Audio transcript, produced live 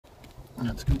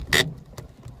That's good.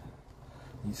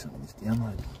 Use some of this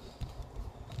download.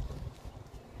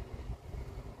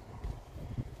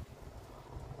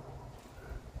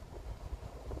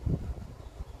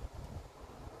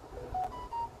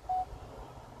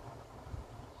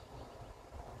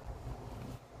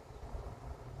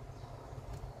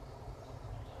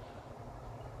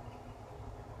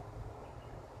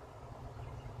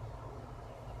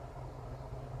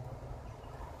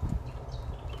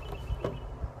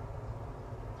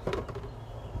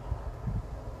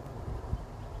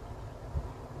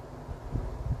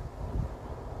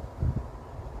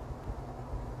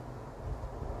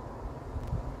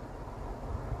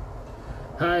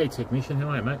 Hey technician, how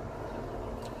are you, mate?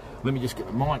 Let me just get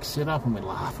the mic set up and we're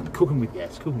laughing. Cooking with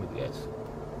gas, cooking with gas.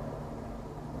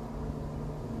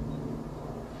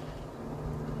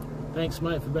 Thanks,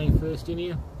 mate, for being first in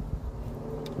here.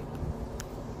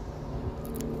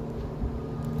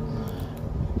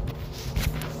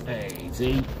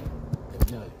 Easy. There we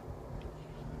go.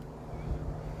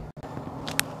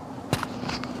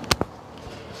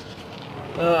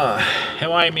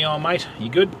 How are you, me old mate? You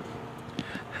good?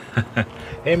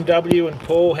 MW and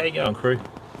Paul, how you going, crew?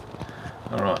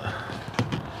 Alright,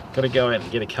 got to go out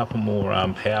and get a couple more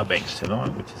power banks tonight,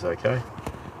 which is okay.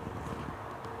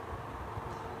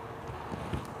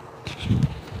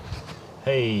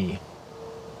 Hey,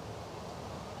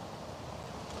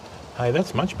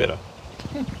 that's much better.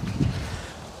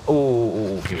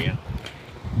 Oh, here we go.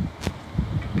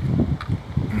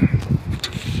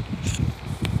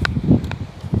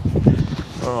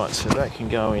 Alright, so that can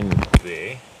go in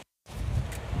there.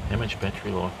 How much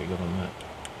battery life we got on that?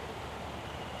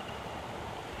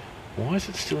 Why is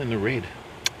it still in the red?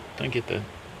 Don't get that.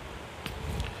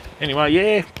 Anyway,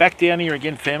 yeah, back down here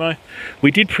again, famo. We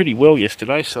did pretty well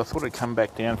yesterday, so I thought I'd come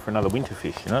back down for another winter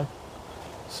fish, you know?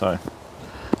 So,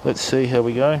 let's see how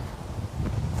we go.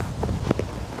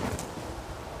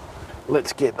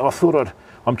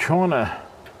 I'm trying to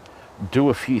do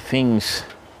a few things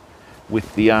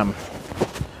with the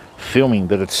filming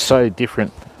that it's so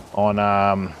different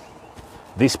on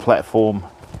this platform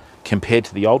compared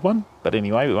to the old one. But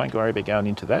anyway, we won't worry about going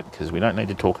into that because we don't need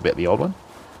to talk about the old one,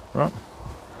 right?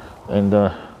 And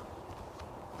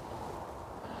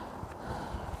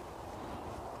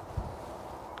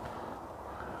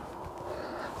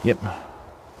yep.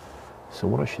 So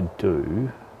what I should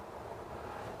do,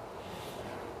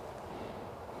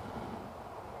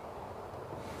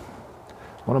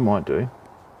 what I might do,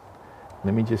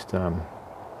 let me just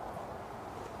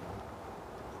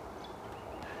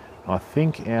I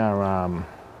think our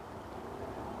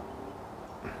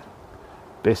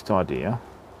best idea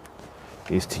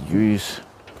is to use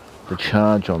the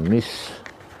charge on this.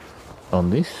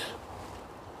 Is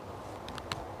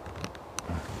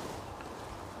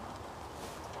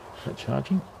that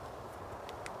charging?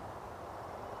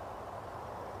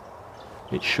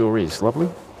 It sure is, lovely.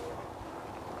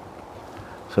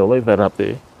 So I'll leave that up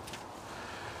there.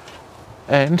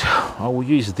 And I will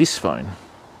use this phone.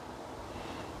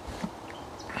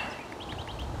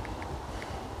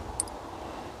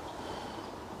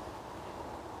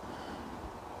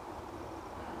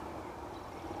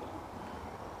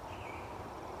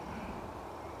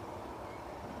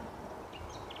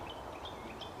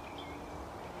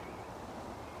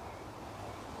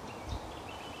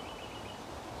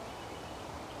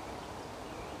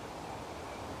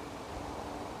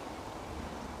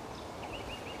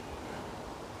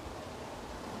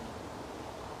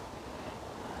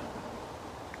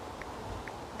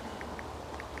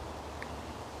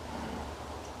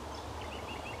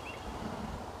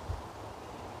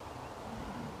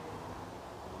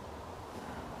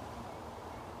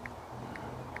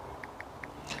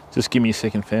 Just give me a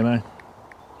second, famo.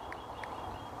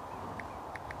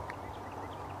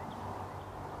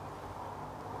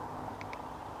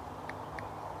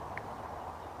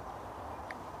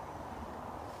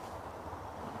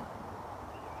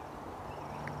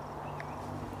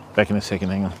 Back in a second,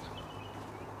 hang on.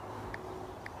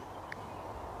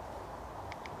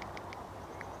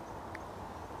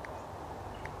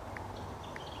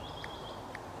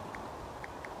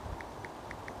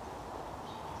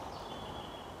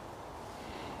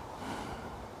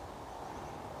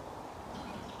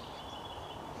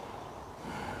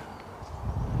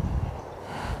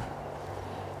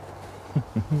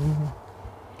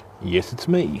 Yes, it's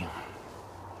me.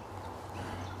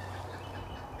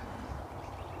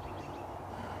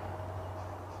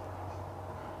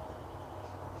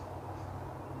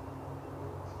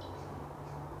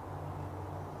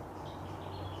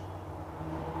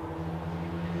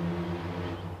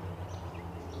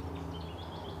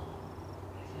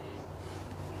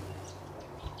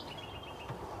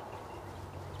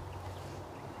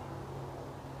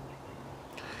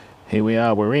 Here we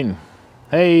are, we're in.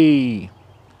 Hey,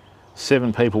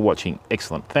 7 people watching.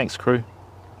 Excellent. Thanks, crew.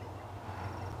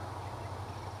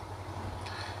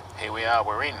 Here we are,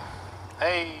 we're in.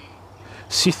 Hey.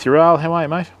 Sith Ural, how are you,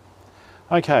 mate?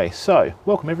 Okay, so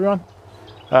welcome everyone.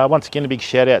 Once again, a big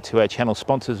shout out to our channel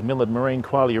sponsors, Millard Marine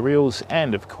Qualia Reels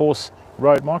and of course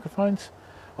Rode Microphones.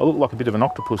 I look like a bit of an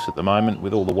octopus at the moment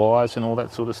with all the wires and all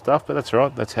that sort of stuff, but that's all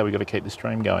right. That's how we got to keep the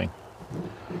stream going.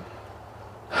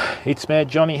 It's Mad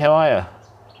Johnny, how are you?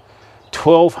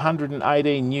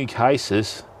 1,218 new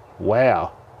cases.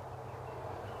 Wow.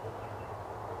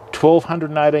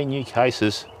 1,218 new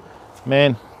cases.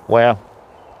 Man, wow.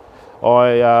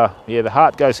 Yeah, the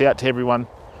heart goes out to everyone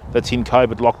that's in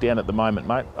COVID lockdown at the moment,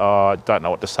 mate. I don't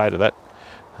know what to say to that.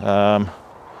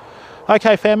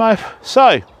 Okay, famo.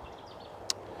 So,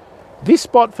 this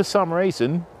spot for some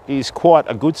reason is quite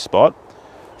a good spot.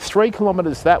 3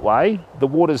 kilometres that way, the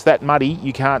water's that muddy,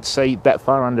 you can't see that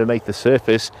far underneath the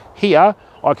surface. Here,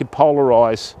 I could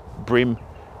polarise BREAM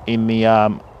in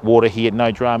the water here, no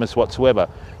dramas whatsoever.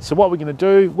 So what we're going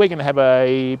to do, we're going to have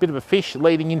a bit of a fish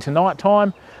leading into night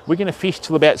time. We're going to fish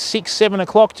till about 6, 7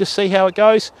 o'clock, just see how it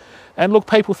goes. And look,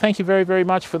 people, thank you very, very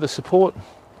much for the support.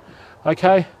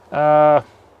 Okay, we're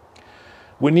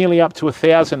nearly up to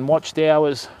 1,000 watched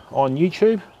hours on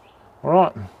YouTube, all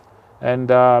right? And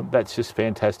that's just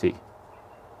fantastic.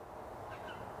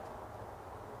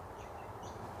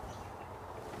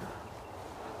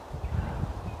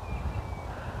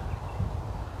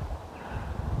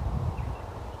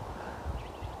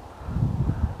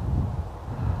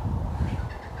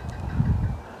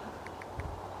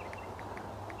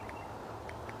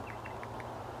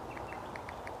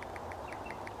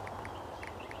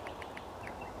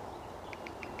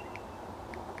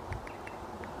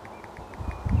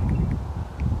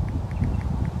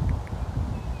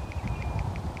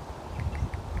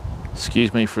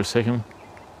 Excuse me for a second.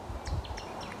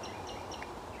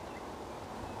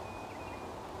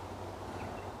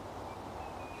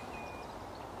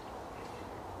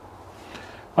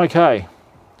 Okay,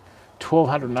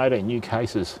 1,218 new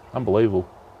cases, unbelievable.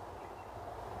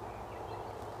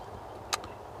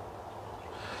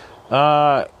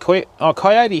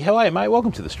 Coyote, how are you, mate?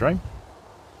 Welcome to the stream.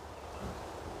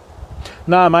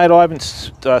 No, mate, I haven't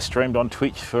streamed on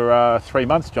Twitch for 3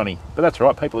 months, Johnny. But that's all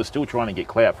right. People are still trying to get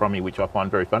clout from me, which I find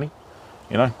very funny,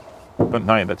 you know. But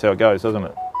no, that's how it goes, doesn't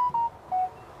it?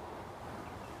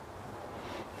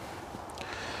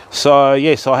 So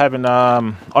yes, I haven't.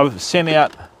 I've sent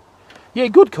out. Yeah,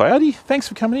 good, Coyote. Thanks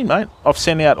for coming in, mate. I've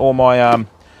sent out all my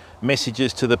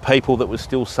messages to the people that were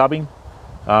still subbing,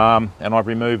 and I've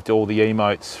removed all the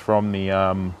emotes from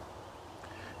the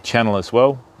channel as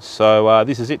well. So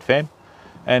this is it, fam.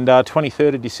 And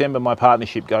 23rd of December, my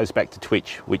partnership goes back to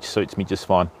Twitch, which suits me just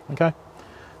fine. Okay,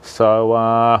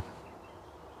 so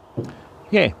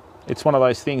yeah, it's one of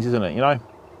those things, isn't it? You know,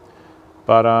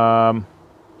 but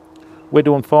we're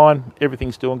doing fine.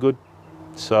 Everything's doing good.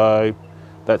 So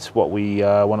that's what we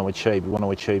want to achieve. We want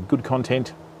to achieve good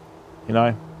content, you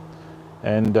know,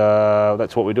 and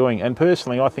that's what we're doing. And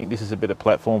personally, I think this is a better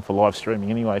platform for live streaming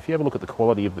anyway. If you have a look at the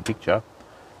quality of the picture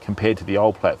compared to the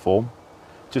old platform,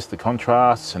 just the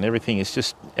contrasts and everything is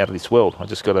just out of this world. I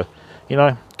just got to, you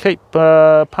know, keep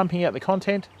pumping out the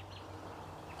content.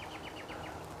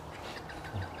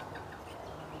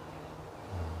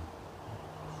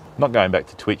 Not going back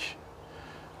to Twitch.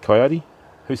 Coyote?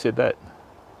 Who said that?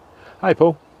 Hey,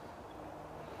 Paul.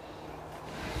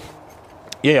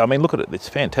 Yeah, I mean, look at it. It's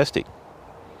fantastic.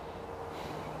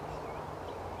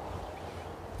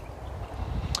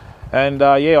 And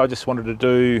yeah, I just wanted to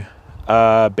do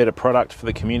a better product for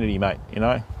the community, mate, you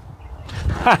know.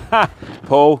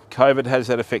 Paul, COVID has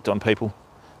that effect on people,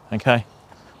 okay?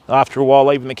 After a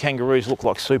while, even the kangaroos look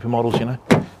like supermodels, you know.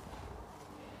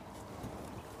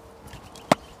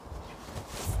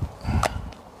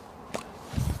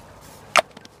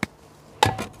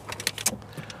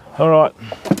 All right,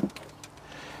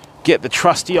 get the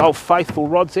trusty old faithful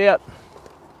rods out.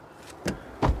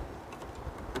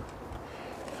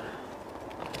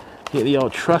 Get the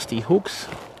old trusty hooks.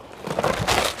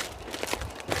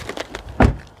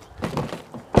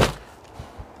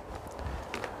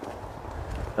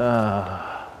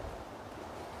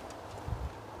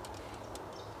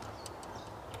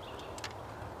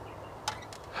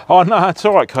 Oh no, it's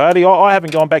all right, Coyote. I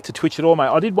haven't gone back to Twitch at all, mate.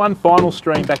 I did one final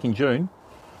stream back in June,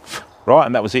 right,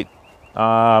 and that was it. You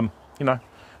know,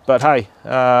 but hey,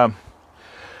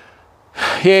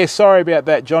 yeah, sorry about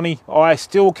that, Johnny. I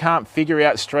still can't figure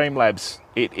out Streamlabs.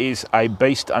 It is a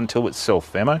beast unto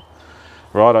itself, famo.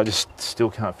 Right, I just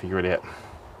still can't figure it out.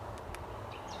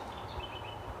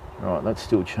 Right, that's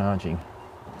still charging.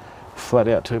 flat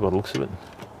out too by the looks of it.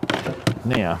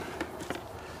 Now,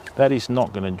 that is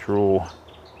not going to draw,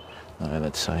 no,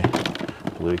 that's a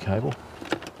blue cable.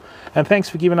 And thanks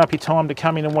for giving up your time to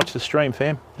come in and watch the stream,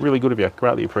 fam. Really good of you,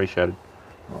 greatly appreciated.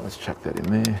 Right, let's chuck that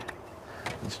in there.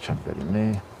 Let's chuck that in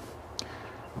there.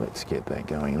 Let's get that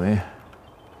going there.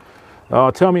 Oh,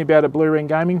 tell me about it, BREAM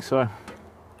Gaming. So,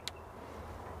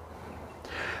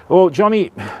 well,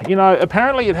 Johnny, you know,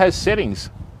 apparently it has settings.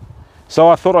 So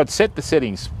I thought I'd set the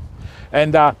settings.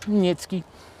 And, Nietsky.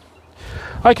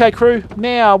 Okay, crew.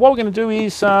 Now, what we're going to do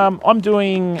is, I'm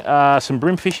doing some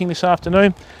bream fishing this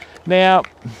afternoon. Now,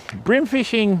 bream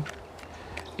fishing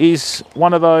is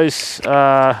one of those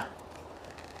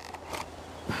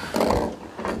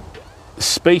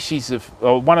species of,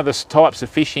 or one of the types of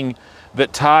fishing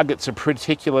that targets a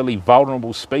particularly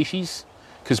vulnerable species,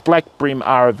 because black bream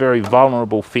are a very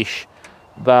vulnerable fish.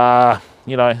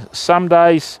 You know, some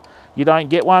days you don't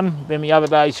get one, then the other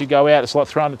days you go out, it's like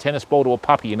throwing a tennis ball to a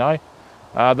puppy, you know.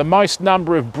 The most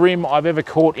number of bream I've ever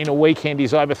caught in a weekend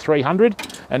is over 300,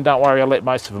 and don't worry, I let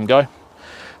most of them go.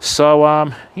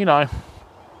 So, you know,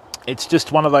 it's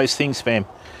just one of those things, fam.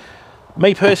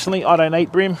 Me personally, I don't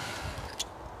eat bream.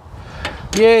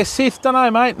 Yeah, Sith, don't know,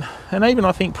 mate. And even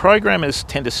I think programmers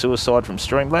tend to suicide from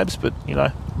Streamlabs, but, you know.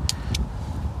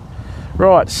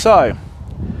 Right, so,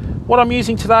 what I'm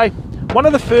using today, one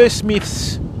of the first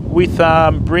myths with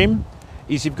bream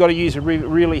is you've got to use a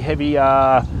really heavy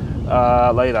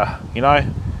leader, you know.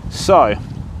 So,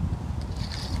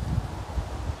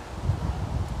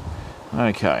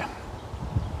 okay.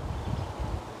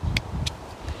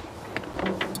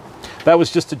 That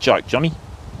was just a joke, Johnny.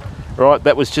 Right,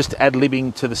 that was just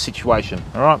ad-libbing to the situation,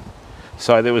 all right?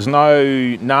 So there was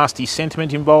no nasty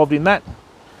sentiment involved in that,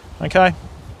 okay?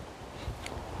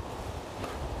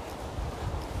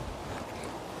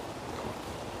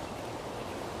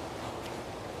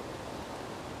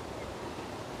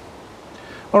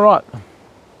 All right.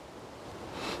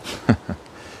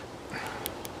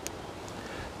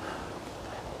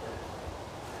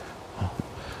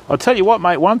 I'll tell you what,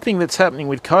 mate, one thing that's happening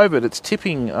with COVID, it's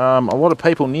tipping a lot of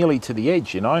people nearly to the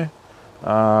edge, you know.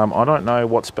 I don't know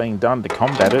what's being done to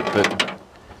combat it, but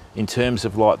in terms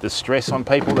of like the stress on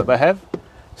people that they have.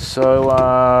 So,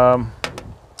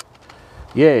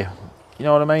 yeah, you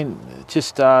know what I mean?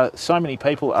 Just so many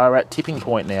people are at tipping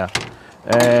point now.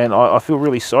 And I feel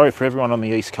really sorry for everyone on the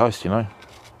East Coast, you know.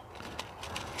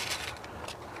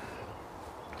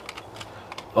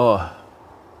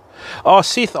 Oh,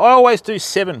 Sith, I always do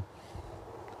 7.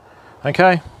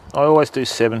 Okay? I always do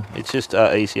 7. It's just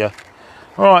easier.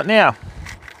 Alright, now,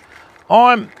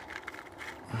 oh,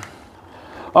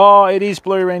 it is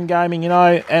BREAM Gaming, you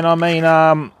know, and I mean,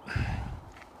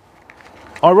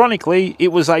 ironically, it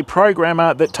was a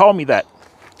programmer that told me that.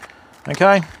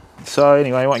 Okay? So,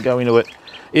 anyway, I won't go into it.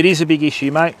 It is a big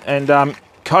issue, mate, and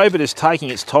COVID is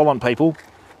taking its toll on people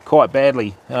quite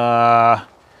badly.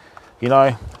 You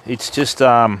know, it's just,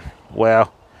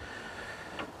 wow.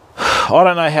 I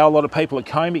don't know how a lot of people are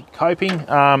coping.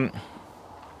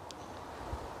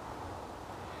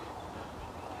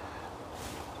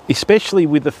 Especially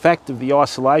with the fact of the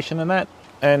isolation and that.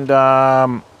 And,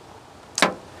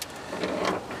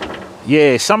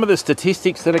 yeah, some of the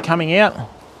statistics that are coming out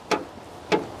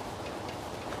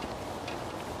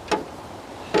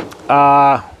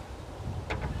are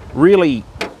really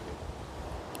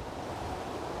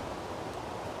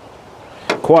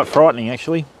quite frightening,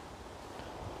 actually.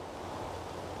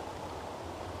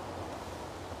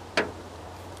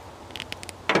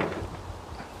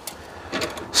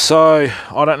 So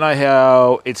I don't know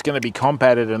how it's going to be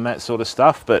combated and that sort of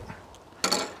stuff, but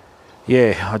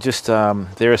yeah, I just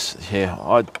there is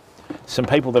some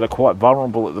people that are quite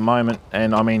vulnerable at the moment,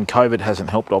 and I mean COVID hasn't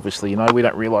helped, obviously. You know, we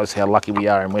don't realise how lucky we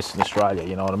are in Western Australia.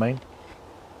 You know what I mean?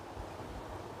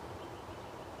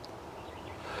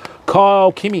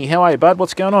 Kyle, Kimmy, how are you, bud?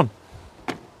 What's going on?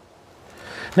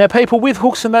 Now, people with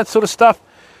hooks and that sort of stuff,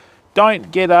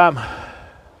 don't get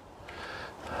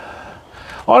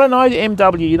I don't know,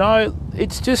 MW, you know,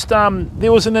 it's just,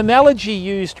 there was an analogy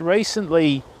used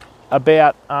recently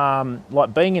about,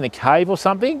 like, being in a cave or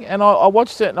something, and I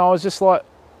watched it and I was just like,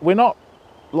 we're not,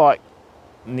 like,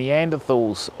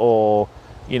 Neanderthals or,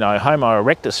 you know, Homo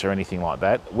erectus or anything like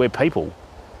that. We're people.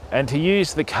 And to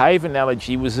use the cave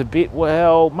analogy was a bit,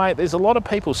 well, mate, there's a lot of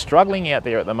people struggling out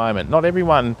there at the moment. Not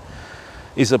everyone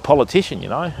is a politician, you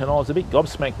know, and I was a bit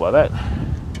gobsmacked by that.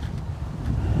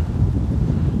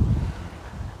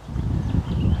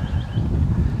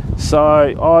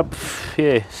 So,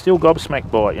 yeah, still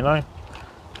gobsmacked by it, you know.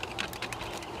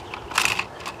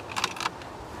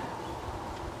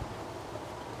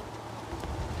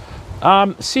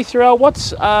 Cithrel,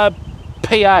 what's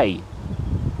PA?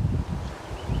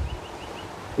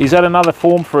 Is that another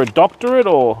form for a doctorate,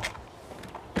 or?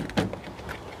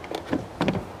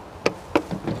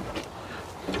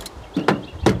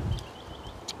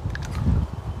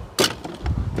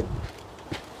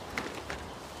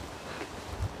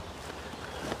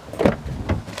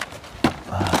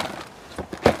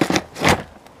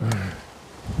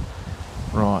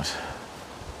 Right.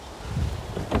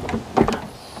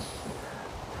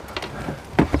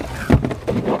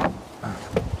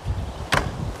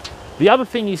 The other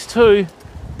thing is too,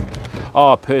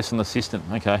 oh, personal assistant,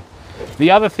 okay.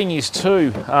 The other thing is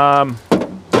too,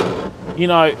 you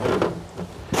know,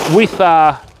 with,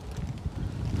 I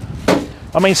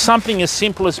mean, something as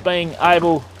simple as being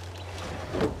able,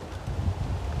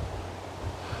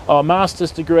 oh,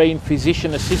 master's degree in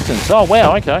physician assistance. Oh,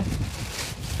 wow, okay.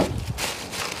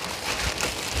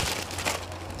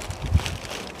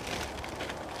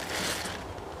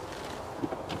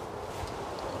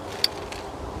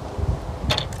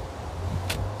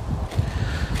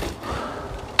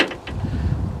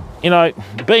 You know,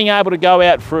 being able to go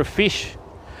out for a fish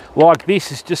like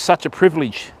this is just such a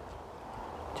privilege.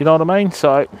 Do you know what I mean?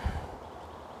 So,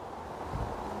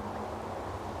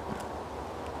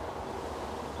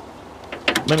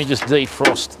 let me just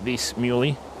defrost this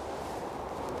muley.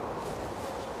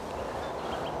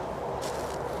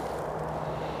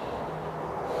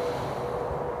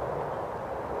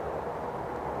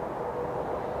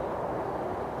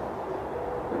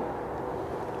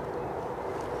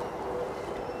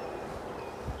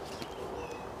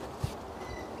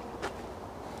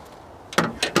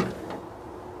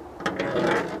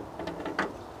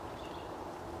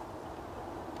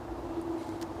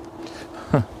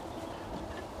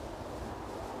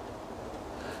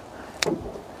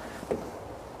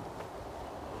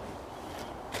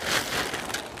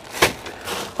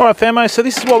 All right, famo, so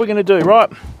this is what we're going to do,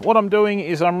 right? What I'm doing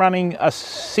is I'm running a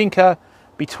sinker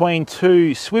between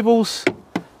two swivels,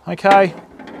 okay?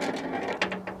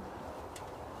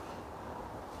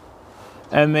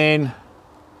 And then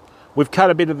we've cut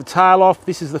a bit of the tail off.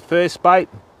 This is the first bait.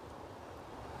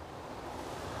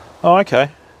 Oh,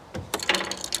 okay.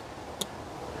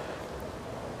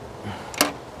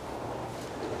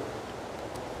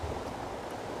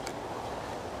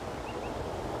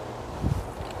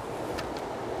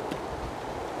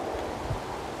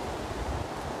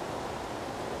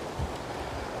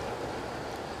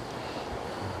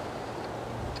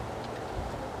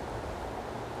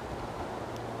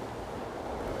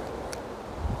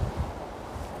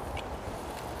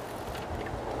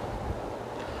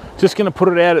 Just going to put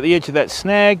it out at the edge of that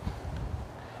snag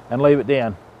and leave it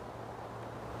down.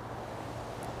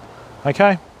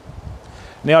 Okay.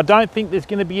 Now I don't think there's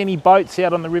going to be any boats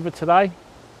out on the river today.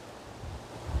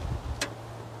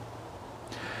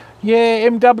 Yeah,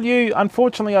 MW,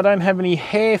 unfortunately I don't have any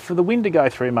hair for the wind to go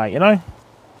through, mate, you know?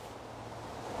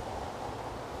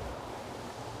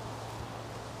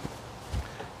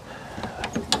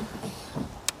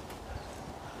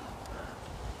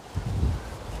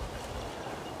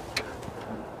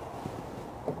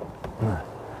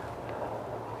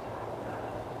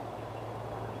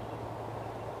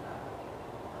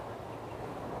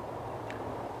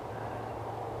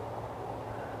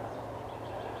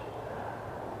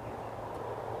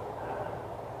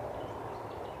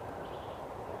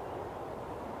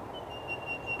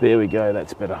 There we go,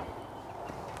 that's better.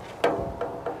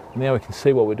 Now we can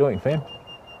see what we're doing, fam.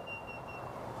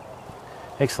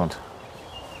 Excellent.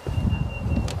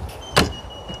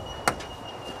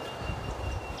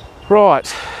 Right,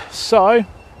 so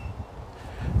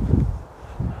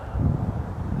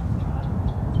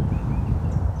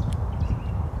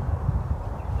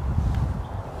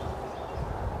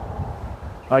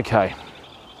okay.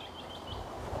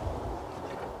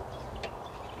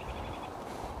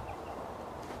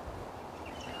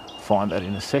 Find that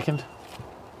in a second.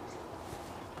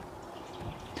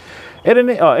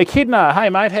 Echidna, hey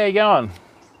mate, how you going?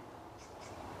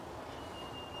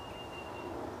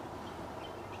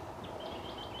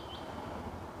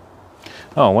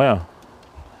 Oh wow.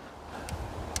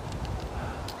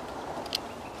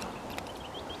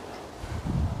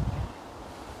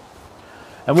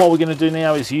 And what we're going to do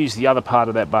now is use the other part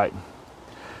of that bait.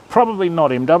 Probably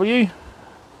not MW,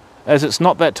 as it's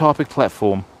not that type of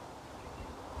platform.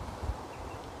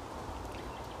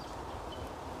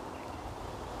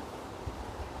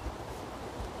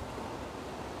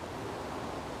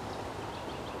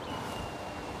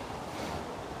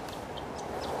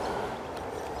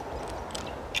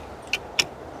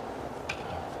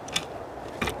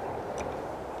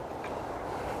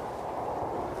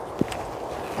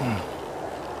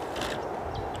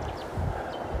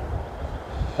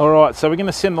 All right, so we're going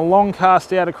to send the long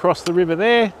cast out across the river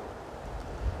there.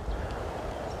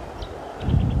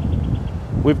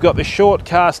 We've got the short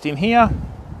cast in here.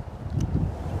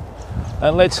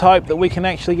 And let's hope that we can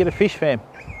actually get a fish, fam.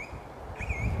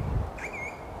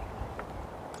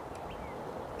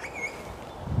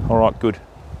 All right, good.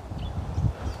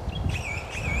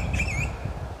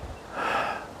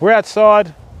 We're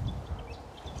outside.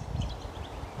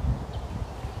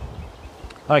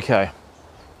 Okay.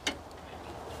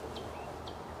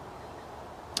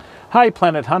 Hey,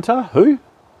 Planet Hunter. Who?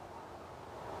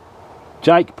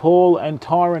 Jake Paul and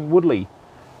Tyrone Woodley.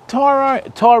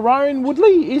 Tyrone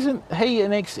Woodley? Isn't he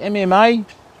an ex-MMA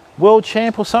world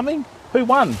champ or something? Who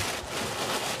won?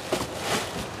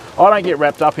 I don't get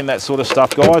wrapped up in that sort of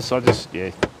stuff, guys. I just,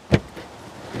 yeah.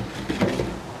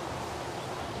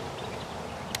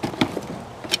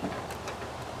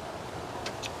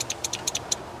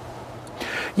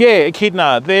 Yeah,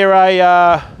 Echidna. They're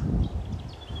a...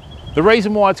 the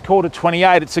reason why it's called a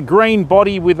 28, it's a green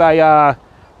body with a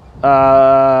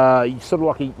sort of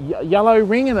like a yellow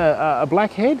ring and a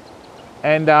black head.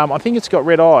 And I think it's got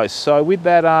red eyes. So with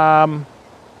that,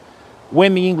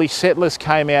 when the English settlers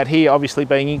came out here, obviously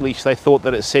being English, they thought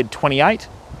that it said 28.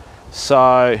 So,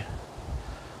 I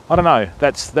don't know,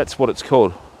 that's what it's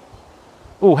called.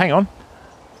 Oh, hang on.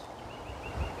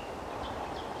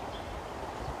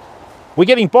 We're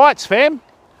getting bites, fam.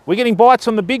 We're getting bites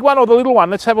on the big one or the little one.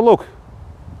 Let's have a look.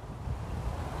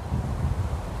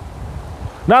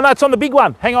 No, it's on the big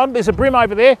one. Hang on, there's a bream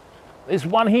over there. There's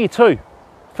one here too.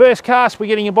 First cast, we're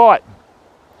getting a bite.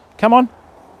 Come on.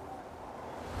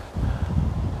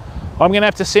 I'm going to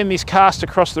have to send this cast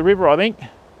across the river, I think.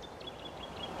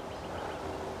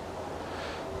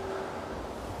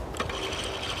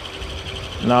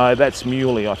 No, that's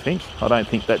muley, I think. I don't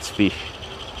think that's fish.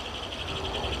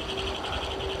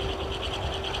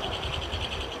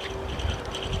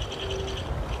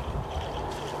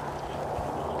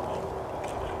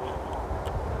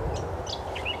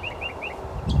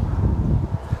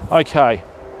 Okay.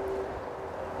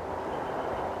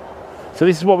 So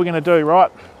this is what we're going to do, right?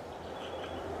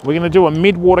 We're going to do a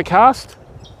mid-water cast.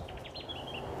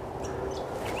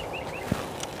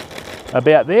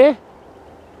 About there.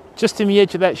 Just in the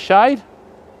edge of that shade.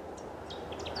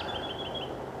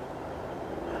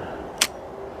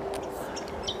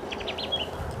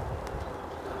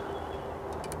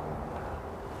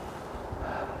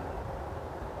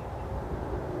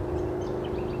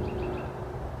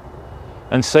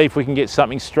 And see if we can get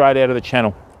something straight out of the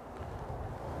channel.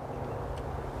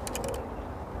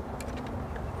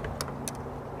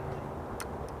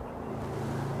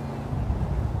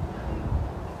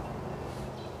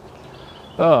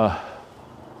 Oh.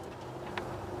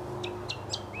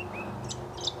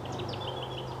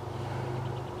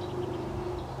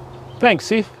 Thanks,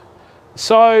 Sith.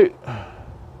 So,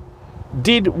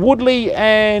 did Woodley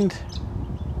and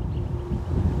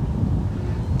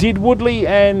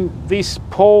this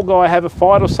Paul guy have a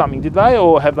fight or something? Did they,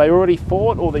 or have they already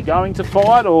fought, or they're going to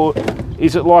fight, or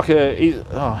is it like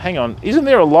oh, hang on. Isn't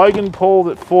there a Logan Paul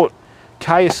that fought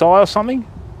KSI or something?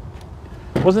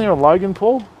 Wasn't there a Logan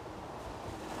Paul?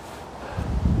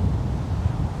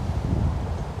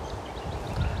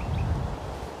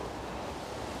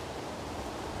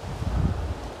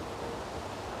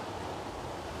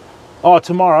 Oh,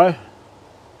 tomorrow.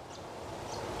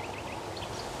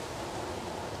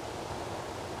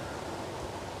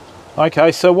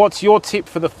 Okay, so what's your tip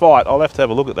for the fight? I'll have to have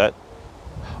a look at that.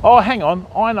 Oh, hang on.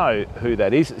 I know who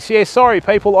that is. Yeah, sorry,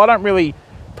 people. I don't really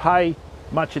pay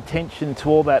much attention to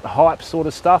all that hype sort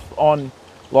of stuff on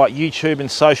like YouTube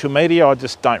and social media. I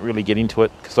just don't really get into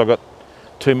it because I've got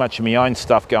too much of my own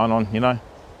stuff going on, you know.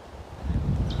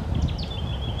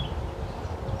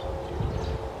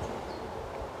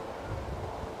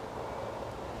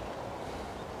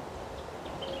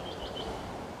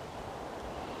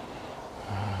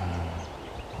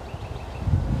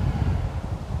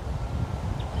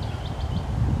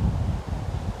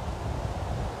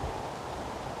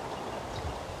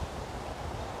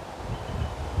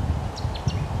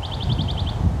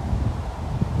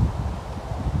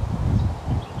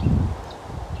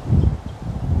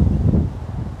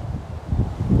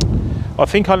 I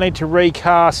think I need to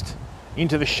recast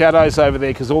into the shadows over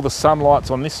there because all the sunlight's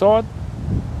on this side.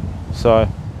 So.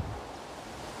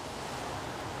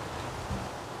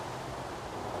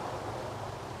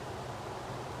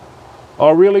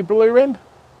 Oh, really, Blue Wren?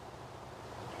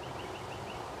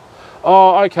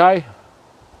 Oh, okay.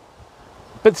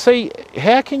 But see,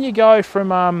 how can you go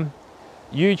from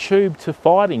YouTube to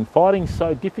fighting? Fighting's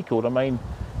so difficult. I mean,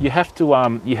 you have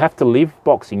to live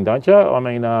boxing, don't you? I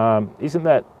mean, isn't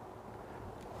that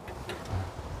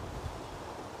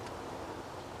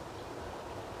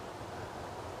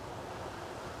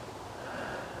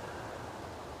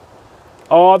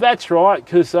Oh, that's right,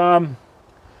 because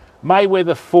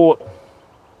Mayweather fought...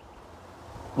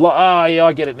 Oh, yeah,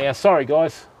 I get it now. Sorry,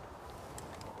 guys.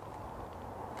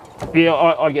 Yeah,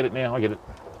 I get it now. I get it.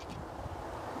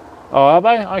 Oh, are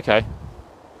they? Okay.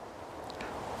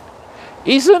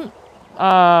 Isn't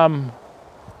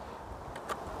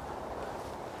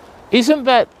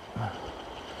that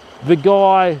the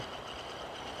guy...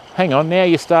 Hang on, now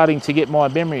you're starting to get my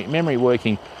memory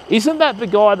working. Isn't that the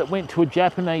guy that went to a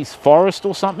Japanese forest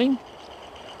or something?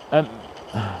 And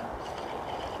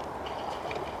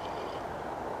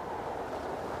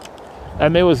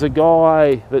there was a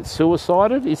guy that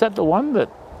suicided? Is that the one that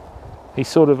he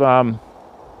sort of...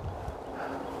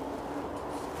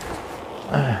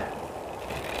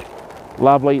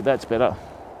 Lovely, that's better.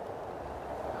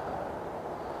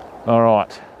 All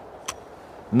right.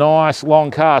 Nice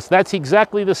long cast. That's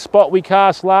exactly the spot we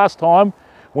cast last time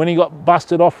when he got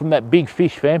busted off from that big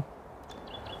fish, fam,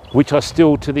 which I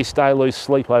still to this day lose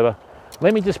sleep over.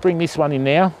 Let me just bring this one in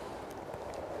now.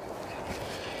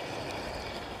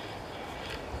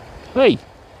 Hey,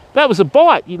 that was a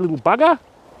bite, you little bugger.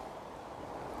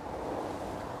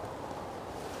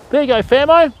 There you go,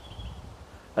 famo.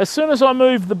 As soon as I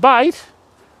moved the bait,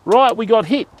 right, we got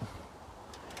hit.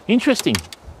 Interesting.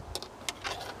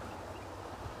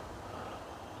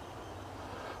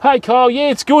 Hey, Kyle,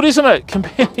 yeah, it's good, isn't it?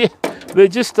 They're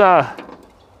just... I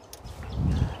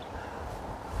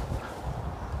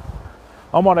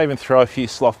might even throw a few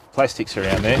sloth plastics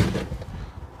around there.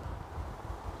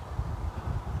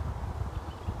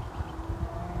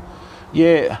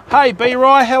 Yeah. Hey,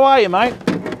 B-Rye, how are you, mate?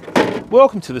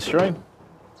 Welcome to the stream.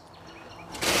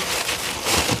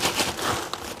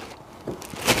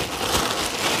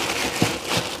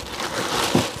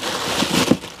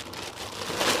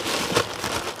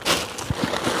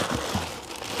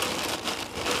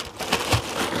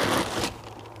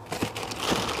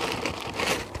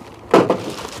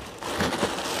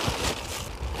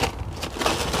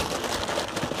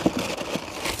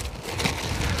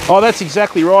 Oh, that's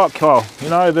exactly right, Kyle. You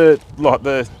know, the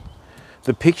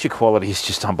picture quality is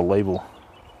just unbelievable.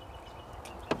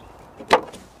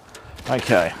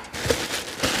 Okay.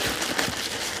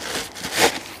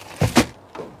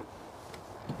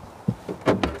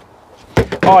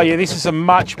 Oh yeah, this is a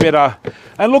much better.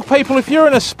 And look, people, if you're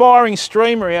an aspiring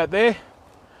streamer out there,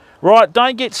 right,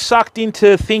 don't get sucked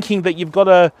into thinking that you've got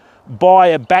to buy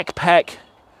a backpack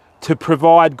to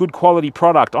provide good quality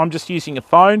product. I'm just using a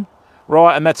phone.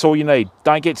 Right, and that's all you need.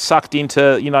 Don't get sucked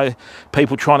into, you know,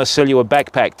 people trying to sell you a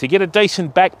backpack. To get a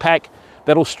decent backpack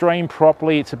that'll stream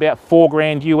properly, it's about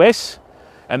 $4,000 US,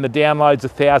 and the download's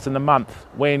 1,000 a month.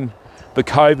 When the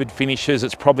COVID finishes,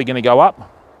 it's probably going to go up.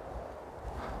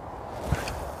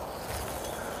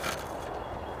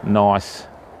 Nice.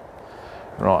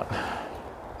 Right.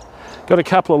 Got a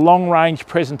couple of long-range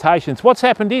presentations. What's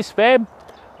happened is, Fab,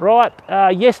 right,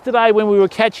 yesterday when we were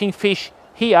catching fish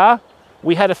here,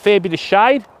 we had a fair bit of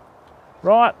shade,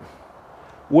 right?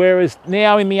 Whereas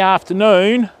now in the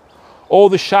afternoon, all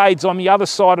the shade's on the other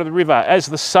side of the river. As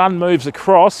the sun moves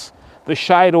across, the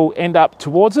shade will end up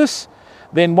towards us.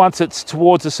 Then once it's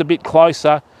towards us a bit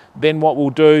closer, then what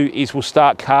we'll do is we'll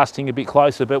start casting a bit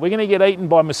closer. But we're gonna get eaten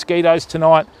by mosquitoes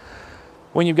tonight.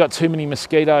 When you've got too many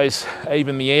mosquitoes,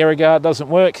 even the air guard doesn't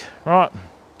work, right?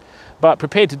 But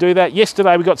prepared to do that.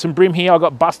 Yesterday we got some bream here. I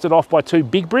got busted off by 2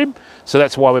 big bream, so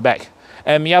that's why we're back.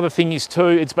 And the other thing is too,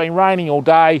 it's been raining all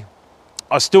day.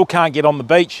 I still can't get on the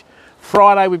beach.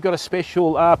 Friday we've got a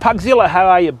special, Pugzilla, how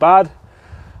are you, bud?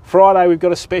 Friday we've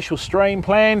got a special stream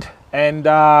planned, and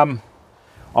I'm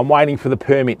waiting for the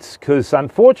permits because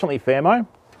unfortunately, famo,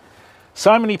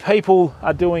 so many people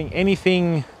are doing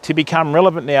anything to become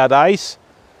relevant nowadays.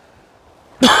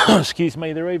 Excuse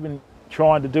me, they're even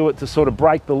trying to do it to sort of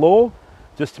break the law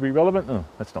just to be relevant. Oh,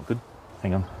 that's not good.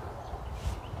 Hang on.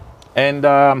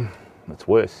 And it's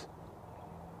worse.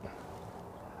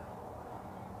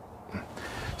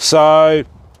 So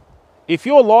if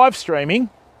you're live streaming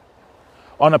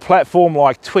on a platform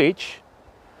like Twitch,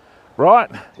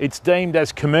 right, it's deemed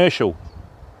as commercial.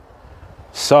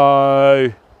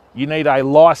 So you need a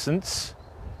license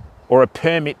or a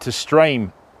permit to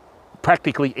stream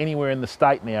practically anywhere in the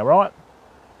state now, right?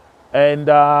 And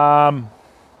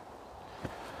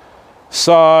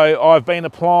so I've been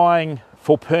applying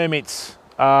for permits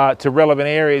to relevant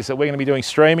areas that we're going to be doing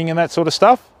streaming and that sort of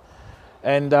stuff.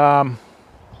 And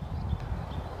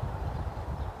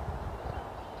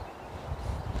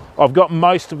I've got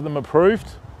most of them approved.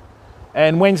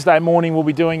 And Wednesday morning we'll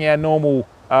be doing our normal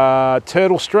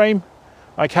turtle stream,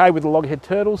 okay, with the loghead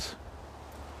turtles.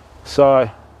 So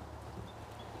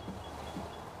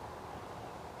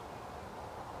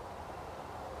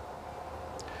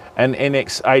an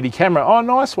NX80 camera. Oh,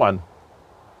 nice one.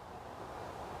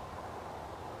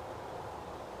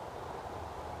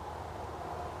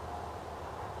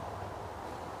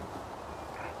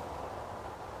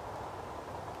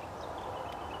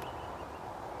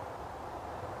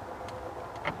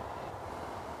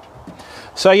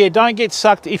 So yeah, don't get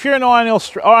sucked. If you're an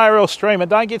IRL streamer,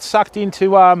 don't get sucked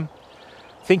into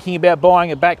thinking about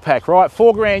buying a backpack, right?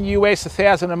 $4,000 US,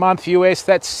 $1,000 a month US,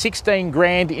 that's 16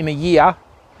 grand in a year,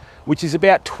 which is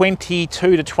about $22,000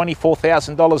 to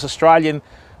 $24,000 Australian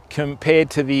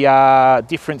compared to the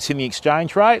difference in the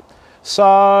exchange rate.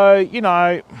 So, you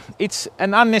know, it's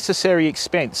an unnecessary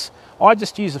expense. I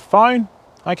just use a phone,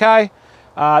 okay?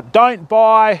 Don't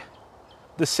buy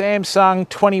the Samsung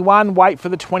 21, wait for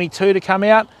the 22 to come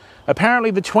out.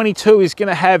 Apparently the 22 is going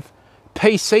to have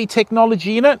PC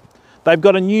technology in it. They've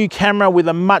got a new camera with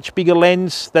a much bigger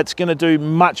lens that's going to do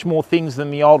much more things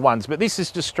than the old ones. But this is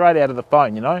just straight out of the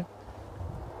phone, you know.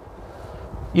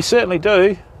 You certainly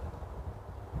do.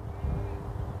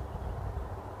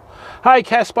 Hey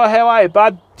Casper, how are you,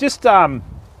 bud? Just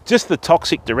the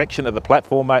toxic direction of the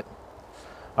platform, mate.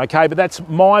 Okay, but that's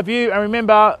my view. And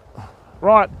remember,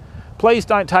 right, please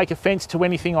don't take offence to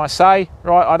anything I say,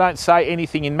 right? I don't say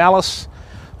anything in malice,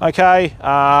 okay,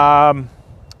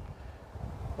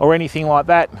 or anything like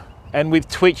that. And with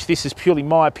Twitch, this is purely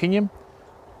my opinion,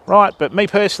 right? But me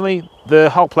personally, the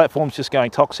whole platform's just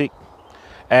going toxic.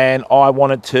 And I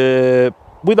wanted to,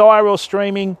 with IRL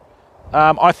streaming,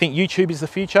 I think YouTube is the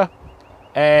future.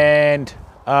 And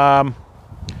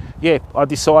yeah, I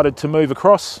decided to move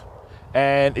across,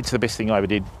 and it's the best thing I ever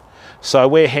did. So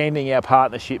we're handing our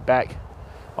partnership back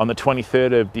on the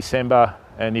 23rd of December,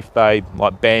 and if they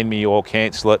like ban me or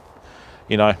cancel it,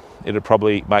 you know, it'll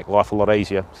probably make life a lot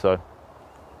easier. So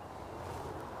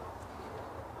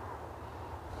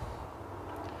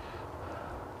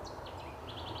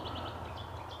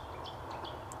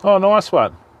oh, nice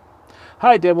one.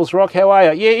 Hey Devil's Rock, how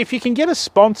are you? Yeah, if you can get a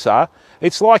sponsor,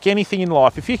 it's like anything in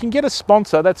life. If you can get a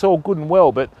sponsor, that's all good and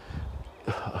well, but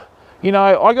you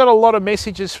know, I got a lot of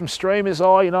messages from streamers,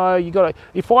 oh, you know, you got to,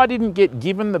 if I didn't get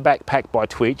given the backpack by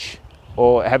Twitch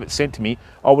or have it sent to me,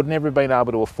 I would never have been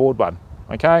able to afford one,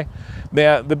 okay?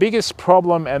 Now, the biggest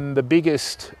problem and the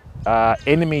biggest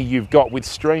enemy you've got with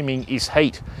streaming is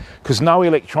heat, because no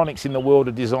electronics in the world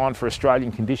are designed for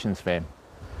Australian conditions, fam.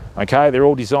 Okay, they're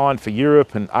all designed for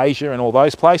Europe and Asia and all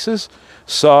those places.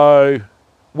 So,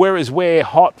 whereas we're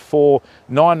hot for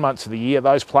 9 months of the year,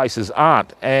 those places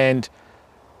aren't. And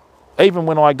even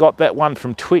when I got that one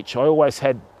from Twitch, I always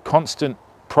had constant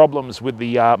problems with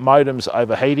the modems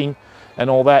overheating and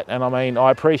all that. And I mean,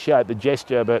 I appreciate the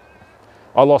gesture, but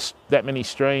I lost that many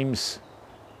streams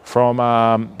from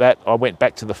that. I went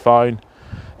back to the phone,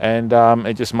 and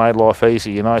it just made life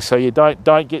easy, you know. So you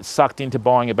don't get sucked into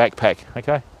buying a backpack,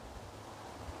 okay?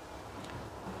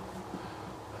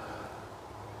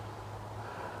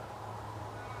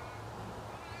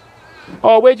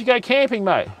 Oh, where'd you go camping,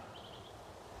 mate?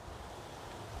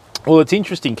 Well, it's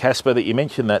interesting, Casper, that you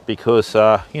mentioned that, because,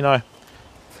 you know,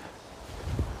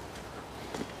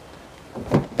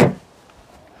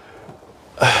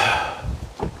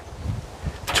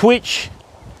 Twitch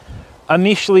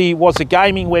initially was a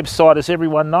gaming website, as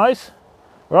everyone knows,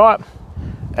 right?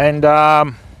 And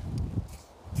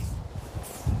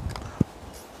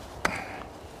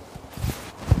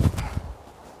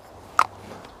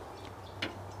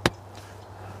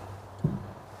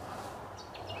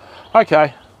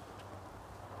okay.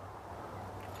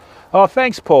 Oh,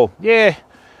 thanks, Paul. Yeah.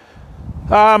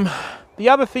 The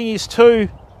other thing is too,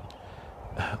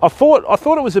 I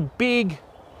thought it was a big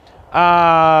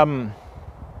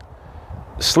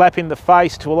slap in the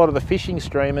face to a lot of the fishing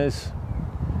streamers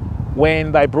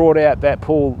when they brought out that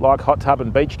pool like hot tub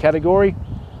and beach category.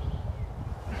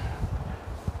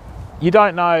 You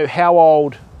don't know how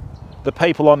old the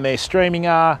people on there streaming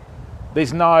are.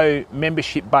 There's no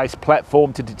membership-based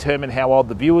platform to determine how old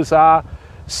the viewers are.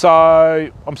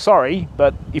 So I'm sorry,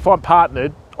 but if I'm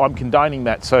partnered, I'm condoning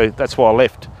that. So that's why I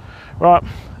left, right?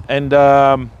 And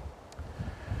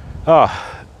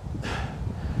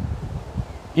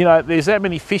you know, there's that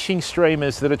many fishing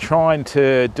streamers that are trying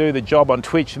to do the job on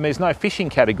Twitch, and there's no fishing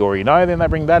category, you know, then they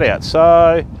bring that out.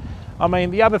 So, I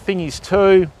mean, the other thing is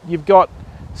too, you've got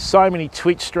so many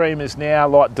Twitch streamers now,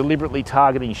 like deliberately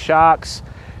targeting sharks.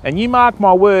 And you mark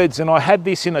my words, and I had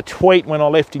this in a tweet when I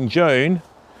left in June,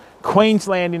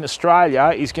 Queensland in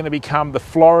Australia is going to become the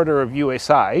Florida of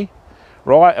USA,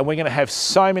 right? And we're going to have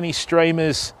so many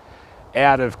streamers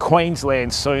out of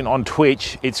Queensland soon on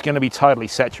Twitch. It's going to be totally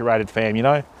saturated, fam, you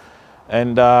know?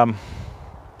 And yeah,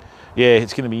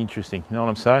 it's going to be interesting, you know what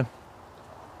I'm saying?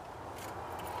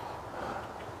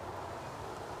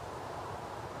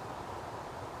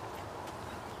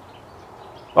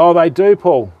 Oh, they do,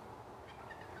 Paul.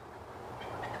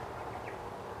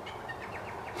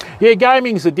 Yeah,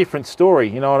 gaming's a different story,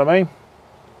 you know what I mean?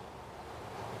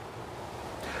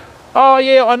 Oh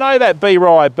yeah, I know that,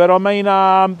 B-Ride, but I mean,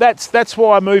 that's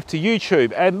why I moved to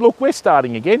YouTube. And look, we're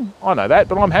starting again. I know that,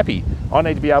 but I'm happy. I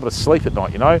need to be able to sleep at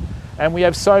night, you know? And we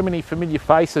have so many familiar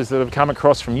faces that have come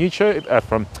across from YouTube,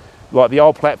 from like the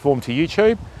old platform to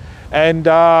YouTube. And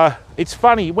it's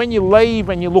funny, when you leave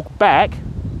and you look back,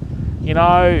 you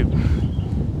know,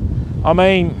 I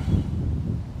mean,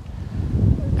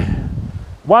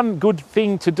 one good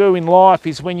thing to do in life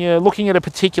is when you're looking at a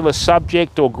particular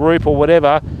subject or group or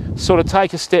whatever, sort of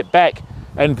take a step back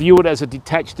and view it as a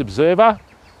detached observer.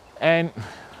 And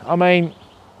I mean,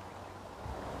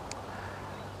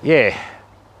 yeah,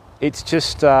 it's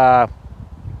just,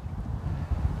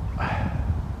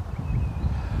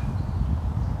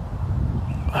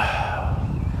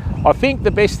 I think the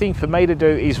best thing for me to do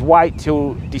is wait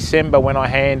till December when I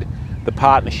hand the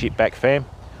partnership back, fam.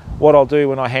 What I'll do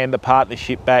when I hand the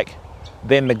partnership back,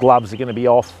 then the gloves are going to be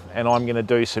off and I'm going to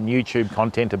do some YouTube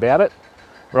content about it,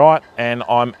 right? And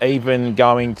I'm even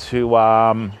going to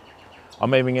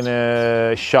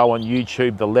show on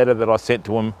YouTube the letter that I sent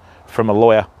to him from a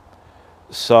lawyer.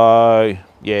 So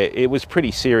yeah, it was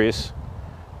pretty serious.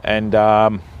 And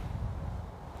all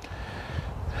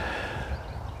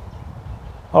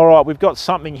right, we've got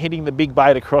something hitting the big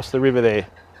bait across the river there,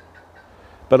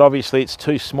 but obviously it's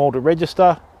too small to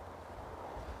register.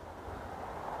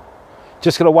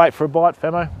 Just gotta wait for a bite,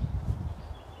 famo.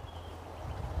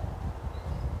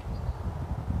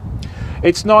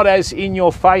 It's not as in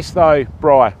your face though,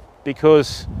 Bri,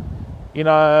 because, you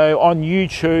know, on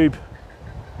YouTube,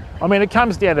 I mean, it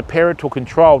comes down to parental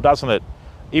control, doesn't it?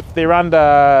 If they're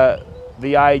under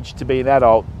the age to be an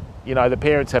adult, you know, the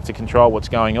parents have to control what's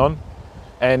going on.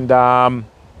 And at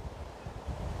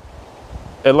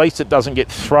least it doesn't get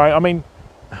thrown. I mean,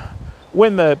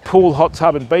 when the pool, hot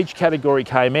tub and beach category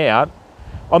came out,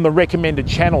 on the recommended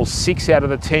channels, 6 out of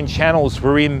the 10 channels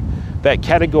were in that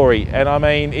category. And I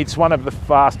mean, it's one of the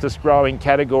fastest growing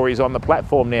categories on the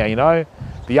platform now, you know.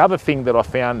 The other thing that I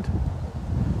found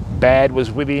bad was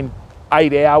within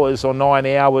 8 hours or 9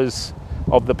 hours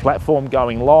of the platform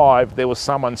going live, there was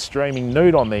someone streaming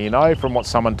nude on there, you know, from what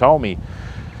someone told me.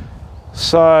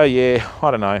 So yeah,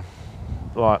 I don't know.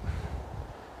 Like,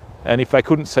 and if they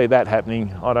couldn't see that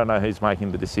happening, I don't know who's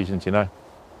making the decisions, you know.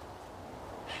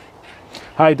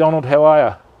 Hey Donald, how are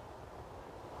you?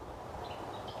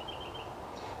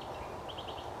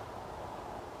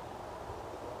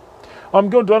 I'm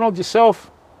good, Donald. Yourself?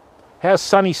 How's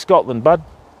sunny Scotland, bud?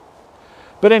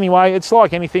 But anyway, it's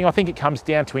like anything. I think it comes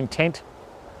down to intent.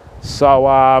 So,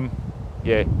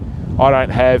 yeah, I don't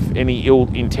have any ill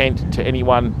intent to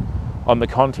anyone on the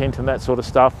content and that sort of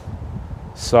stuff.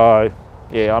 So,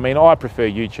 yeah, I mean, I prefer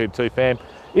YouTube too, fam.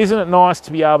 Isn't it nice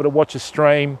to be able to watch a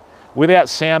stream without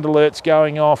sound alerts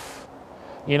going off,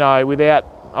 you know, without,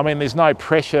 I mean, there's no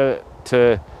pressure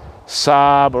to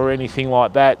sub or anything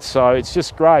like that. So it's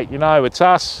just great, you know, it's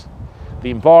us, the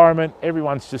environment,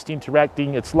 everyone's just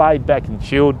interacting. It's laid back and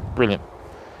chilled, brilliant,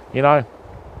 you know.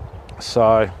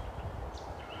 So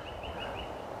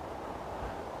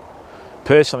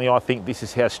personally, I think this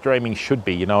is how streaming should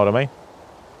be, you know what I mean?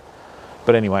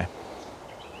 But anyway.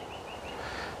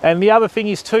 And the other thing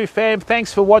is too, fam,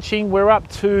 thanks for watching. We're up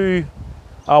to,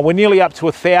 we're nearly up to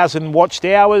 1,000 watched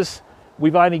hours.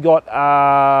 We've only got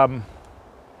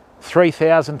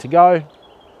 3,000 to go.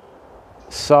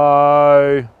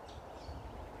 So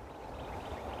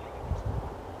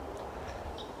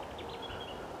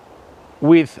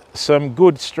with some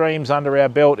good streams under our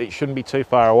belt, it shouldn't be too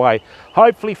far away.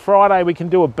 Hopefully Friday we can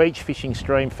do a beach fishing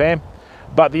stream, fam.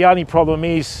 But the only problem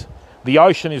is, the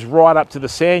ocean is right up to the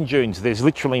sand dunes. There's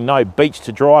literally no beach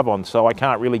to drive on, so I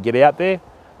can't really get out there.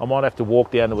 I might have to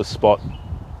walk down to a spot.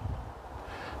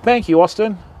 Thank you,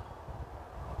 Austin.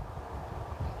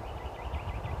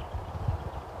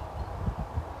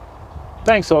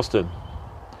 Thanks, Austin.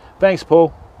 Thanks,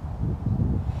 Paul.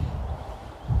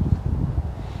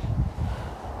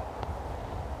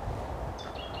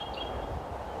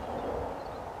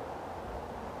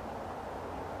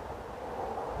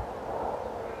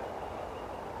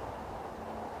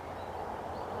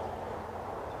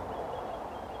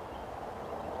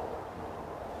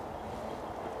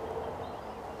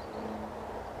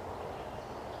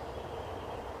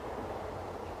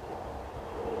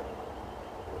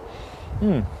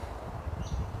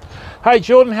 Hey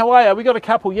Jordan, how are you? We got a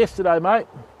couple yesterday, mate.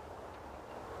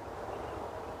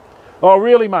 Oh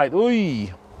really, mate? Ooh.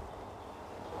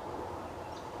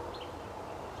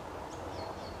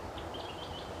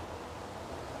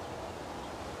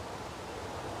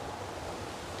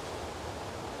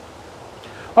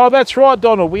 Oh, that's right,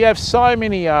 Donald. We have so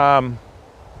many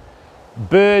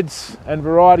birds and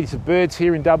varieties of birds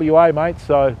here in WA, mate,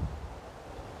 so.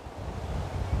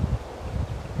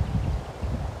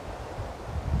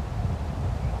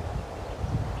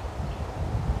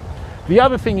 The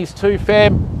other thing is too,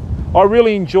 fam, I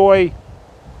really enjoy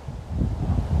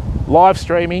live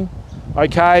streaming,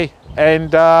 okay,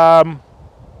 and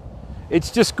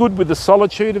it's just good with the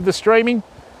solitude of the streaming.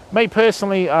 Me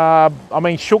personally, I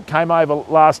mean, Shook came over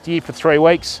last year for 3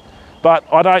 weeks, but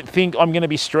I don't think I'm going to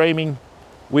be streaming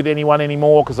with anyone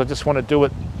anymore because I just want to do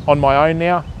it on my own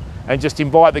now and just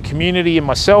invite the community and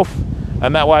myself,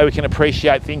 and that way we can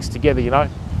appreciate things together, you know.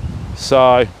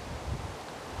 So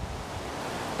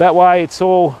that way it's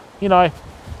all, you know,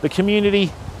 the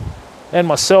community and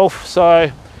myself. So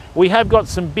we have got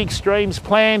some big streams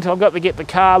planned. I've got to get the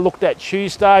car looked at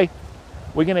Tuesday.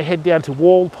 We're going to head down to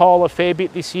Walpole a fair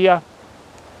bit this year,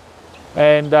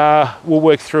 and we'll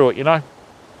work through it, you know.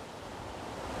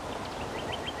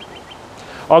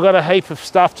 I've got a heap of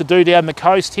stuff to do down the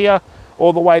coast here,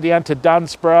 all the way down to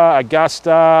Dunsborough,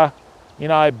 Augusta, you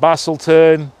know,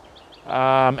 Bustleton.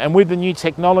 And with the new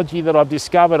technology that I've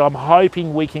discovered, I'm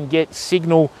hoping we can get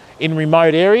signal in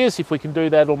remote areas. If we can do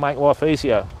that, it'll make life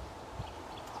easier.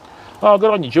 Oh,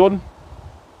 good on you, Jordan.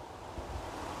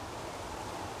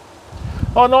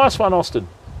 Oh, nice one, Austin.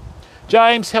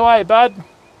 James, how are you, bud?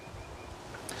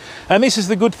 And this is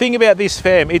the good thing about this,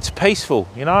 fam. It's peaceful,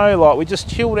 you know, like we just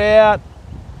chilled out.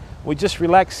 We're just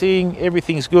relaxing.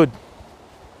 Everything's good.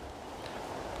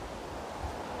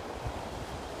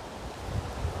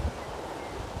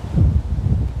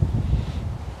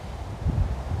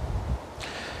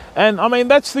 And I mean,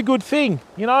 that's the good thing,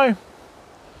 you know.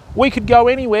 We could go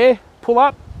anywhere, pull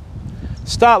up,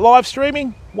 start live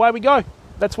streaming, away we go.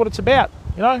 That's what it's about,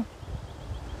 you know.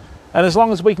 And as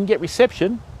long as we can get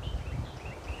reception,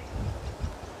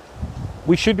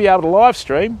 we should be able to live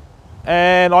stream.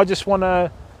 And I just want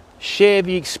to share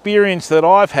the experience that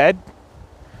I've had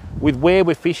with where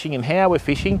we're fishing and how we're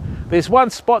fishing. There's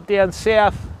one spot down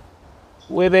south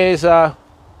where there's a...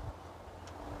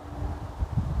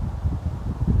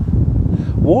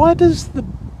 Why does the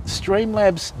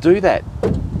Streamlabs do that?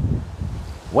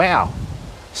 Wow.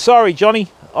 Sorry, Johnny.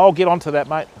 I'll get onto that,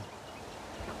 mate.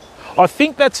 I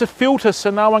think that's a filter so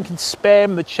no one can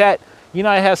spam the chat. You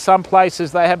know how some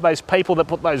places they have those people that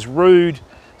put those rude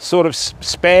sort of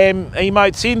spam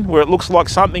emotes in where it looks like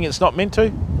something it's not meant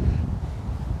to?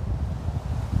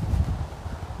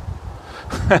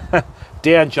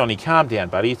 Down, Johnny. Calm down,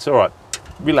 buddy. It's all right.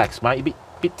 Relax, mate. You're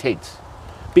a bit tense.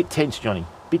 Bit tense, Johnny.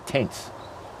 Bit tense.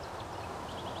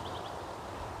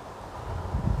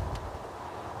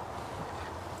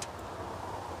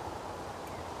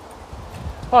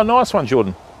 Oh, nice one,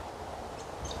 Jordan.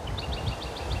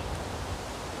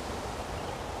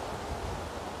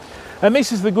 And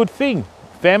this is the good thing,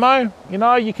 famo, you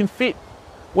know, you can fit,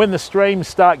 when the streams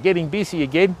start getting busy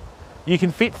again, you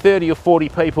can fit 30 or 40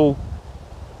 people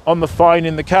on the phone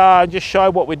in the car and just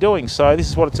show what we're doing. So this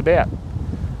is what it's about.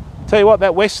 Tell you what,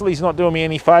 that Westerly's not doing me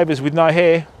any favours with no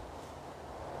hair.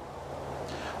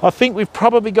 I think we've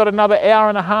probably got another hour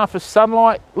and a half of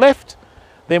sunlight left.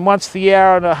 Then once the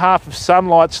hour and a half of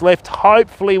sunlight's left,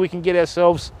 hopefully we can get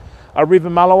ourselves a river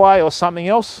mulloway or something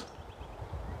else.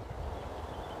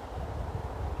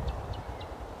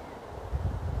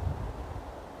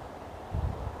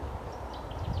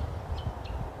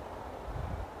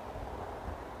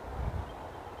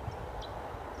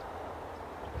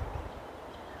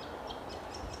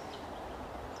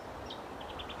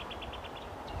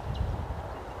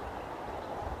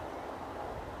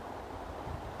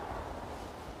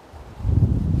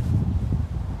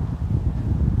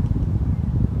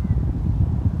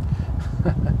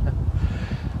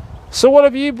 So what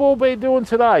have you all been doing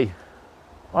today?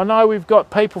 I know we've got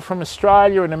people from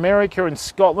Australia and America and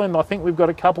Scotland. I think we've got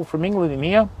a couple from England in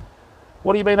here.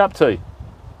 What have you been up to?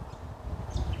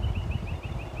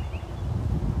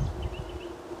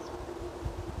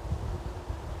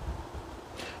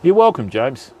 You're welcome,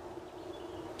 James.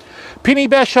 Penny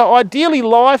Basher, ideally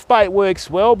live bait works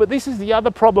well, but this is the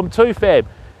other problem too, Fab.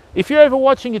 If you're ever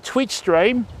watching a Twitch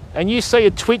stream and you see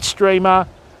a Twitch streamer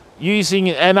using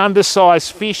an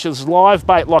undersized fish as live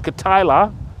bait like a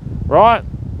tailor, right?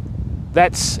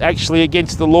 That's actually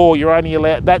against the law. You're only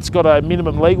allowed, that's got a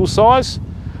minimum legal size,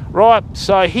 right?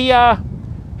 So here,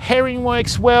 herring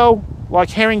works well,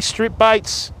 like herring strip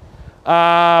baits.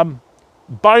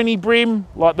 Bony brim,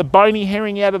 like the bony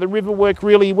herring out of the river, work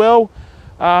really well.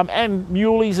 And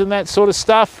muleys and that sort of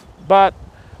stuff. But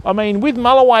I mean, with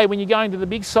mulloway, when you're going to the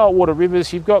big saltwater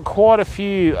rivers, you've got quite a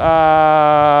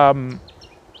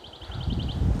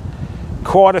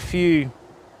quite a few.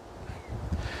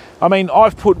 I mean,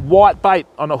 I've put white bait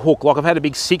on a hook, like I've had a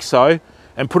big 6-0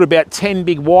 and put about 10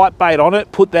 big white bait on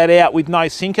it, put that out with no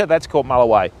sinker, that's caught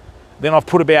mulloway. Then I've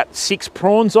put about 6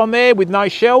 prawns on there with no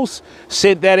shells,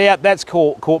 sent that out, that's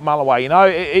caught mulloway. You know,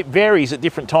 it varies at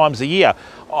different times of year.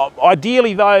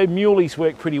 Ideally though, muleys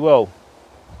work pretty well.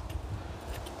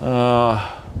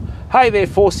 Hey there,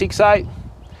 468.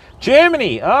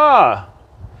 Germany,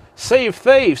 Sea of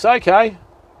Thieves, okay.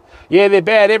 Yeah, they're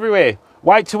bad everywhere.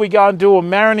 Wait till we go and do a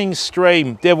marining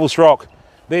stream, Devil's Rock.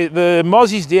 The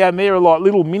mozzies down there are like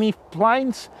little mini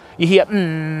planes. You hear,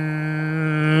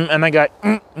 and they go,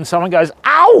 and someone goes,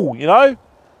 ow, you know?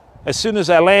 As soon as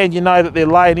they land, you know that they're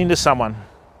laying into someone.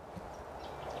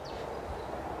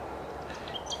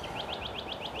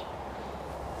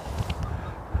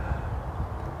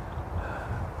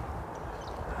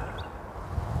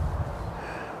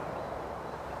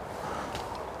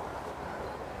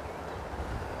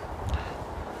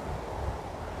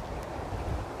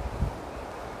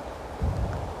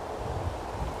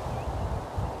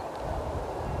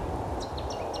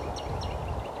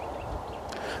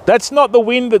 That's not the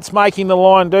wind that's making the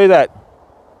line do that.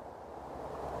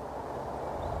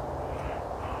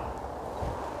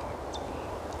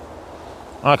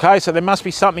 Okay, so there must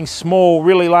be something small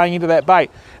really laying into that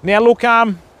bait. Now look,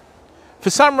 for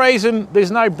some reason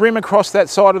there's no bream across that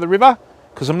side of the river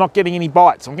because I'm not getting any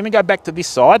bites. I'm going to go back to this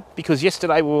side because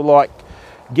yesterday we were like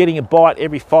getting a bite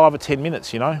every 5 or 10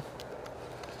 minutes, you know.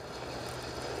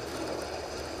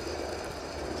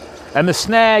 And the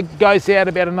snag goes out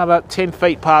about another 10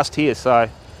 feet past here, so.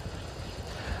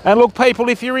 And look, people,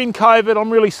 if you're in COVID,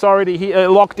 I'm really sorry to hear,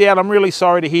 lockdown, I'm really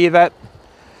sorry to hear that.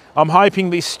 I'm hoping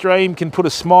this stream can put a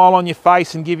smile on your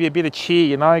face and give you a bit of cheer,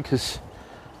 you know, because,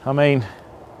 I mean,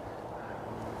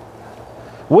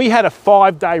 we had a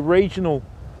 5-day regional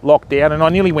lockdown and I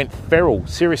nearly went feral,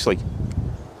 seriously.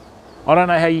 I don't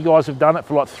know how you guys have done it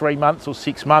for like 3 months or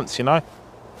 6 months, you know.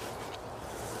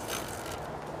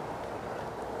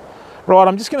 Right,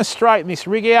 I'm just going to straighten this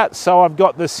rig out so I've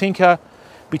got the sinker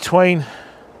between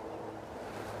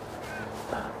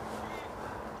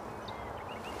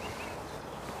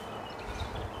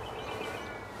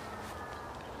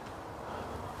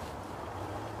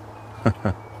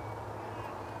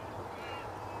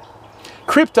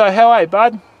Crypto, how are you,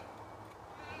 bud?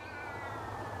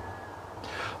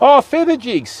 Oh, feather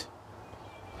jigs.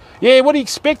 Yeah, what do you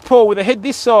expect, Paul, with a head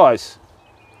this size?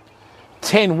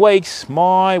 10 weeks,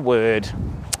 my word.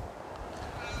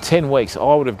 10 weeks,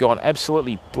 I would have gone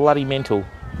absolutely bloody mental.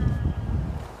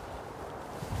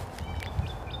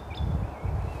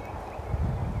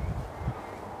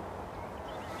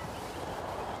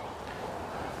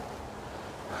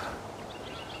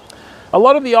 A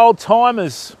lot of the old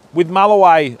timers with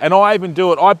mulloway, and I even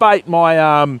do it, I bait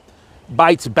my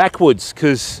baits backwards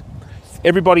because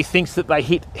everybody thinks that they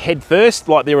hit head first,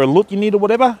 like they're a lutinid or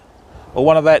whatever, or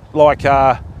one of that like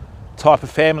type of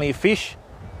family of fish.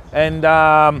 And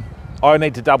I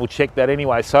need to double check that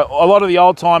anyway. So a lot of the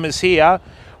old timers here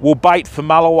will bait for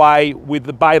mulloway with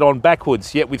the bait on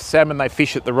backwards, yet with salmon they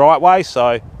fish it the right way.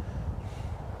 So,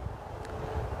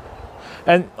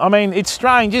 and I mean, it's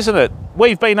strange, isn't it?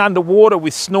 We've been underwater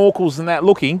with snorkels and that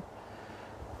looking,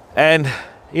 and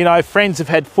you know, friends have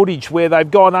had footage where they've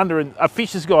gone under and a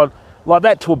fish has gone like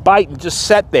that to a bait and just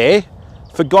sat there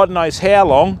for God knows how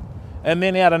long, and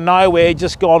then out of nowhere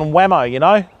just gone whammo, you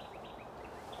know,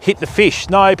 hit the fish,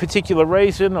 no particular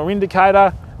reason or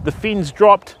indicator. The fins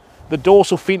dropped, the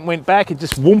dorsal fin went back and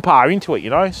just whoompa into it, you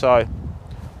know. So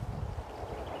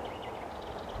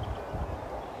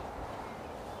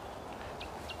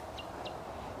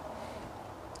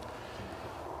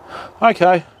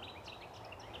okay.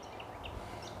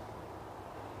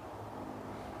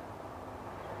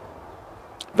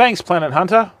 Thanks, Planet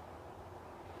Hunter.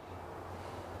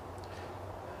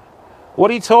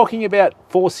 What are you talking about,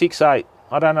 468?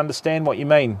 I don't understand what you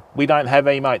mean. We don't have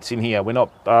emotes in here. We're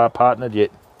not partnered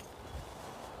yet.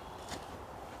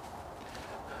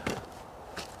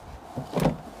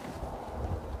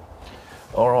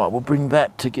 All right, we'll bring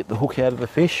that to get the hook out of the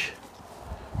fish.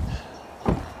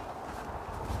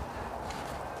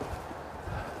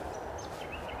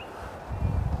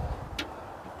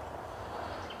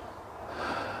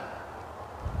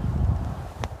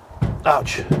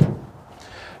 Ouch.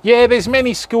 Yeah, there's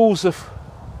many schools of...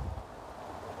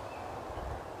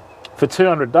 For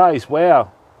 200 days,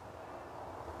 wow.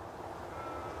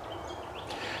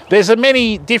 There's a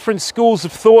many different schools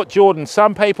of thought, Jordan.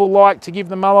 Some people like to give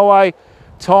the mulloway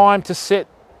time to set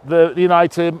the, you know,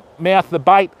 to mouth the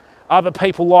bait. Other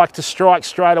people like to strike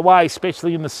straight away,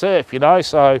 especially in the surf, you know.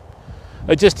 So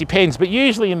It just depends. But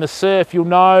usually in the surf, you'll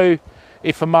know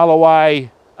if a mulloway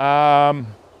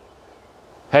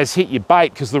has hit your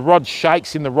bait, because the rod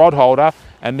shakes in the rod holder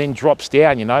and then drops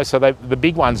down, you know, so the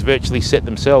big ones virtually set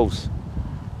themselves.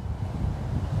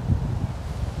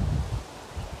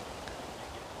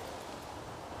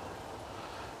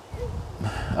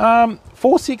 Um,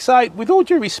 468, with all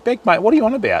due respect, mate, what are you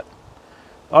on about?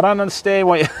 I don't understand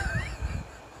what you...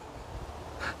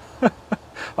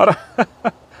 I don't...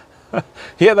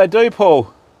 Yeah, they do,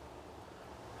 Paul.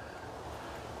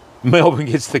 Melbourne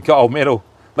gets the gold medal.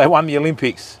 They won the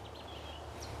Olympics.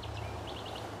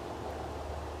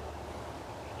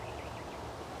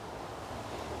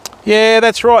 Yeah,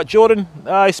 that's right, Jordan.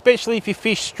 Especially if you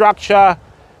fish structure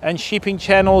and shipping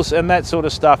channels and that sort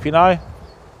of stuff, you know.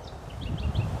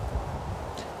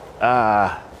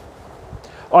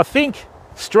 I think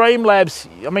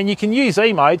Streamlabs, I mean, you can use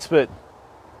emotes, but...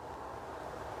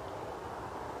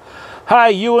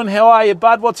 Hey, Ewan, how are you,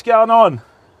 bud? What's going on?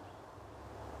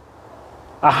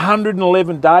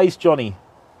 111 days, Johnny.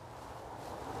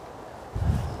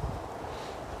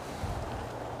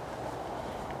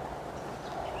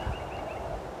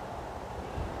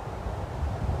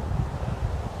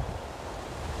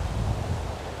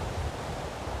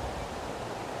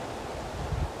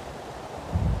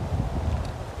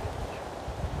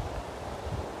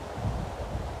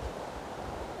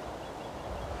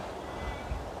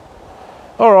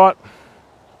 All right.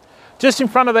 Just in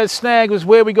front of that snag was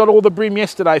where we got all the bream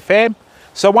yesterday, fam.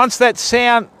 So once that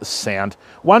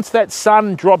once that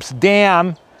sun drops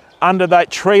down under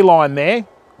that tree line there,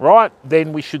 right,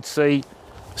 then we should see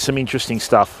some interesting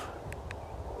stuff.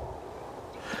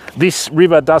 This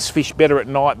river does fish better at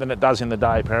night than it does in the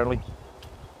day, apparently.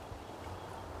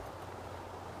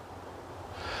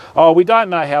 Oh, we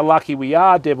don't know how lucky we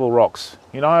are, Devil Rocks.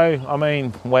 You know, I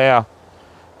mean, wow.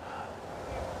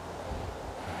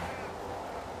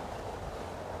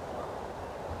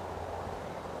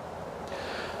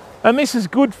 And this is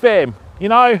good, fam. You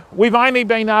know, we've only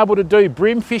been able to do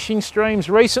bream fishing streams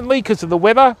recently because of the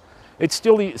weather. It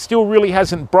still really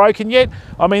hasn't broken yet.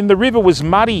 I mean, the river was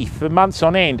muddy for months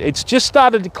on end. It's just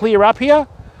started to clear up here.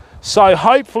 So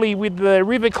hopefully with the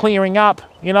river clearing up,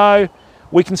 you know,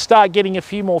 we can start getting a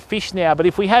few more fish now. But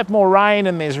if we have more rain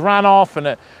and there's runoff and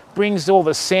it brings all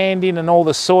the sand in and all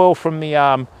the soil from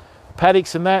the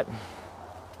paddocks and that,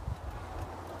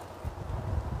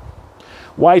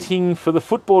 waiting for the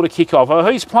football to kick off. Oh,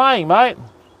 who's playing, mate?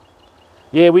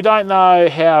 Yeah, we don't know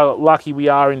how lucky we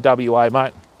are in WA,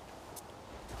 mate.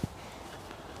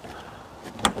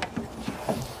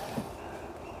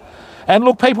 And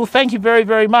look, people, thank you very,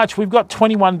 very much. We've got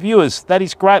 21 viewers. That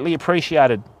is greatly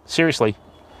appreciated. Seriously.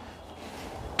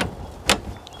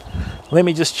 Let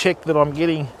me just check that I'm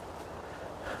getting...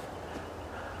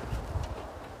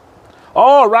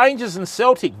 Oh, Rangers and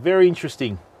Celtic. Very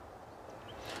interesting.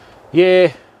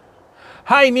 Yeah.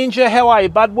 Hey, Ninja, how are you,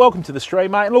 bud? Welcome to the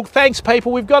stream, mate. Look, thanks,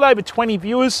 people. We've got over 20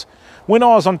 viewers. When I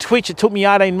was on Twitch, it took me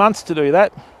 18 months to do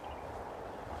that.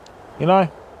 You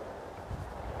know?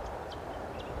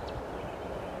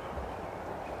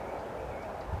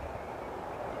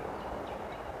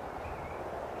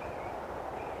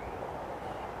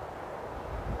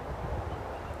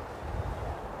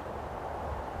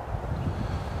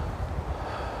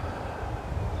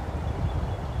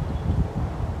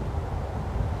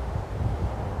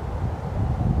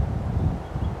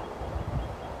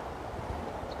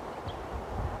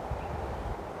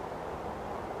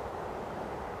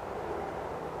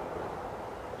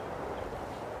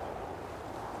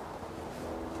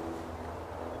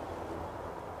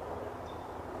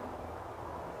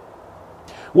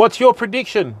 What's your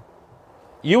prediction,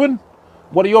 Ewan?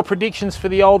 What are your predictions for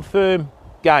the Old Firm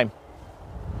game?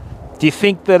 Do you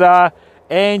think that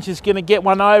Ange is going to get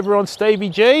one over on Stevie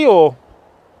G, or?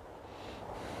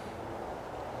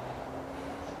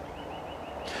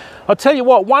 I'll tell you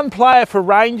what, one player for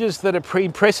Rangers that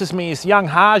impresses me is young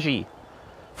Haji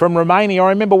from Romania. I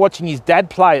remember watching his dad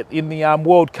play it in the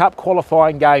World Cup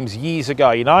qualifying games years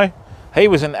ago, you know? He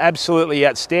was an absolutely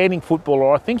outstanding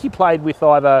footballer. I think he played with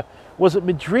either... Was it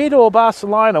Madrid or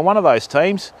Barcelona? One of those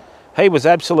teams. He was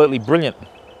absolutely brilliant.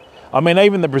 I mean,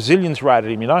 even the Brazilians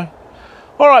rated him, you know.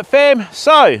 All right, fam.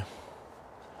 So,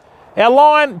 our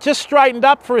line just straightened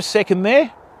up for a second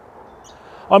there.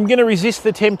 I'm going to resist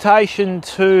the temptation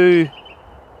to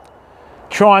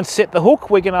try and set the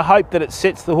hook. We're going to hope that it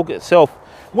sets the hook itself.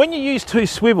 When you use two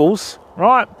swivels,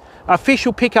 right, a fish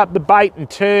will pick up the bait and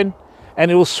turn, and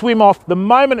it'll swim off. The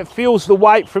moment it feels the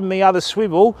weight from the other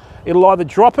swivel, it'll either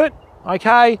drop it,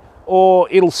 okay, or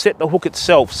it'll set the hook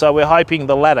itself. So we're hoping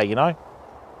the latter, you know.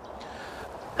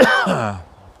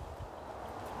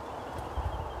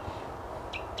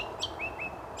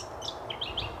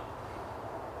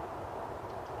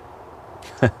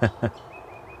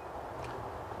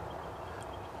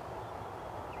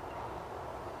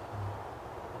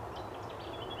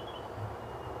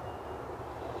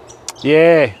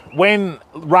 Yeah, when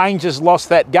Rangers lost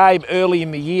that game early in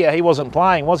the year, he wasn't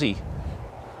playing, was he?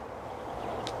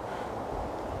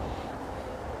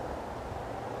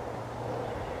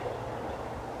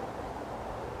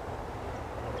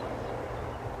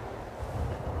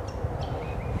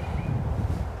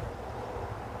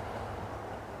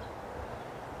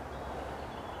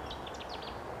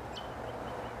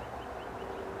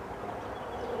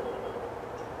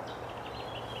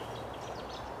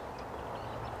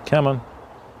 Come on.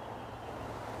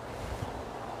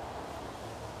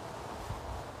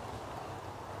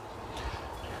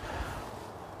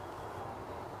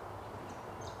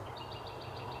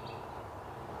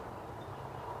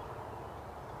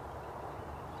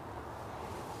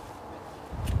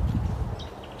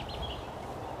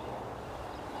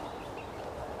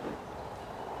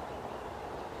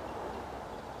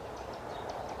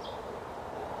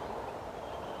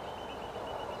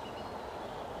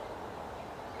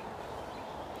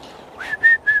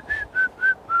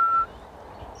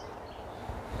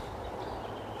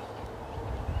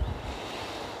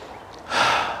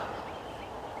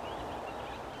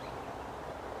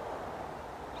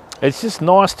 It's just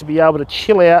nice to be able to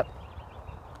chill out,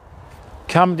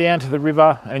 come down to the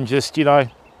river and just, you know,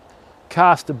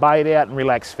 cast a bait out and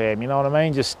relax, fam. You know what I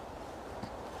mean? Just,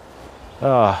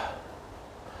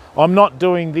 I'm not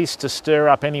doing this to stir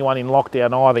up anyone in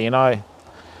lockdown either, you know.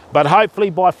 But hopefully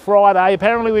by Friday,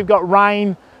 apparently we've got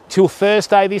rain till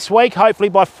Thursday this week. Hopefully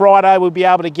by Friday we'll be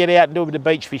able to get out and do a bit of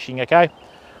beach fishing, okay?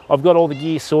 I've got all the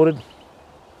gear sorted.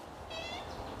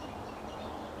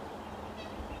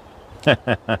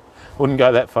 Wouldn't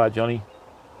go that far, Johnny.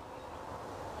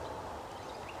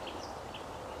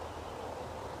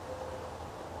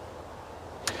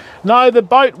 No, the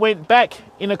boat went back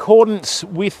in accordance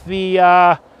with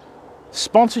the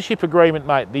sponsorship agreement,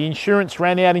 mate. The insurance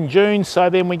ran out in June, so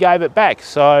then we gave it back.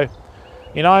 So,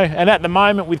 you know, and at the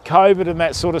moment with COVID and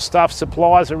that sort of stuff,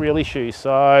 supplies are a real issue.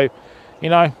 So, you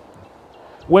know,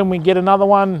 when we get another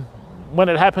one, when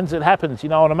it happens, you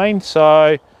know what I mean?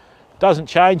 So, doesn't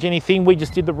change anything. We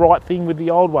just did the right thing with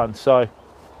the old one. So,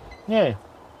 yeah.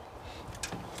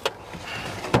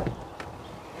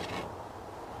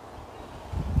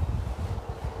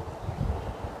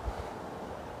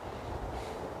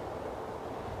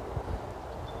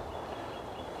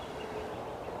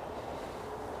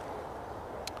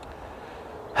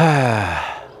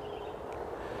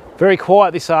 Very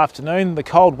quiet this afternoon. The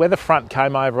cold weather front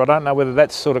came over. I don't know whether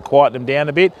that's sort of quieted them down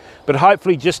a bit, but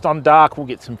hopefully just on dark we'll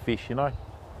get some fish, you know.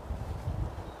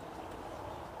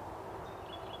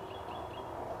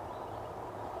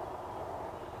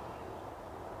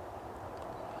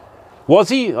 Was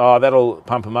he? Oh, that'll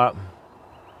pump him up.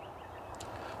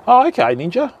 Oh, okay,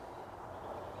 Ninja.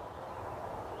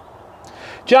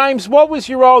 James, what was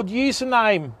your old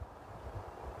username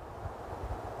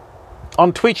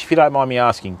on Twitch, if you don't mind me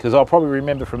asking, because I'll probably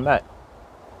remember from that.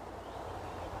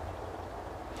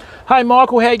 Hey,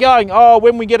 Michael, how you going? Oh,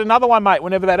 when we get another one, mate,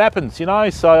 whenever that happens, you know.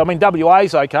 So, I mean,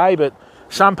 WA's okay, but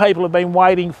some people have been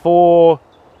waiting for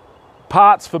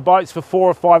parts for boats for 4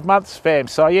 or 5 months, fam.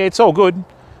 So, yeah, it's all good.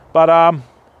 But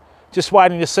just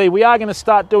waiting to see. We are going to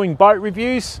start doing boat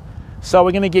reviews. So,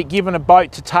 we're going to get given a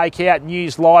boat to take out and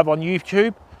use live on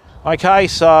YouTube. Okay,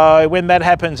 so when that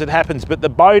happens, it happens. But the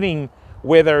boating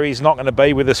weather is not going to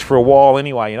be with us for a while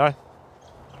anyway, you know.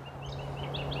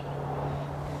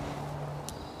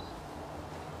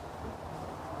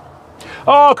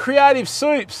 Oh, Creative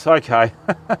Soups. Okay.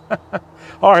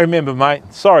 I remember,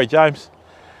 mate. Sorry, James.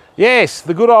 Yes,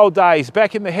 the good old days.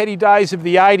 Back in the heady days of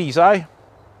the 80s, eh?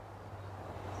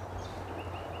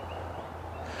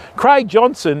 Craig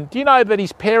Johnson, do you know that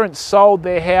his parents sold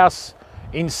their house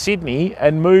in Sydney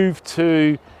and moved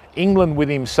to England with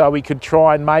him so he could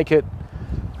try and make it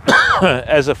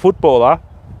as a footballer,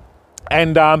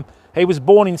 and he was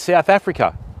born in South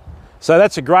Africa, so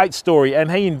that's a great story.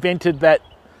 And he invented that,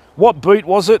 what boot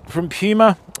was it from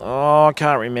Puma? Oh, I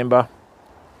can't remember,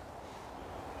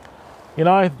 you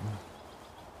know.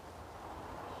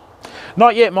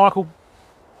 Not yet, Michael.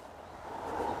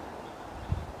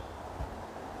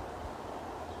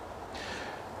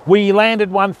 We landed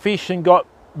one fish and got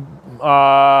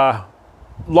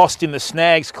lost in the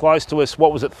snags close to us.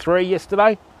 What was it, 3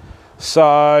 yesterday?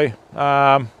 So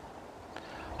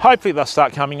hopefully they'll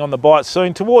start coming on the bite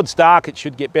soon. Towards dark it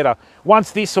should get better.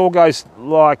 Once this all goes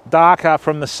like darker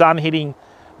from the sun hitting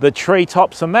the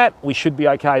treetops and that, we should be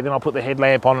okay. Then I'll put the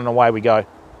headlamp on and away we go.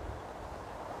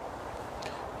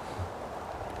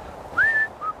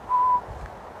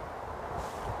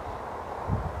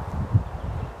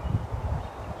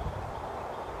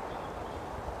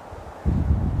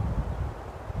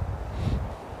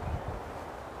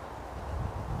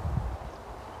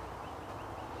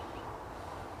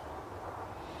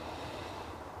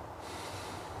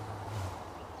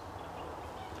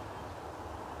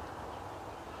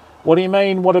 What do you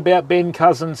mean? What about Ben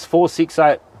Cousins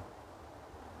 468?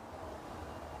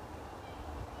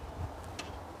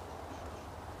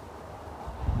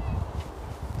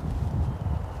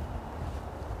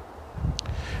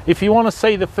 If you want to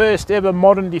see the first ever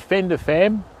modern defender,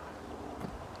 fam,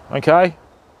 okay,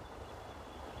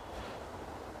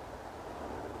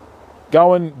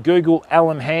 go and Google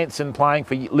Alan Hansen playing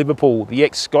for Liverpool, the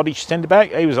ex-Scottish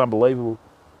centre-back. He was unbelievable.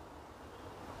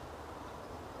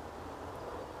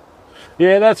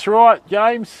 Yeah, that's right,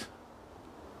 James.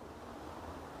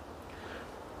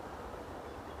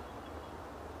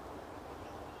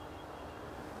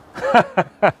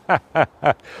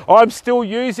 I'm still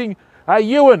using... Hey,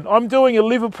 Ewan, I'm doing a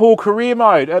Liverpool career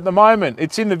mode at the moment.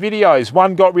 It's in the videos.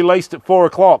 One got released at 4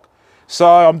 o'clock. So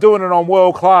I'm doing it on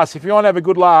world class. If you want to have a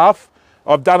good laugh,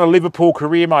 I've done a Liverpool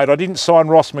career mode. I didn't sign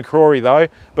Ross McCrory though,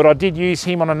 but I did use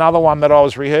him on another one that I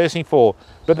was rehearsing for.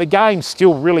 But the game's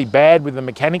still really bad with the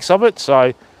mechanics of it,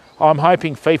 so I'm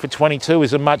hoping FIFA 22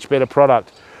 is a much better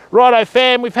product. Righto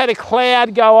fam, we've had a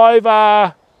cloud go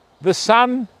over the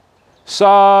sun,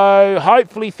 so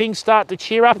hopefully things start to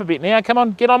cheer up a bit now. Come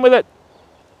on, get on with it.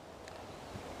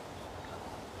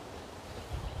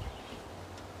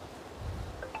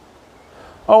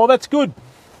 Oh, well, that's good.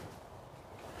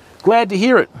 Glad to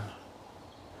hear it.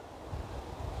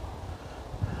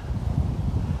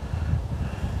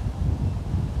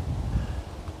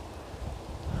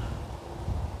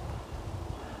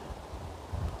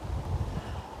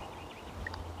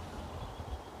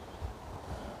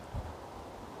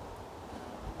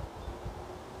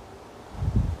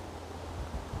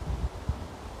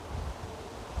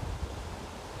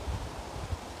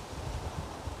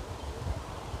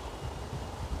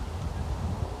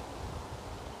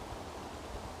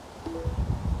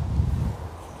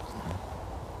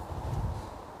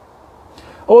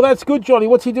 Oh, that's good, Johnny.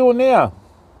 What's he doing now?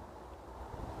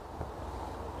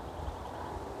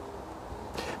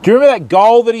 Do you remember that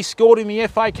goal that he scored in the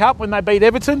FA Cup when they beat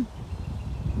Everton?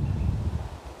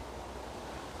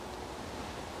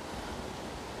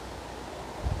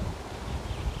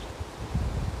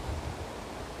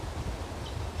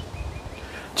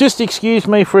 Just excuse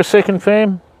me for a second,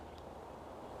 fam.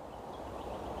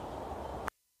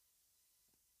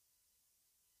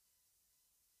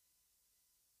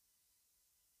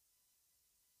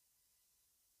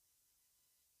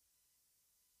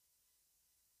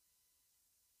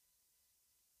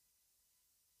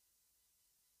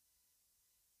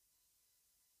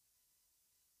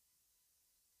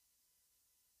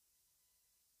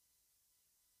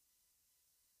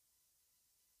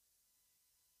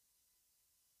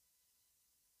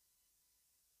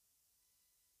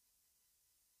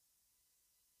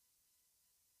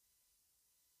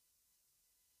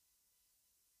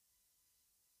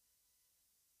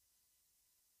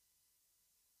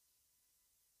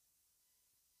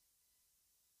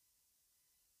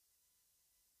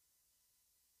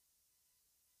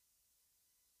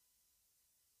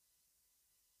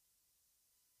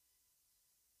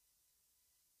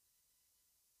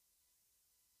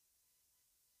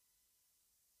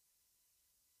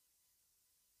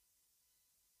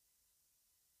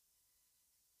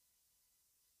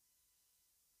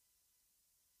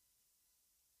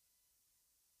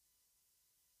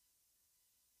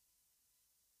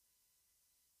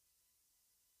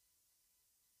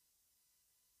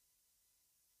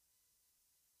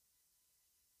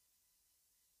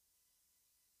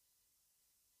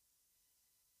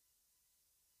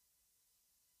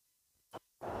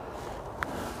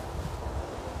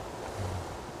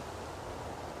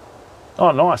 Oh,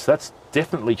 nice. That's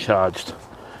definitely charged.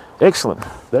 Excellent.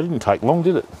 That didn't take long,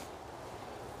 did it?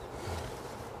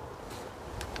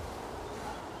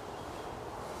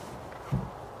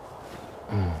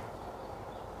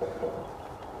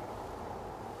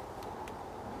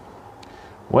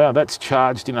 Wow, that's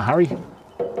charged in a hurry.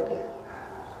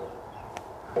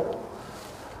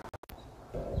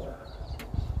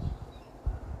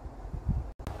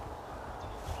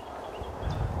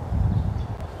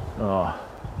 Oh.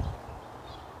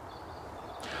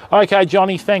 Okay,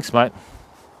 Johnny, thanks, mate.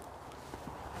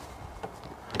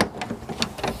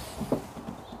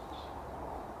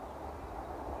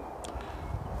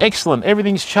 Excellent,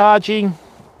 everything's charging.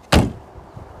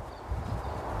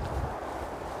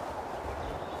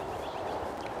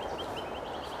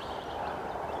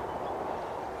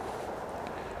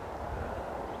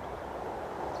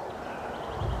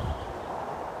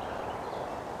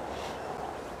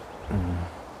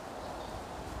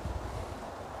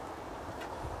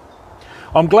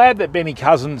 I'm glad that Benny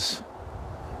Cousins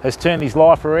has turned his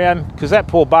life around, because that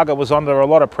poor bugger was under a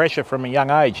lot of pressure from a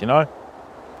young age, you know.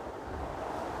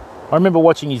 I remember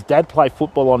watching his dad play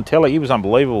football on telly. He was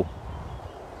unbelievable.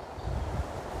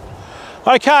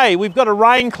 Okay, we've got a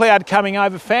rain cloud coming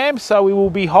over, fam, so we will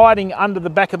be hiding under the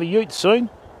back of the ute soon.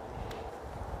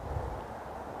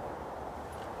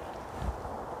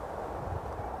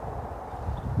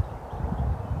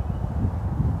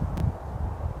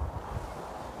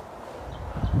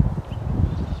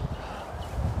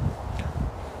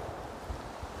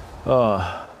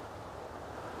 Oh.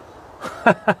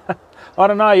 I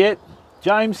don't know yet,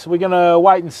 James. We're going to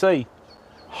wait and see.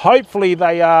 Hopefully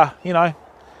they, you know,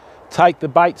 take the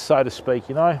bait, so to speak,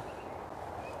 you know.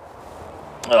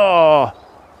 Oh.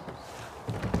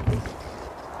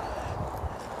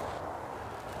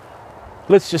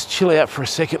 Let's just chill out for a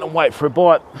second and wait for a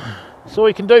bite. That's all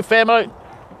we can do, famo.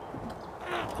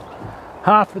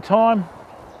 Half the time,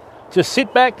 just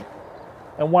sit back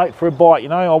and wait for a bite, you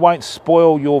know. I won't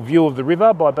spoil your view of the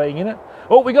river by being in it.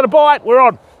 Oh, we got a bite, we're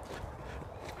on.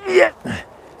 Yeah.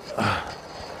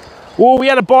 Well, we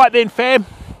had a bite then, fam.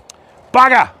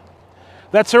 Bugger.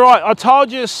 That's all right. I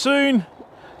told you as soon,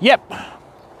 yep.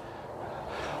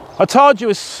 I told you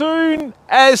as soon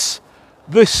as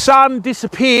the sun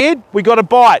disappeared, we got a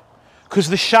bite because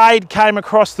the shade came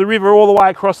across the river, all the way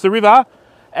across the river,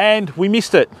 and we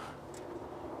missed it.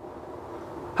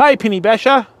 Hey, Penny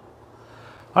Basher.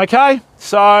 Okay,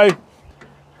 so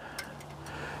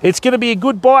it's going to be a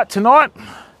good bite tonight.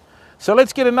 So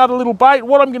let's get another little bait.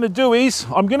 What I'm going to do is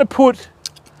I'm going to put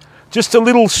just a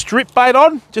little strip bait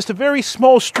on, just a very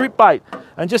small strip bait,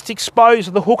 and just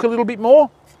expose the hook a little bit more.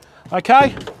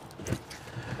 Okay,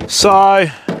 so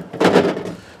as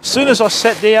soon as I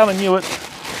sat down and knew it,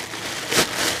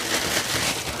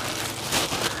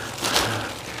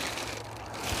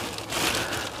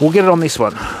 we'll get it on this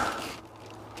one.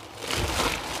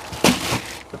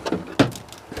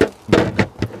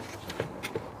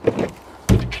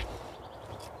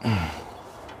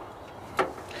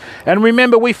 And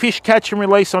remember, we fish, catch and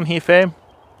release on here, fam.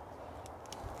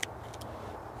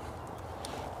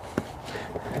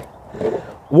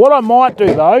 What I might do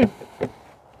though,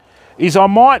 is I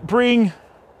might bring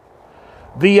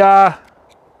the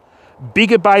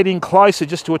bigger bait in closer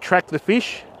just to attract the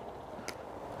fish.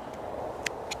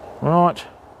 Right.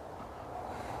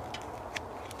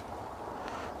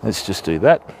 Let's just do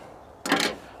that.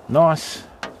 Nice.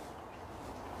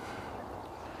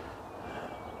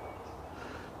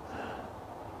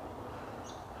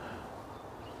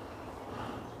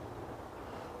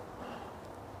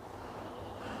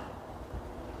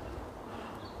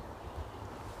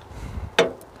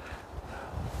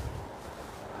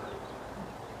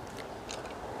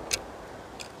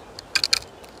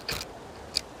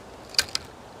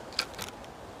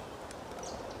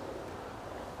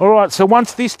 All right, so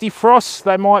once this defrosts,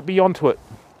 they might be onto it.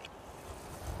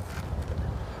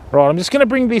 Right, I'm just going to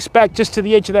bring this back just to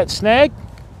the edge of that snag.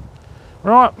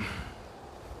 Right.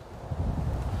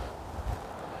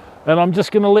 And I'm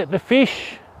just going to let the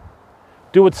fish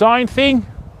do its own thing.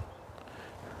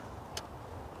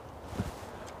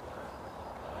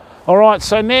 All right,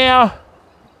 so now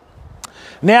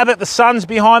that the sun's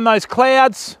behind those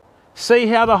clouds, see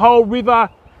how the whole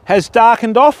river has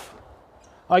darkened off?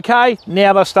 Okay,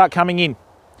 now they'll start coming in.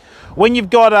 When you've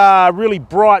got really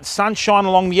bright sunshine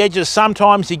along the edges,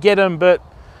 sometimes you get them, but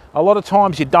a lot of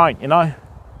times you don't, you know.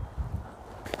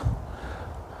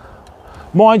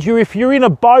 Mind you, if you're in a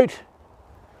boat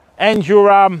and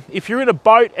you're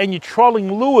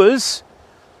trolling lures,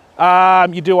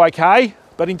 you do okay.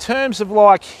 But in terms of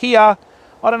like here,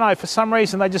 I don't know, for some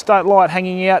reason they just don't like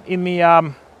hanging out in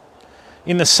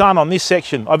the sun on this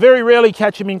section. I very rarely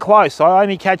catch them in close. I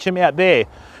only catch them out there.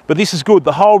 But this is good.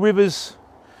 The whole river's,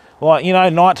 like, you know,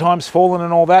 night time's fallen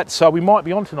and all that. So we might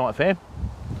be on tonight, fam.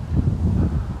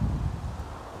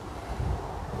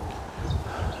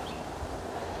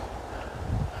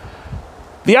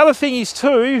 The other thing is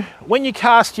too, when you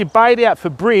cast your bait out for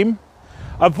bream,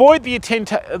 avoid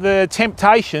the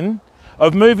temptation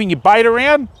of moving your bait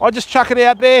around. I just chuck it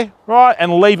out there, right,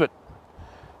 and leave it.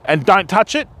 And don't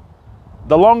touch it.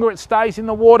 The longer it stays in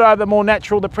the water, the more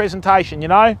natural the presentation, you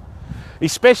know?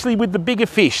 Especially with the bigger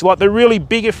fish. Like the really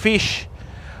bigger fish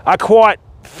are quite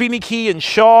finicky and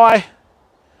shy.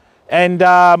 And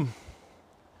I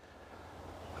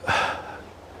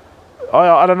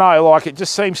don't know, like it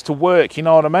just seems to work, you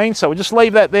know what I mean? So we'll just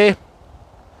leave that there.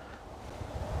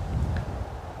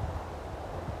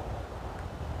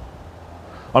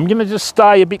 I'm going to just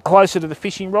stay a bit closer to the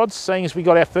fishing rods, seeing as we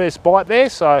got our first bite there,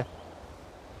 so.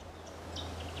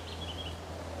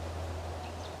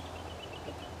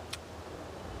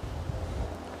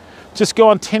 Just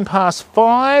gone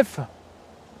 5:10.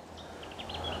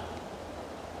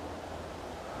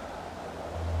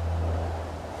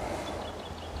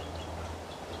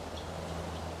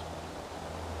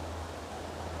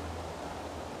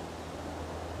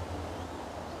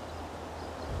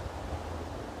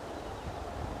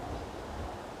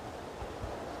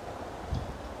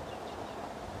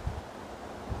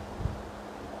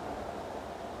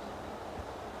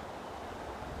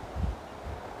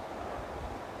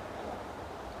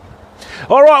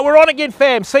 All right, we're on again,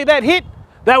 fam. See that hit?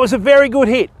 That was a very good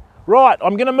hit. Right,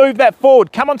 I'm going to move that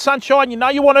forward. Come on, Sunshine, you know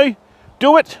you want to.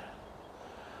 Do it.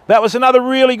 That was another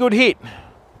really good hit.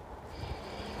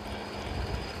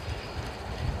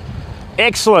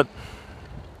 Excellent.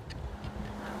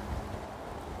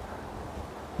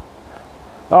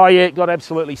 Oh yeah, it got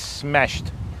absolutely smashed.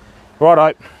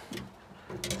 Righto.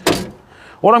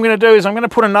 What I'm going to do is I'm going to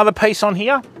put another piece on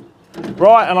here,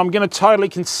 right, and I'm going to totally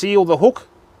conceal the hook.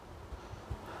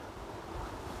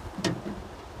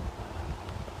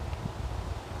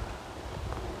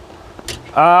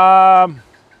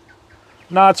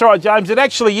 No, it's all right, James. It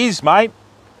actually is, mate,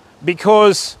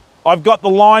 because I've got the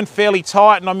line fairly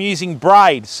tight and I'm using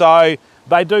braid, so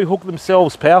they do hook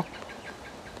themselves, pal.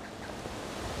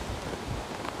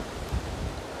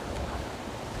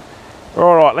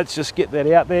 All right, let's just get that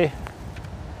out there.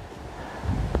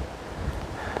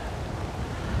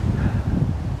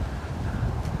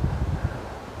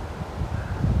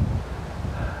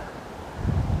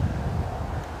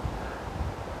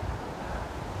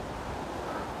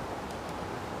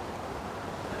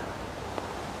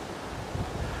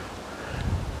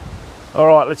 All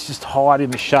right, let's just hide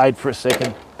in the shade for a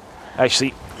second.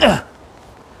 Actually,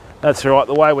 that's all right.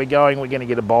 The way we're going, we're going to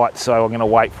get a bite, so I'm going to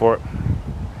wait for it.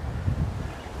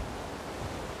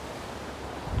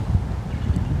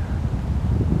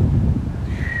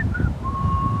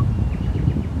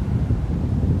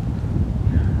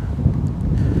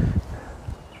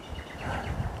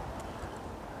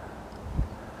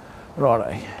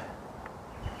 Righto.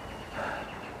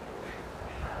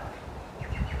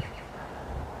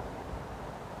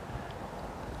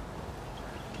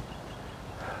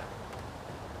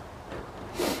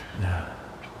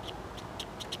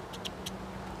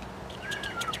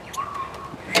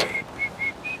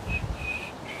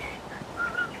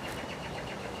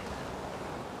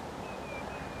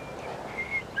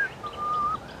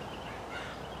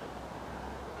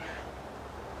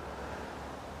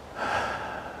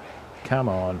 Come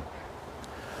on.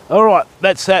 All right,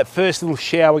 that's that first little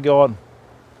shower gone.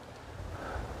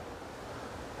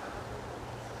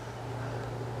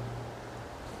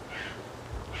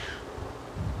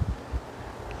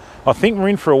 I think we're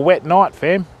in for a wet night,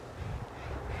 fam.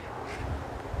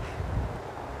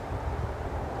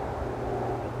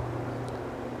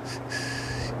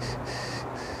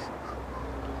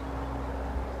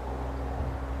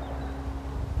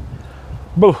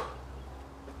 Boo.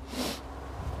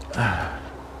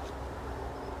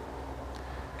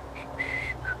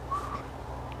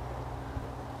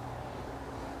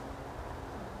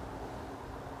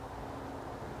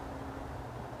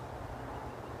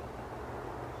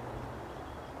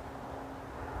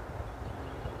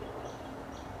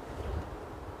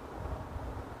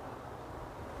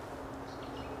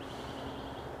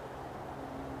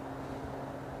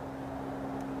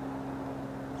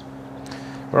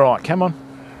 Right, come on.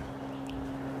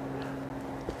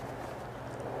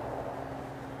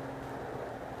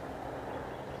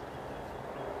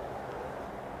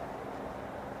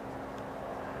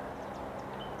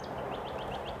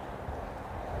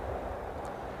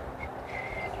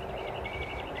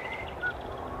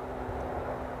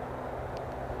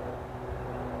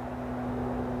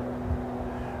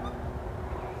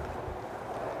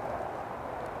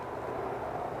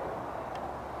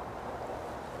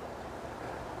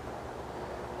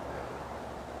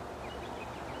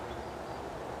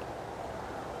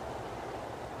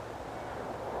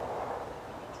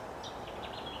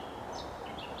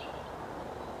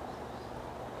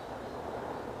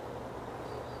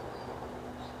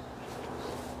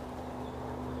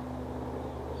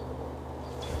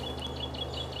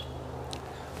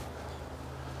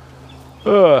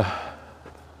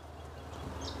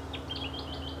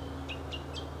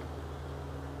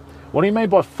 What do you mean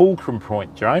by fulcrum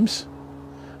point, James?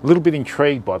 A little bit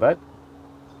intrigued by that.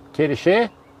 Care to share?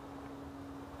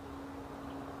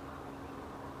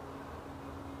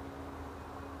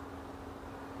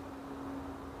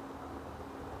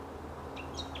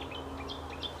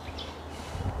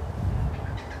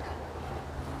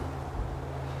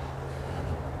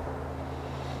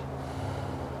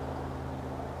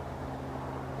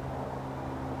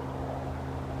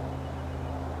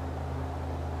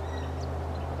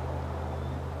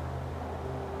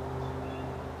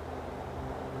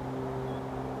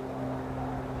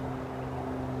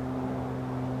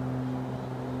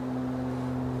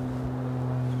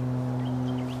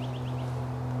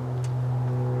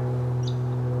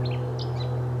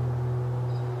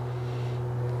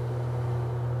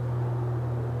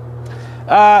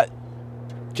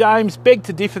 James, beg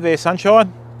to differ there,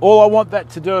 Sunshine. All I want that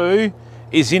to do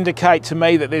is indicate to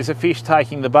me that there's a fish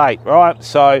taking the bait, right?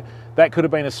 So that could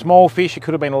have been a small fish, it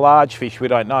could have been a large fish, we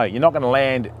don't know. You're not going to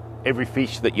land every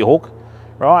fish that you hook,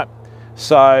 right?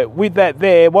 So with that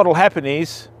there, what'll happen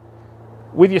is,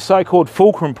 with your so-called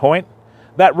fulcrum point,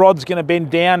 that rod's going to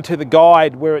bend down to the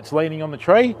guide where it's leaning on the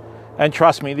tree, and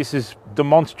trust me, this is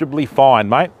demonstrably fine,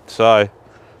 mate. So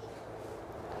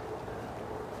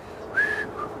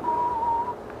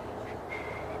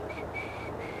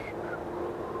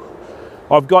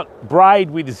I've got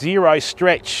braid with 0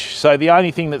 stretch, so the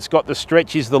only thing that's got the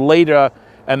stretch is the leader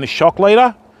and the shock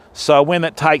leader. So when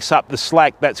it takes up the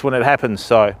slack, that's when it happens.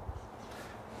 So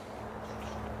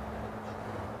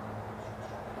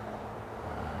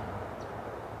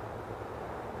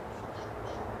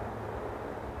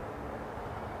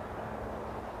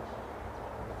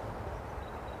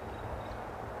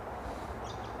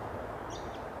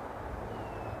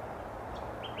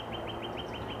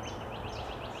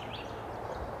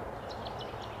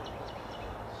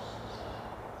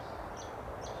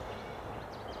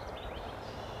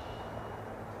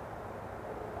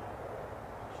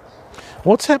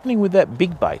what's happening with that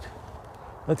big bait?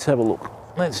 Let's have a look.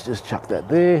 Let's just chuck that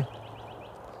there.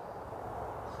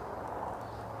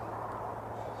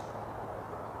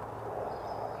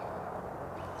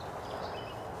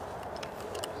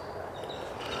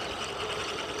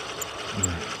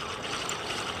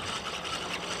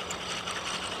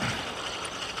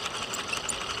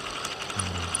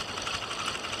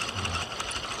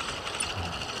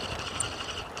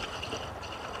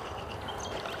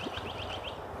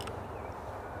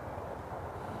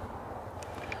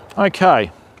 Okay,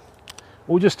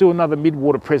 we'll just do another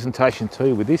mid-water presentation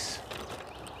too with this.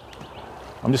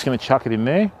 I'm just going to chuck it in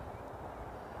there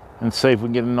and see if we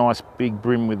can get a nice big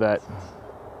brim with that.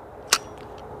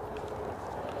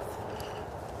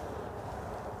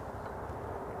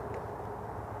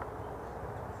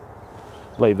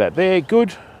 Leave that there,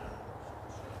 good.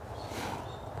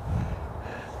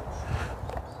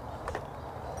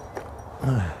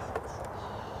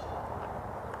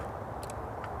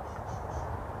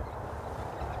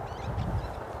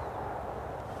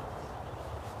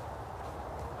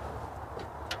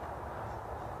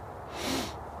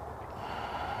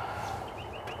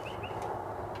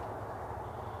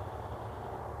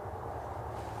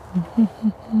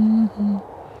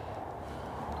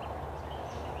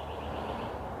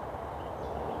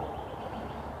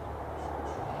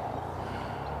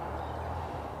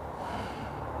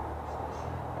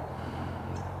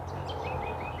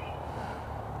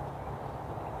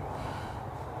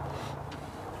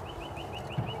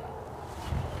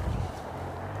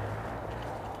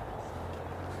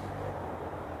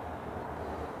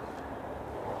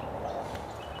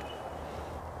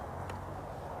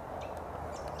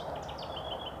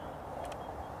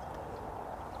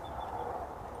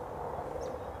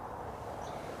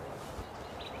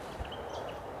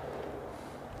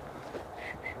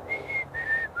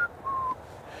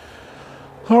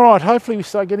 All right, hopefully we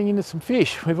start getting into some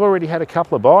fish. We've already had a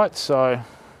couple of bites, so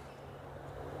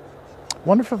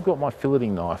wonder if I've got my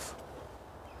filleting knife.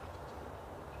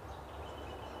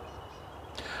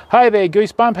 Hey there,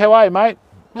 Goosebump, how are you, mate?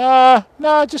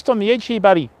 No, just on the edge here,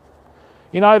 buddy.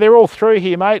 You know, they're all through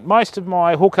here, mate. Most of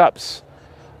my hookups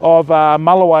of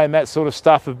mulloway and that sort of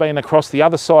stuff have been across the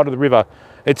other side of the river.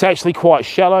 It's actually quite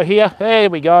shallow here. There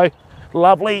we go.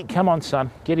 Lovely. Come on,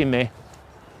 son, get in there.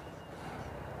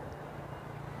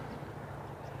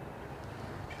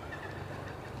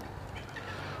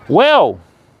 Well,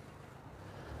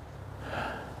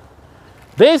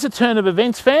 there's a turn of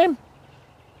events, fam.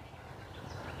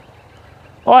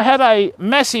 I had a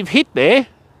massive hit there,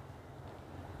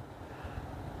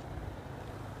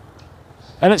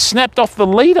 and it snapped off the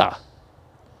leader.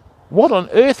 What on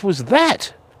earth was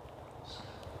that?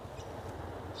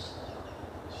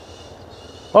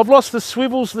 I've lost the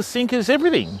swivels, the sinkers,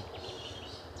 everything.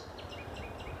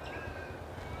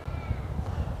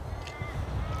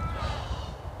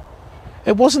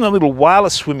 It wasn't a little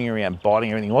whaler swimming around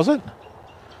biting or anything, was it?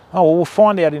 Oh, well, we'll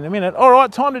find out in a minute. All right,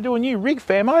 time to do a new rig,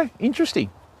 famo.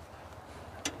 Interesting.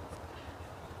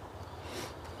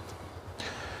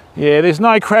 Yeah, there's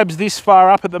no crabs this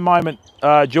far up at the moment,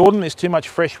 Jordan. There's too much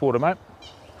fresh water, mate.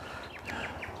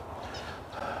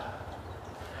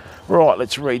 Right,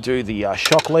 let's redo the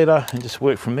shock leader and just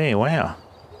work from there. Wow.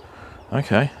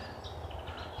 Okay.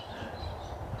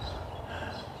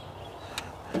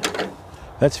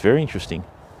 That's very interesting.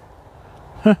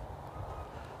 Huh.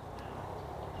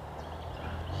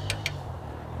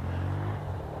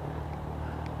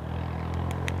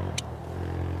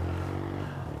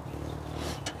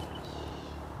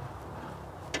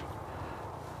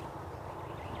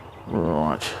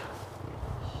 Right.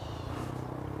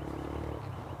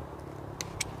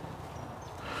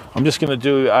 I'm just going to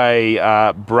do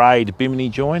a braid bimini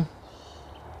join.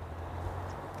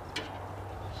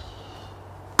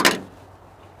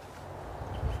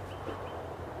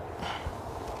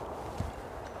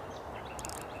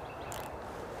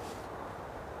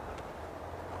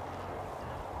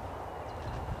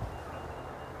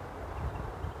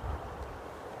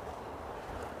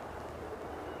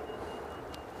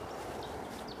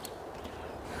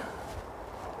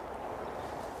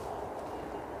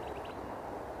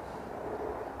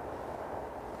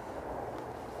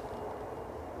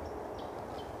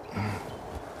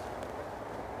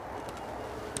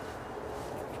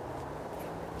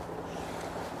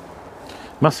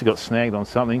 Must have got snagged on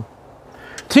something.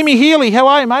 Timmy Healy, how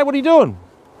are you, mate? What are you doing?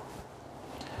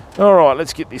 All right,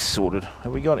 let's get this sorted.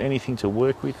 Have we got anything to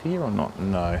work with here or not?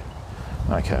 No.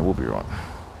 Okay, we'll be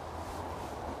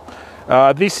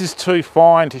right. This is too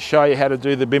fine to show you how to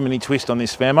do the bimini twist on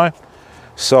this famo.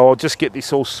 So I'll just get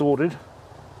this all sorted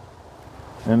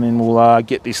and then we'll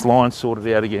get this line sorted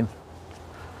out again.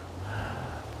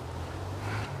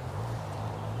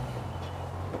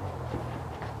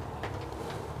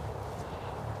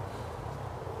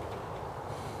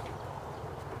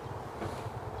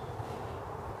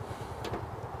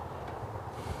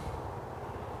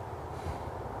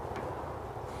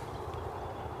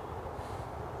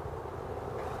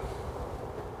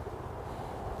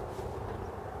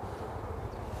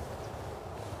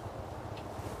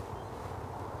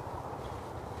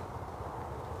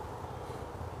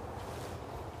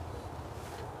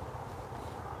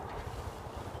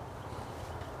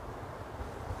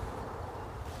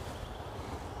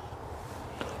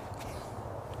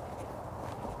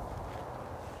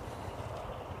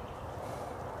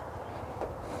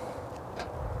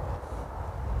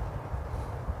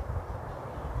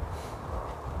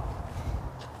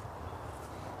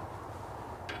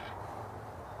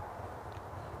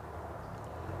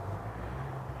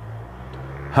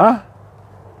 Huh?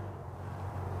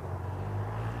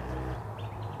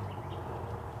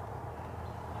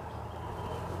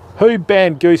 Who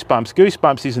banned Goosebumps?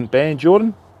 Goosebumps isn't banned,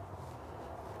 Jordan.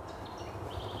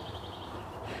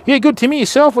 Yeah, good, Timmy.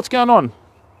 Yourself? What's going on?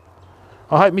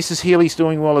 I hope Mrs. Healy's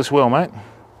doing well as well, mate.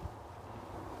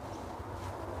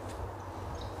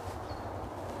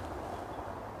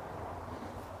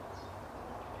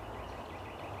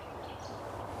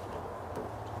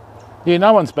 Yeah,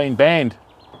 no one's been banned.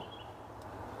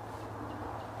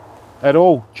 At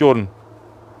all, Jordan.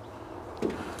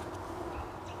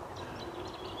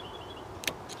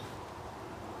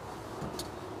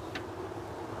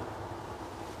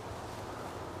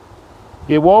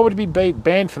 Yeah, why would he be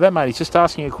banned for that, mate? He's just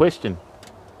asking a question.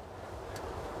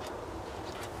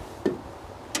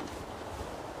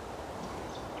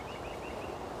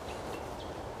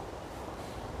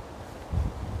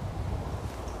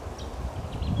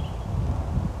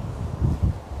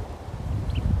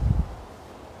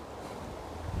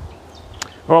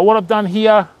 All right, what I've done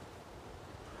here.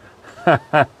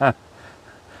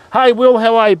 Hey, Will,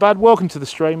 how are you, bud? Welcome to the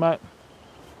stream, mate.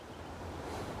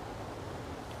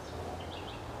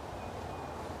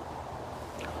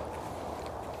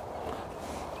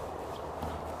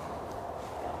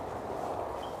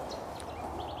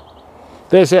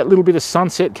 There's that little bit of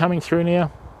sunset coming through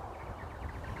now.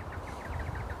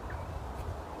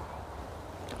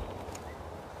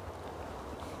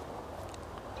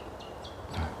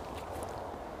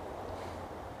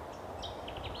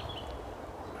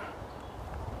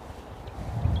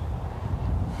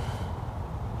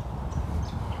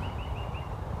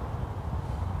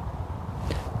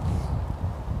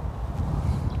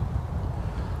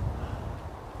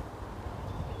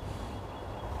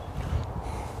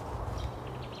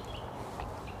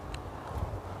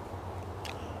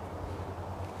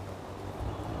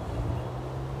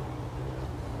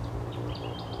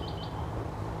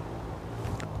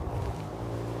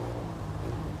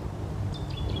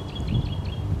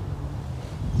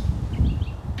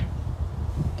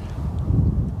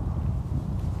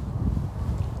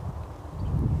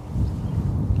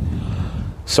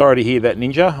 Sorry to hear that,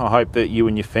 Ninja. I hope that you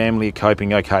and your family are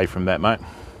coping okay from that, mate.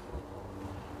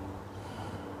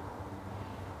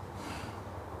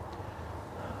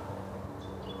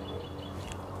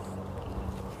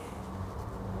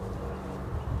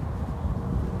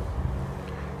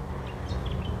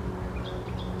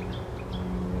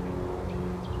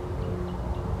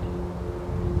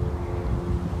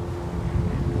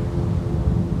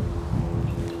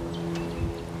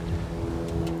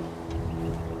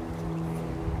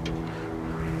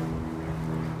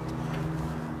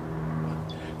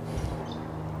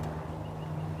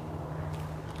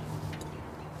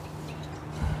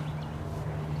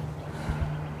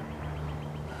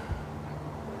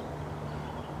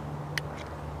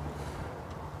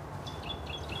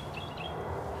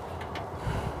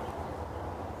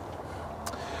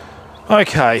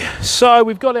 Okay, so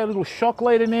we've got our little shock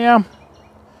leader now.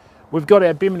 We've got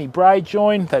our bimini braid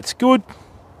join, that's good.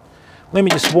 Let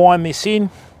me just wind this in.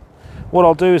 What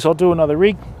I'll do is I'll do another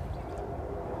rig.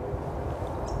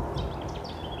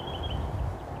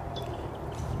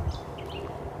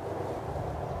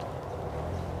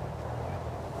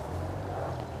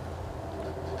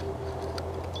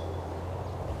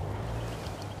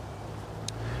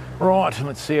 Right, and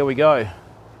let's see how we go.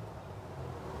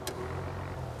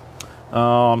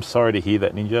 Oh, I'm sorry to hear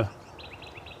that, Ninja.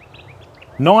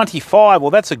 95, well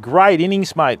that's a great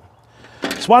innings, mate.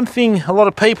 It's one thing a lot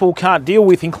of people can't deal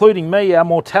with, including me, our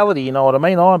mortality, you know what I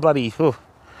mean? I'm bloody... Ugh.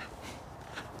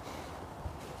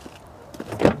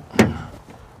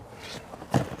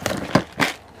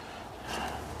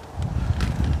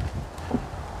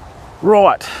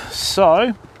 Right,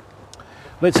 so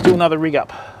let's do another rig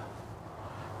up.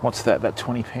 What's that, about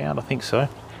 20 pound? I think so.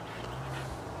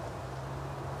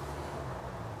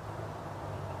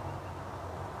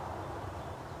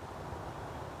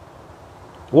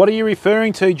 What are you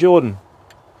referring to, Jordan?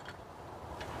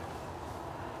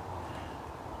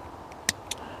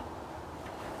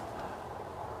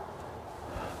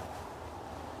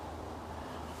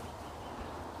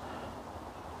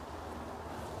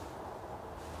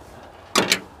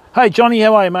 Hey Johnny,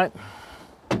 how are you, mate?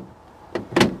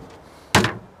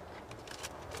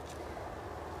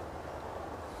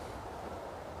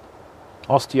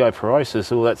 Osteoporosis,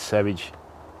 oh that's savage.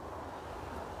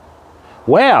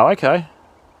 Wow, okay.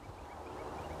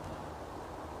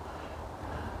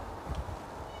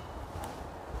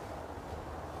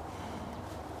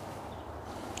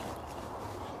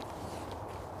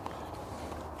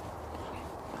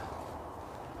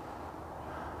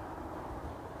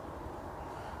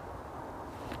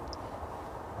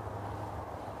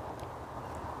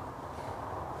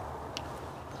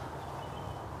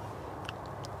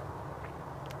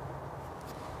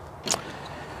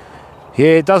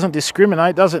 Yeah, it doesn't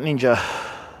discriminate, does it, Ninja?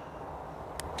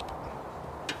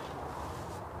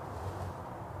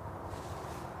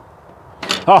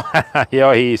 Oh, yeah,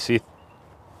 I hear you, Sith.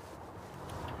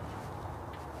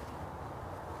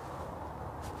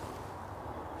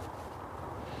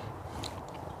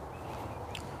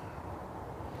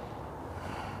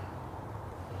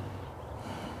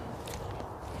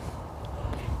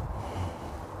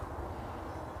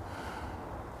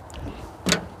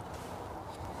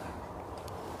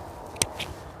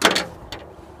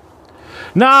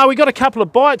 No, we got a couple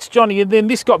of bites, Johnny, and then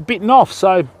this got bitten off,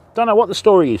 so don't know what the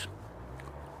story is.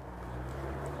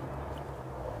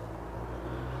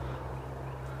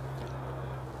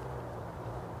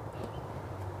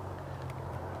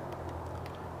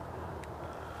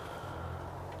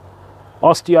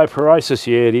 Osteoporosis,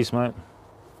 yeah, it is, mate.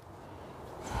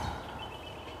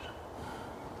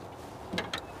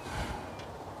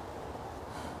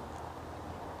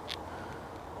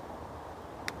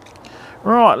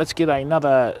 Right, let's get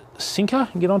another sinker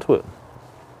and get onto it.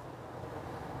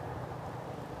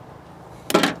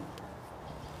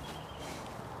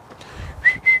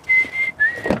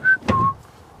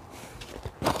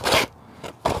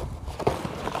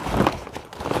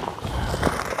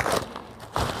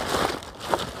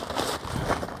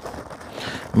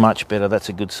 Much better, that's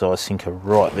a good size sinker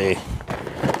right there.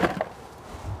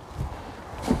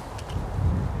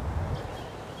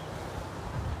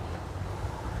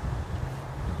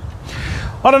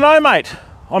 I don't know, mate.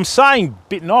 I'm saying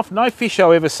bitten off. No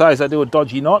fisho ever says they do a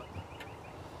dodgy knot.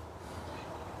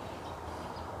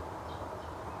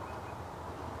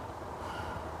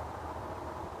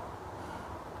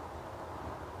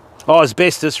 Oh,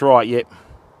 asbestos, right, yep.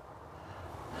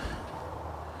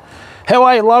 How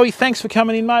are you, Loey? Thanks for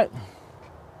coming in, mate.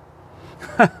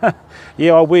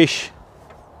 Yeah, I wish.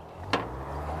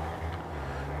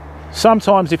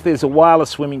 Sometimes if there's a whaler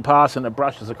swimming past and it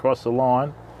brushes across the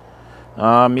line,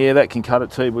 yeah, that can cut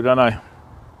it too, but I don't know.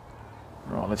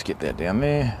 Right, let's get that down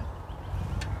there.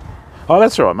 Oh,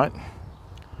 that's all right, mate.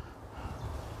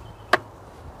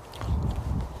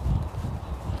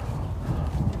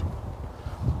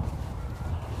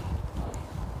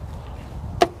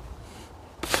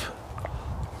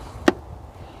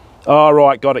 Oh,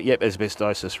 right, got it. Yep,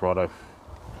 asbestosis, righto.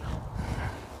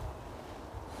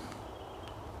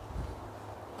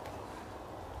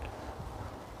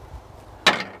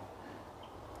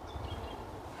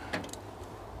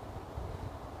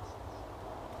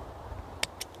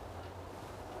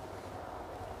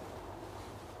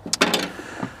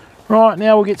 Right,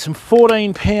 now we'll get some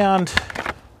 14-pound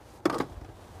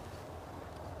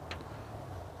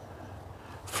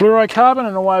fluorocarbon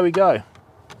and away we go.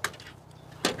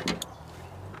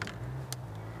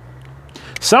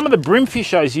 Some of the brim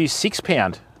fishers use 6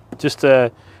 pound just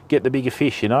to get the bigger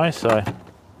fish, you know, so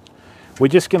we're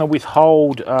just going to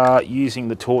withhold using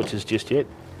the torches just yet.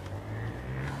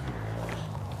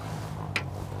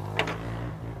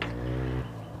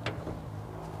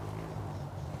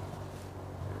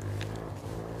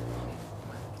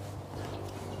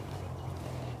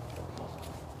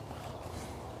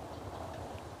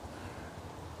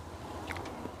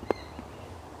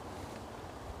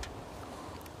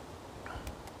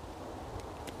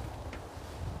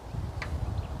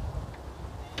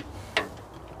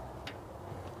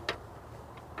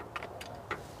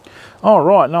 Oh,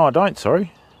 right, no, I don't,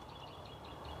 sorry.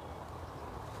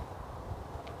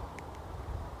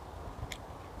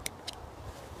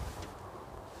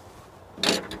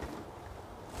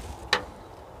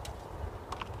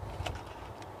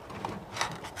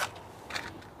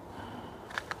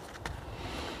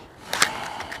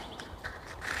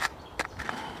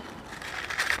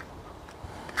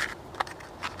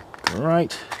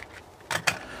 Great.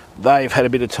 They've had a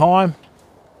bit of time.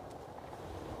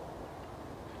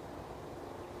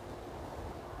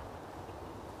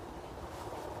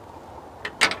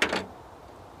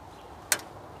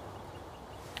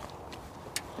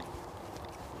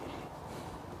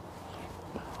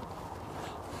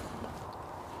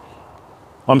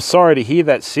 I'm sorry to hear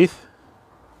that, Sith.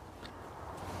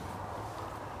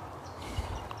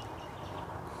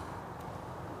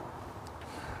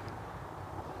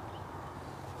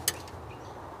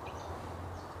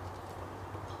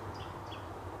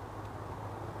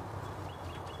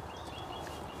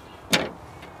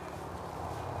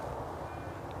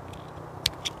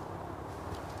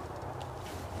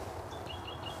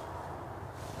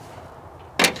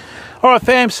 Alright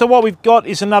fam, so what we've got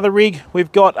is another rig.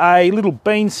 We've got a little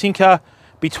bean sinker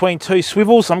between 2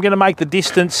 swivels. I'm going to make the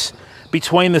distance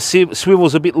between the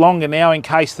swivels a bit longer now in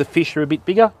case the fish are a bit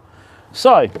bigger.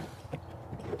 So,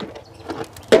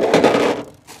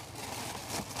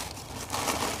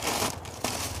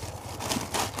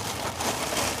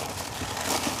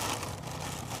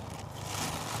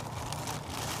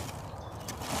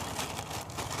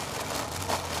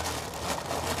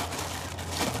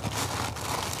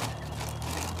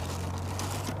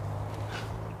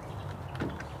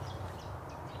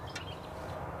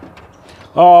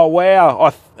 oh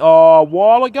wow, a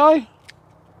while ago?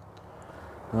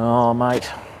 Oh mate.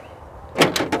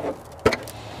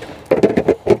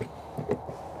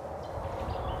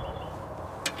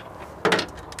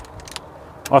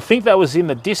 I think that was in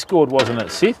the Discord, wasn't it,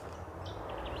 Sith?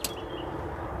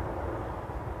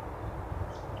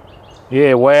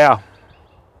 Yeah, wow.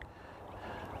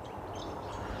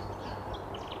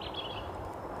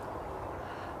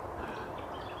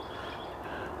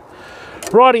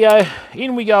 Rightio,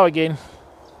 in we go again.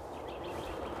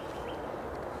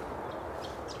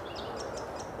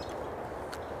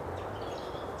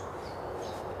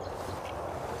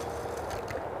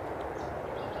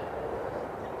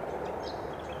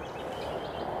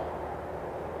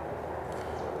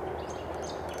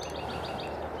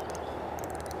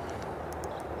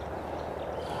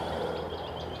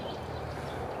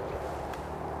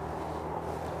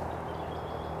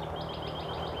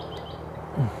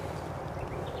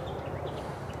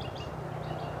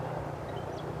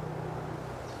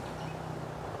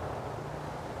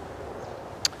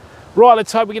 Right,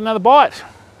 let's hope we get another bite.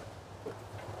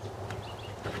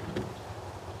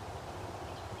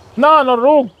 No, not at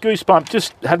all, Goosebump.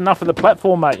 Just had enough of the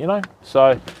platform, mate, you know.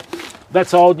 So,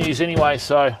 that's old news anyway,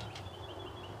 so.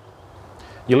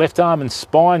 Your left arm and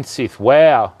spine, Sith,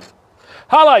 wow.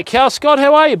 Hello, Cal Scott,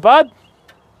 how are you, bud?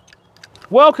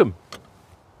 Welcome.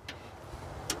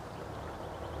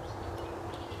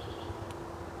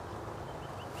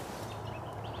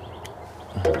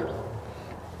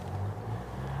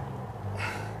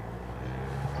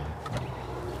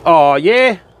 Oh,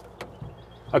 yeah,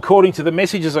 according to the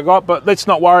messages I got, but let's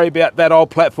not worry about that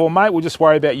old platform, mate. We'll just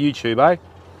worry about YouTube, eh?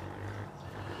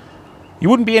 You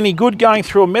wouldn't be any good going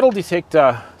through a metal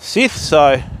detector, Sith,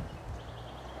 so...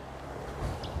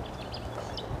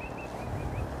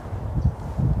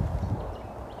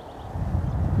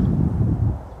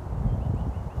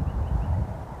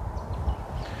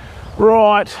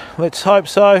 Right, let's hope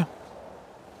so.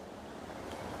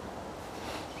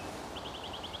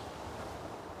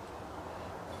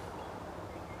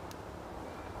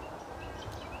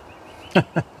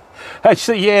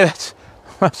 Actually, yeah,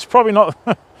 that's probably not...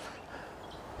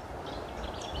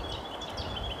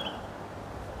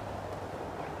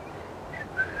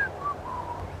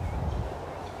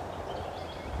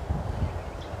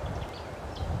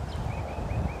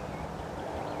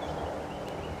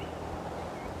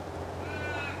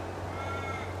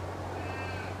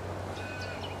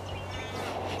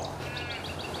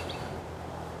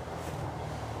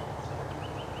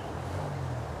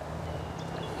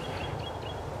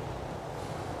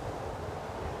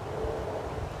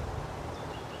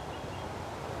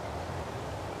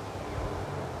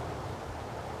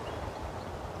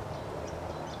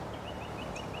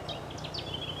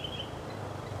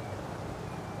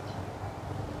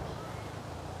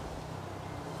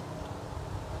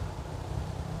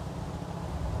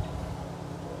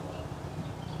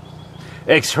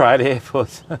 X-rayed Air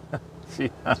Force.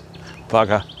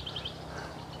 Bugger.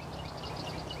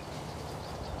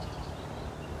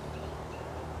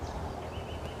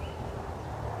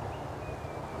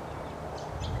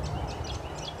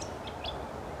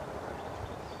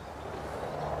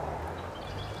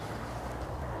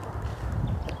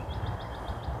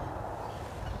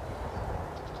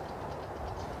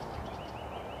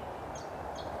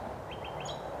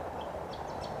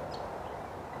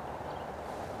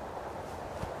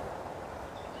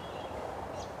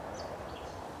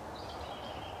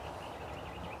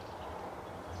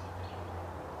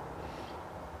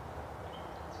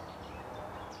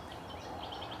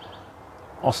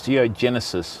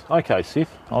 Osteogenesis. Okay, Sif,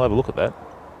 I'll have a look at that.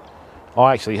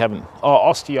 I actually haven't.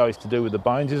 Oh, osteo is to do with the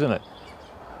bones, isn't it?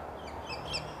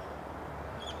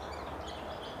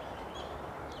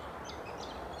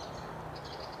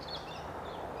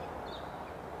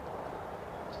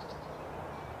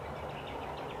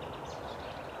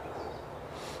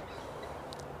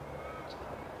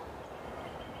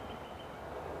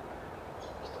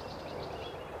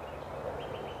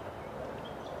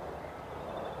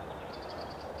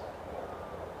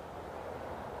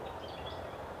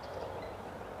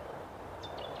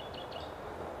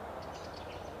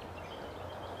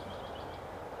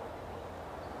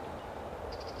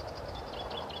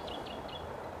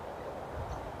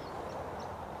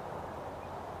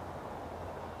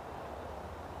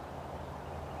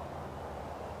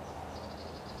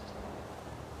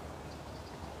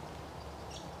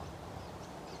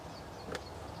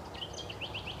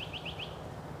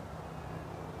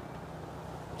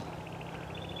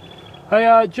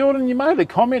 Hey, Jordan, you made a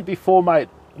comment before, mate.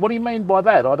 What do you mean by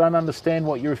that? I don't understand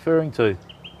what you're referring to.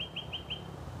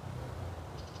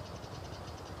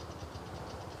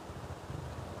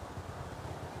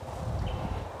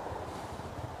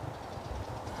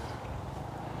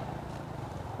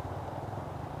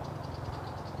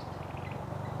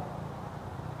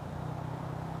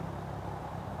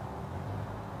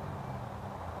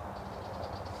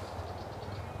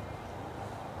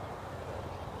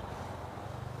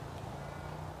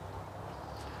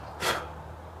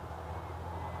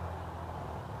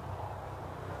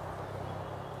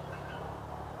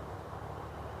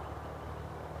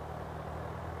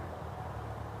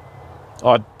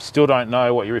 I still don't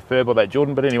know what you refer by that,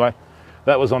 Jordan, but anyway,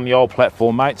 that was on the old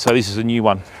platform, mate, so this is a new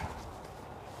one.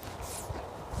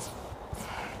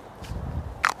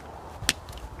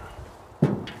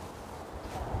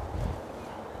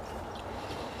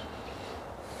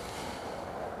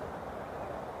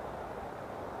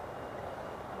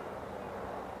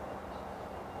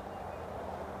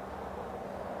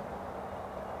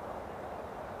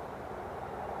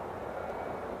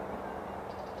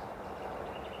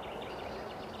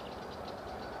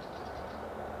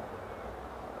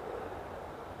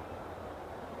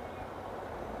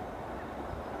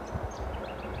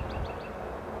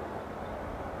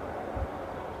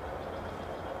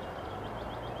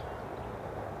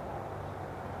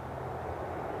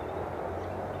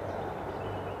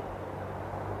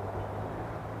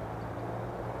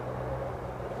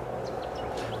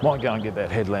 Might go and get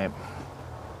that headlamp.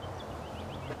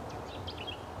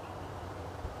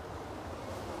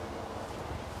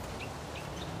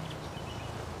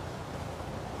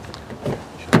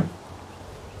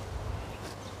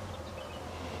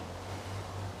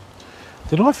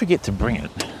 Did I forget to bring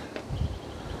it?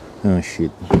 Oh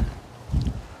shit.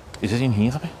 Is it in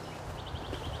here though?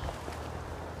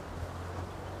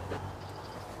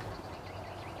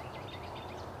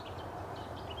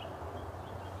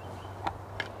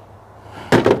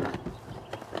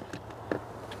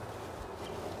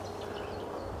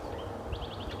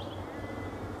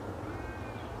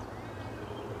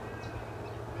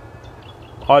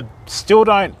 I still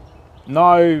don't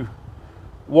know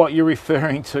what you're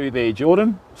referring to there,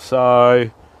 Jordan. So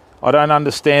I don't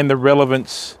understand the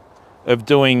relevance of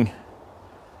doing,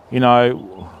 you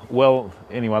know, well,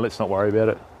 anyway, let's not worry about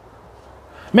it.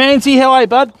 Manzi, how are you,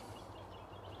 bud?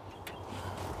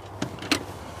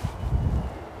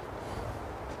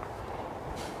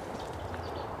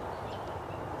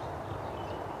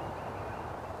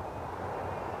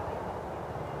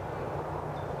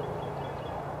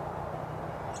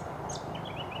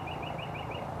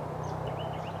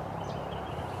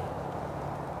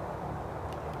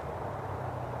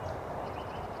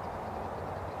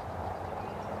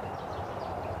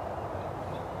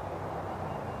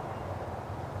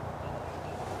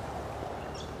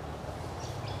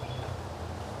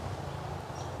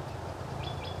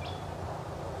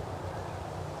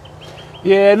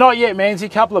 Yeah, not yet, Manzi.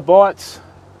 Couple of bites.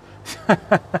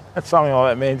 Something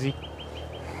like that, Manzi.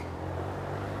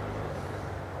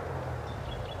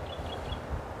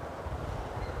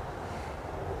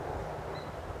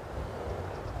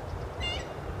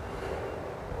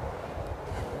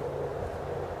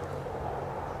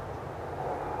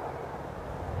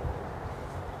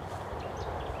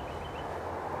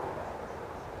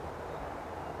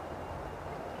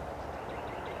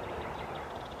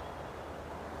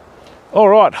 All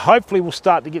right, hopefully we'll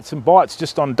start to get some bites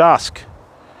just on dusk.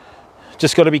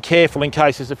 Just got to be careful in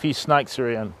case there's a few snakes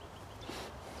around.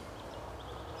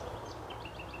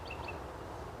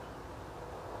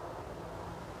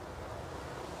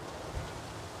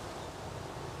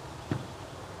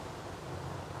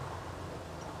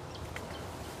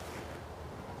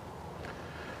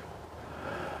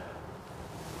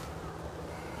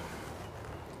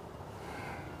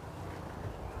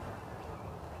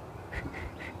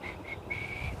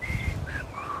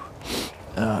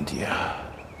 Oh dear.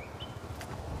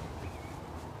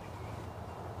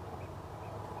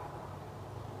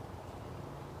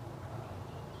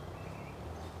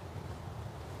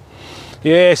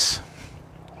 Yes,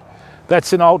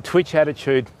 that's an old Twitch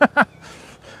attitude.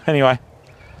 Anyway,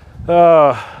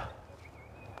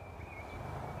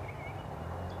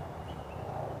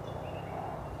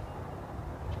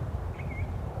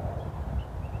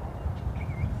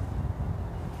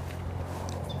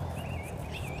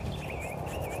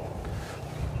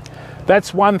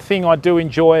 that's one thing I do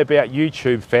enjoy about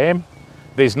YouTube, fam.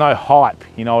 There's no hype,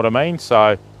 you know what I mean?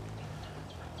 So,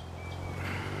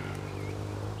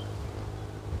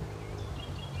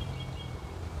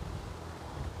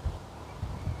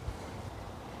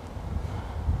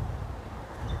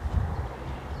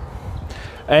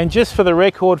 and just for the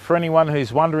record, for anyone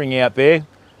who's wondering out there,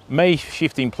 me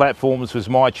shifting platforms was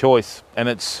my choice, and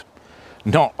it's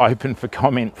not open for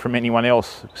comment from anyone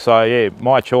else. So yeah,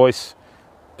 my choice.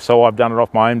 So I've done it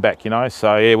off my own back, you know.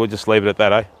 So yeah, we'll just leave it at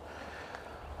that, eh?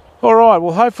 All right.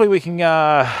 Well, hopefully we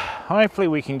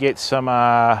can get some.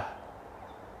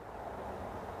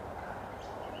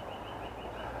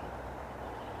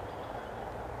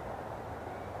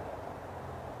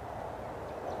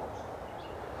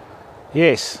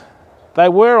 Yes, they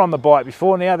were on the bite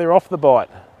before. Now they're off the bite.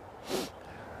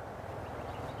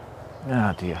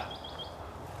 Oh dear.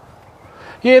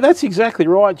 Yeah, that's exactly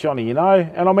right, Johnny, you know.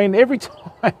 And I mean, every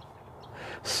time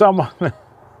someone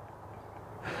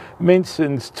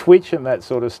mentions Twitch and that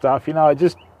sort of stuff, you know, it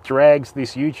just drags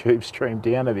this YouTube stream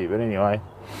down a bit. But anyway,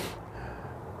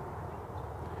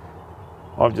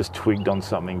 I've just twigged on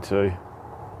something too.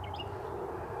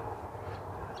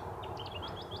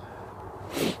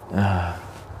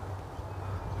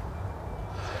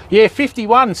 Yeah,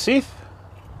 51, Sith.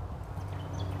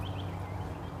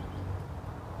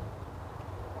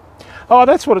 Oh,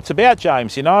 that's what it's about,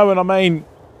 James, you know, and I mean,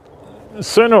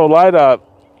 sooner or later,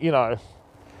 you know,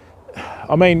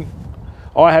 I mean,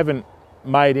 I haven't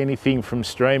made anything from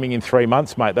streaming in 3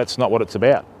 months, mate. That's not what it's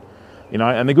about, you know,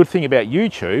 and the good thing about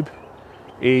YouTube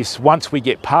is once we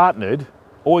get partnered,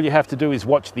 all you have to do is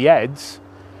watch the ads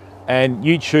and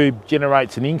YouTube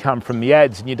generates an income from the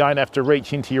ads and you don't have to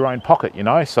reach into your own pocket, you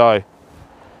know, so,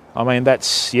 I mean,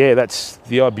 that's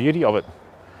the beauty of it.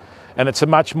 And it's a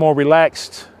much more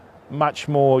relaxed, much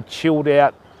more chilled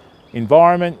out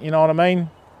environment, you know what I mean?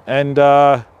 And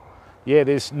yeah,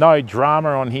 there's no drama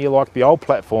on here like the old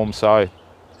platform, so,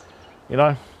 you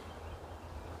know.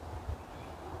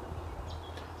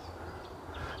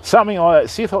 Something like that.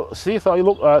 Sith, I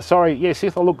look,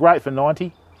 Sith, I look great for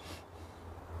 90.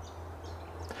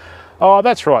 Oh,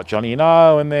 that's right, Johnny, you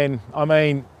know, and then, I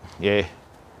mean, yeah,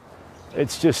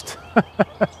 it's just,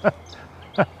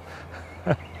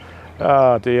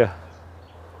 oh dear.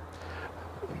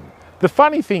 The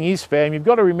funny thing is, fam, you've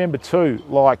got to remember too,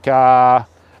 like,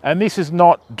 and this is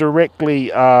not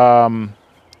directly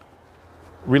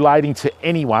relating to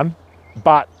anyone,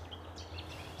 but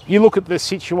you look at the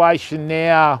situation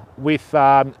now with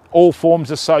all forms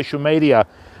of social media,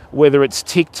 whether it's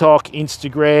TikTok,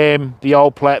 Instagram, the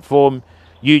old platform,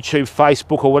 YouTube,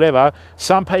 Facebook or whatever,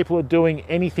 some people are doing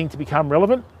anything to become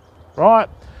relevant, right?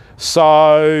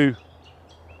 So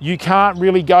you can't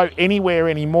really go anywhere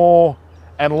anymore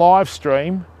and live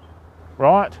stream,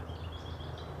 right,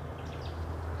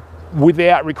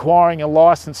 without requiring a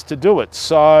license to do it.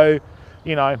 So,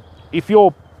 you know, if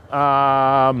you're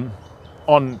on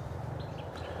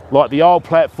like the old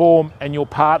platform and you're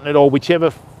partnered, or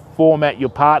whichever format you're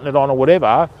partnered on or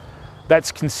whatever,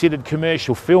 that's considered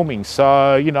commercial filming.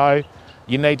 So, you know,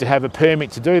 you need to have a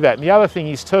permit to do that. And the other thing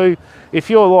is too, if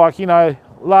you're like, you know,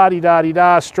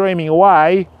 la-di-da-di-da streaming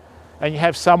away and you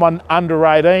have someone under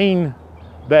 18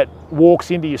 that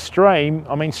walks into your stream,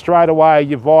 I mean, straight away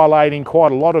you're violating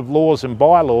quite a lot of laws and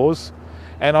bylaws.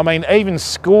 And I mean, even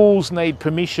schools need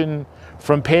permission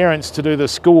from parents to do the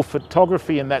school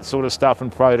photography and that sort of stuff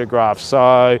and photographs.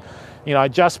 So, you know,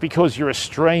 just because you're a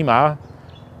streamer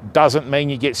doesn't mean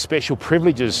you get special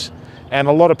privileges. And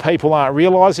a lot of people aren't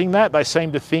realising that. They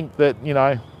seem to think that, you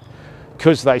know,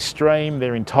 because they stream,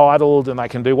 they're entitled and they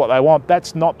can do what they want.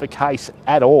 That's not the case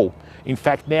at all. In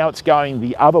fact, now it's going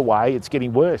the other way. It's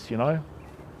getting worse, you know.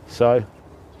 So,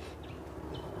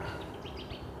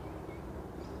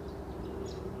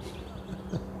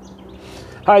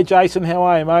 hey Jason, how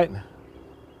are you, mate?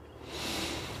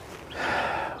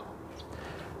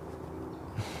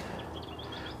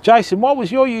 Jason, what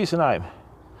was your username?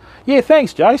 Yeah,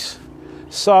 thanks, Jace.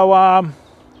 So,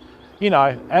 you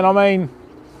know, and I mean,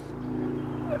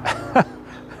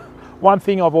 one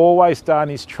thing I've always done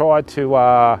is try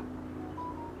to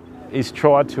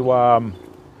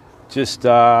just, you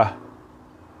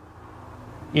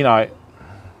know,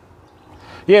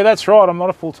 yeah, that's right. I'm not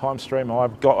a full-time streamer.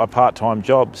 I've got a part-time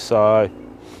job, so.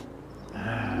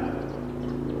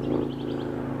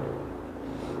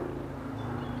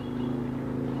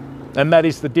 And that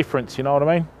is the difference, you know what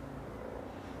I mean?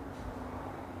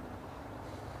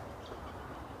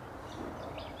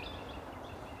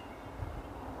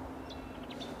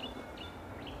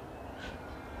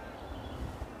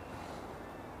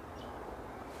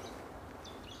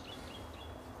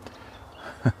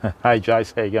 Hey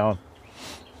Jace, how you going?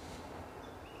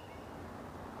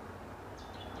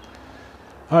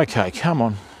 Okay, come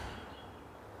on.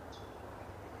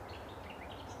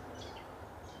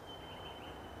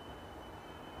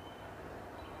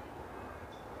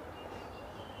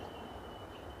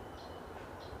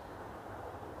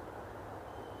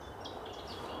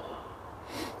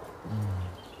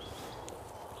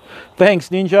 Thanks,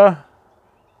 Ninja.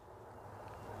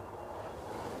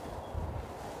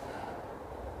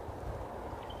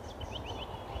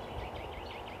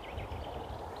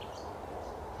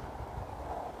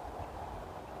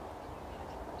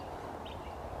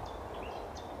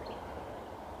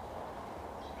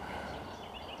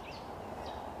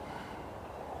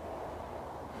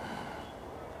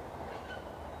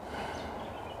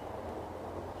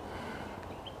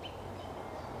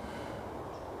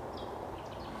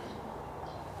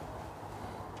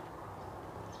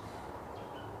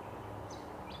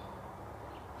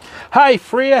 Hey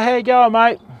Freya, how you going,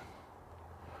 mate?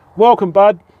 Welcome,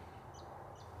 bud.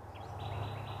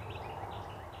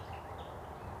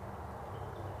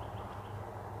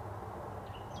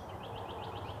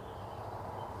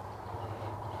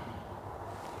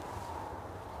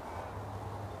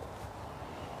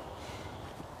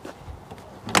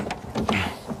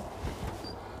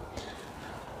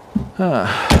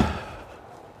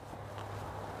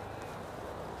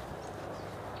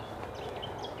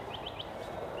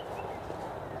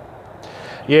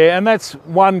 Yeah, and that's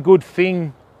one good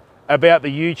thing about the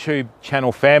YouTube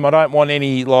channel, fam. I don't want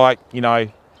any, like, you know,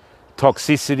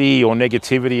 toxicity or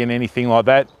negativity and anything like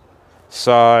that.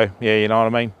 So, yeah, you know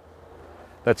what I mean?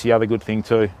 That's the other good thing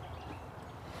too.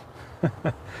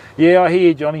 Yeah, I hear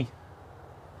you, Johnny.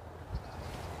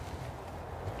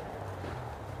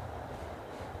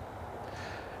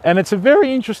 And it's a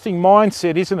very interesting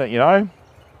mindset, isn't it, you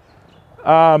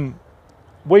know?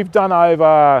 We've done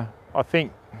over, I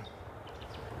think,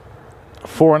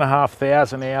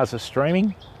 4,500 hours of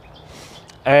streaming,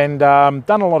 and done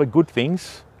a lot of good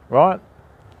things, right?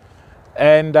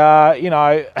 And you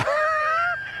know,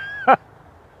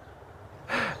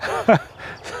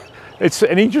 it's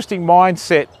an interesting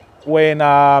mindset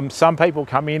when some people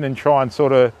come in and try and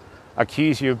sort of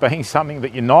accuse you of being something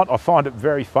that you're not. I find it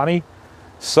very funny.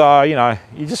 So, you know,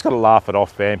 you just got to laugh it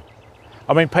off, man.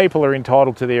 I mean, people are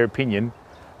entitled to their opinion,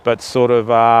 but sort of,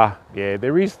 yeah,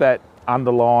 there is that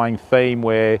underlying theme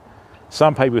where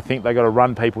some people think they got to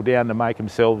run people down to make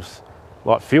themselves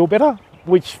like feel better,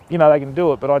 which, you know, they can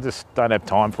do it, but I just don't have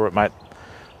time for it, mate.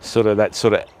 Sort of that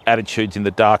sort of attitudes in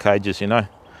the dark ages, you know.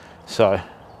 So,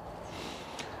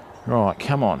 right,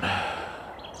 come on.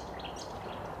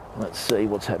 Let's see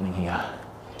what's happening here.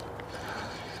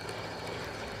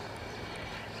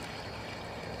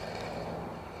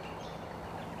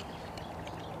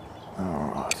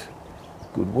 All right,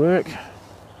 good work.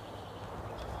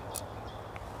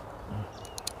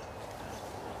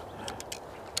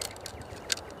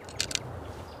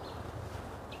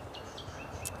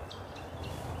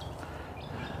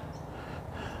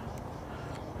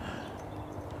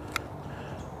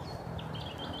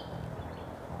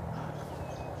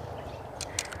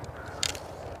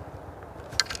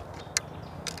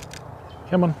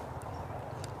 Come on.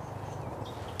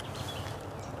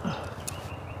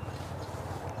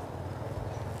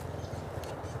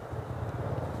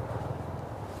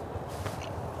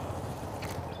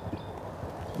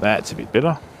 That's a bit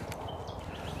better.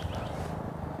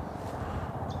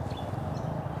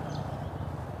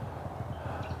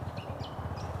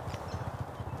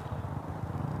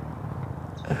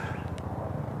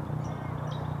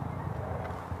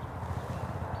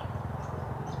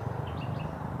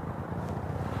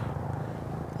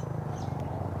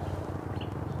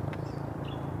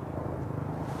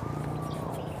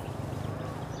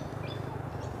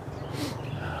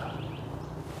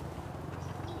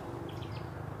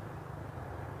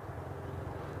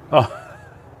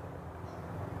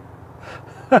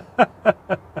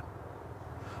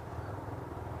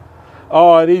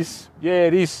 Oh, it is. Yeah,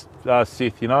 it is,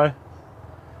 Sith, you know.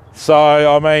 So,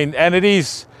 I mean, and it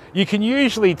is, you can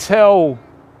usually tell,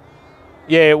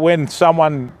 yeah, when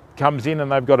someone comes in and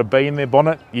they've got a bee in their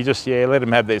bonnet, you just, yeah, let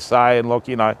them have their say. And look,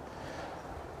 you know,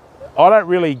 I don't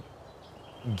really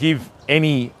give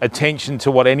any attention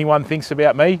to what anyone thinks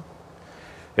about me.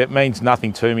 It means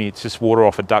nothing to me. It's just water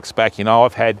off a duck's back. You know,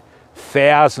 I've had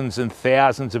thousands and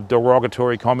thousands of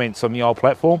derogatory comments on the old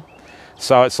platform.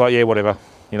 So it's like, yeah, whatever,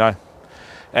 you know.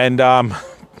 And,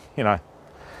 you know,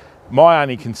 my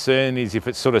only concern is if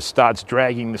it sort of starts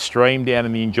dragging the stream down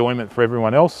in the enjoyment for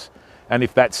everyone else. And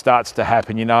if that starts to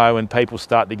happen, you know, and people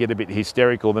start to get a bit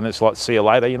hysterical, then it's like, see you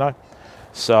later, you know.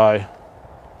 So,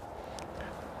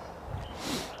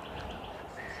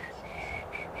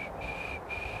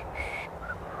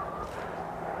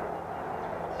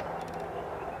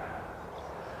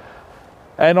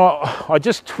 and I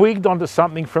just twigged onto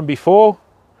something from before.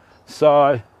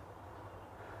 So,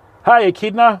 hey,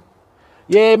 echidna.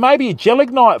 Yeah, maybe a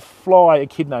gelignite fly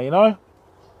echidna, you know.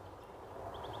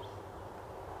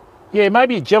 Yeah,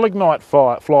 maybe a gelignite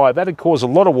fly. That'd cause a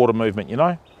lot of water movement, you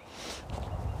know.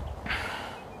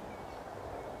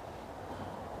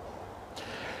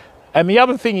 And the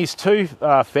other thing is too,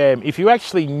 fam, if you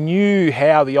actually knew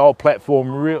how the old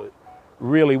platform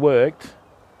really worked,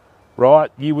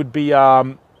 right, you would be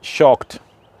shocked.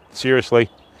 Seriously,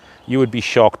 you would be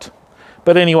shocked.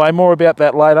 But anyway, more about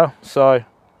that later. So,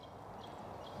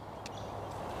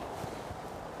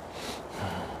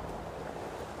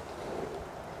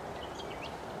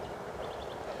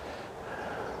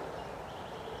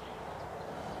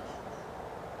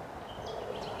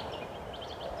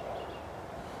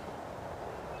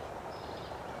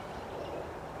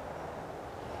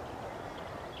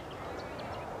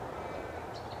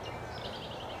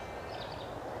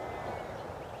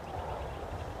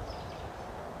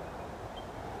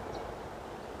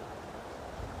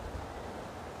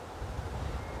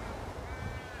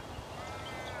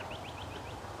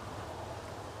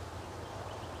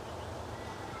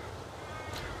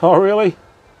 oh really?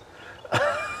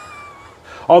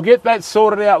 I'll get that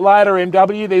sorted out later,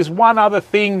 MW. There's one other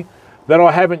thing that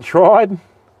I haven't tried,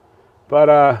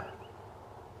 but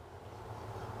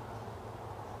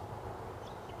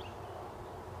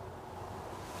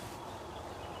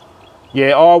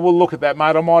yeah, I will look at that,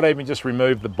 mate. I might even just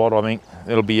remove the bot, I think.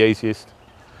 It'll be easiest.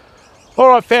 All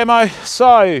right, famo.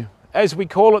 So, as we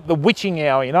call it, the witching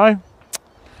hour, you know.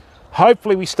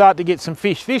 Hopefully we start to get some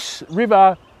fish. This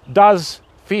river does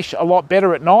fish a lot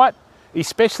better at night,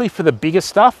 especially for the bigger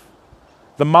stuff.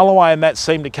 The mulloway and that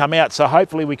seem to come out, so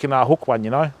hopefully we can hook one, you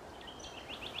know.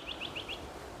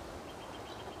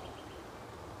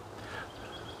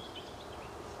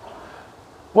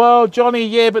 Well, Johnny,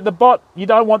 yeah, but the bot, you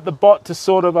don't want the bot to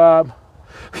sort of,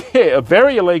 yeah, a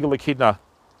very illegal echidna.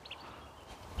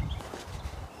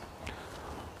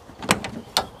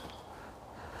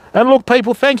 And look,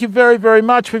 people, thank you very, very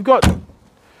much. We've got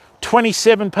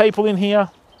 27 people in here,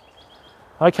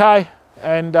 okay?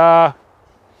 And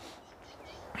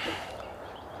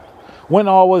when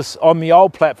I was on the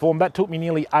old platform, that took me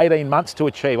nearly 18 months to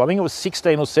achieve. I think it was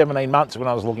 16 or 17 months when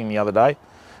I was looking the other day,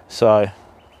 so.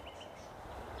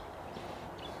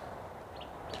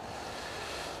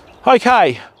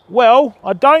 Okay, well,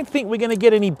 I don't think we're going to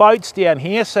get any boats down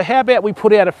here, so how about we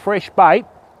put out a fresh bait?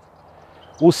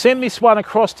 We'll send this one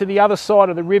across to the other side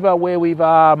of the river where we've,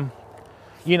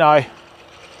 you know,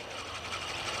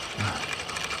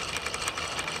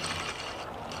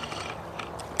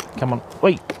 come on,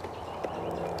 wait.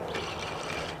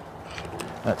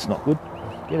 That's not good.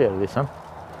 Get out of there, son.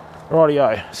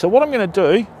 Rightio. So what I'm going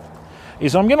to do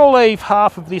is I'm going to leave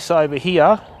half of this over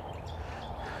here.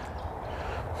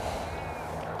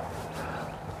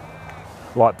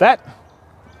 Like that.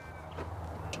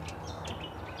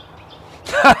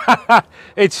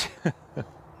 It's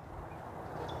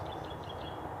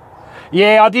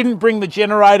yeah, I didn't bring the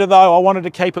generator though. I wanted to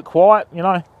keep it quiet, you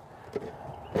know.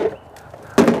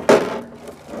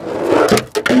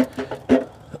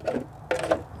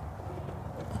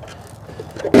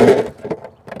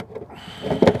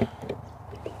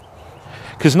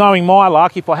 Because knowing my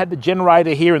luck, if I had the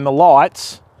generator here and the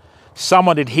lights,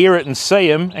 someone would hear it and see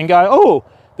him and go, oh,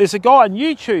 there's a guy on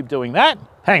YouTube doing that.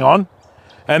 Hang on.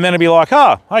 And then it'd be like,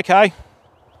 oh, okay.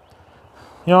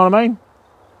 You know what I mean?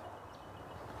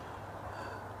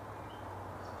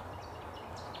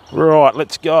 Right,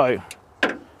 let's go.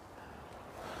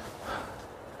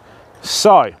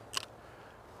 So,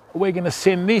 we're going to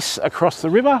send this across the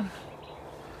river.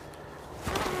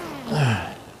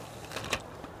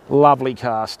 Lovely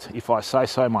cast, if I say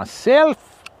so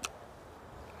myself.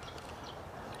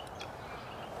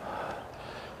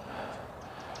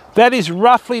 That is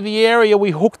roughly the area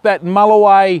we hooked that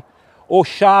mulloway or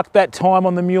shark that time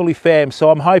on the muley fam.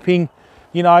 So I'm hoping,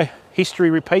 you know, history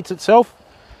repeats itself.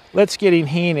 Let's get in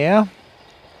here now.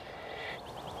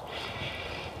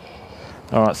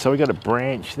 All right, so we got a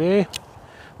branch there.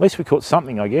 At least we caught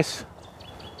something, I guess.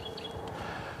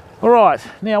 All right,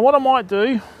 now what I might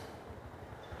do,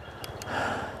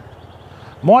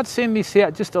 might send this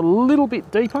out just a little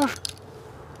bit deeper.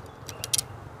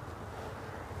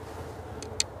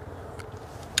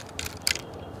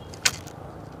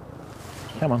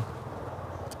 Come on.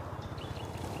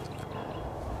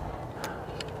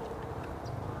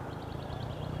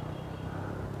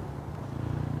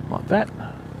 Like that.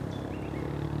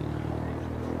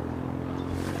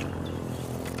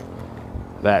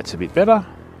 That's a bit better.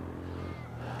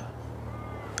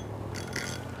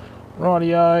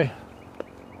 Rightio.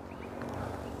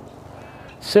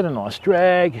 Set a nice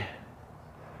drag.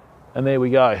 And there we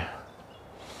go.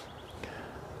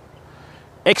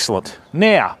 Excellent.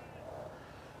 Now,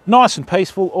 nice and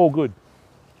peaceful, all good.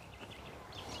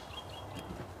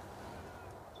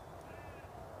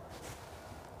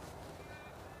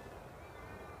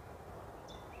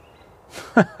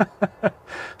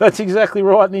 That's exactly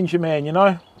right, Ninja Man, you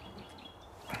know.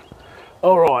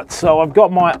 All right, so I've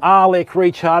got my Arlec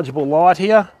rechargeable light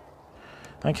here.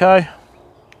 Okay.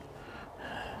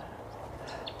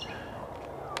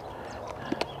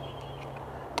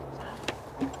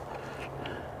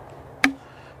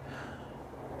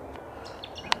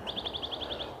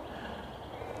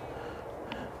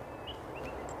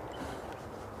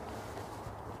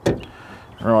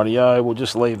 Rightio, we'll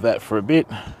just leave that for a bit.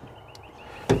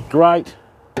 Great.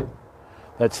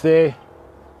 That's there.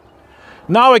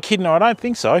 No echidna, I don't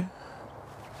think so.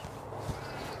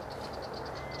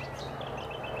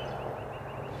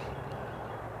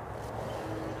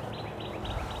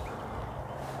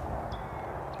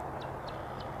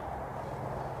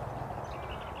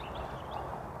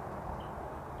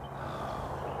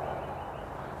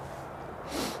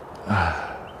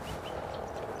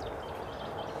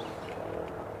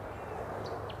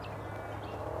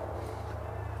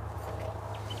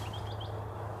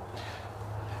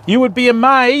 You would be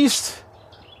amazed.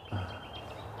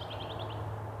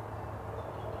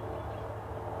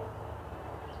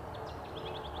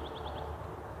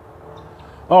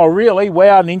 Oh, really?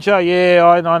 Wow, Ninja. Yeah,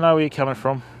 I know where you're coming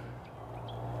from.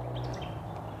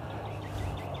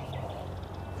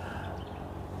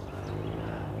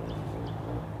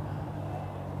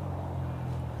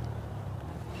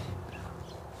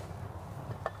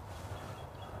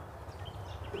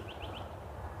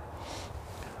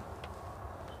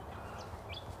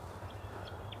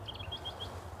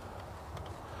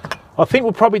 I think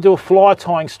we'll probably do a fly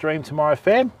tying stream tomorrow,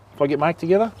 fam, if I get Mike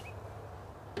together.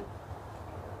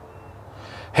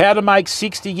 How to make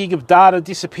 60 gig of data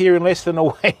disappear in less than a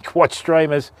week. Watch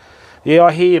streamers. Yeah,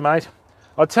 I hear you, mate.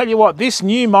 I'll tell you what, this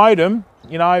new modem,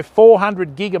 you know,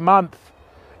 400 gig a month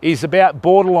is about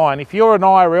borderline. If you're an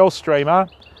IRL streamer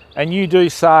and you do,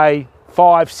 say,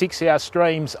 5-6 hour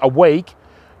streams a week,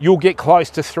 you'll get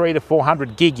close to 300 to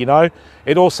 400 gig, you know.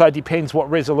 It also depends what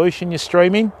resolution you're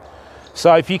streaming.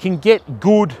 So if you can get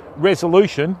good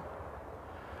resolution,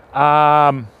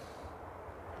 if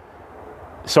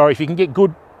you can get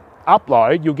good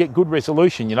upload, you'll get good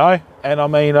resolution, you know. And I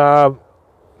mean,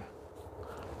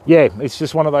 yeah, it's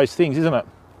just one of those things, isn't it?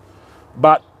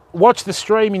 But watch the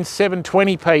stream in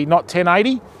 720p, not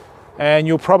 1080, and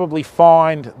you'll probably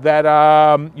find that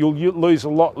you'll use a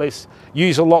lot less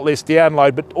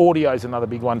download, but audio is another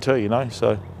big one too, you know,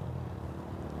 so.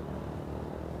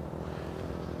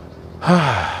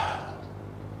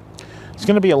 It's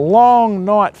going to be a long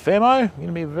night, Famo. It's going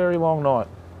to be a very long night.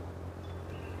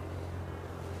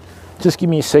 Just give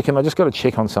me a second. I just got to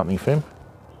check on something, Fem.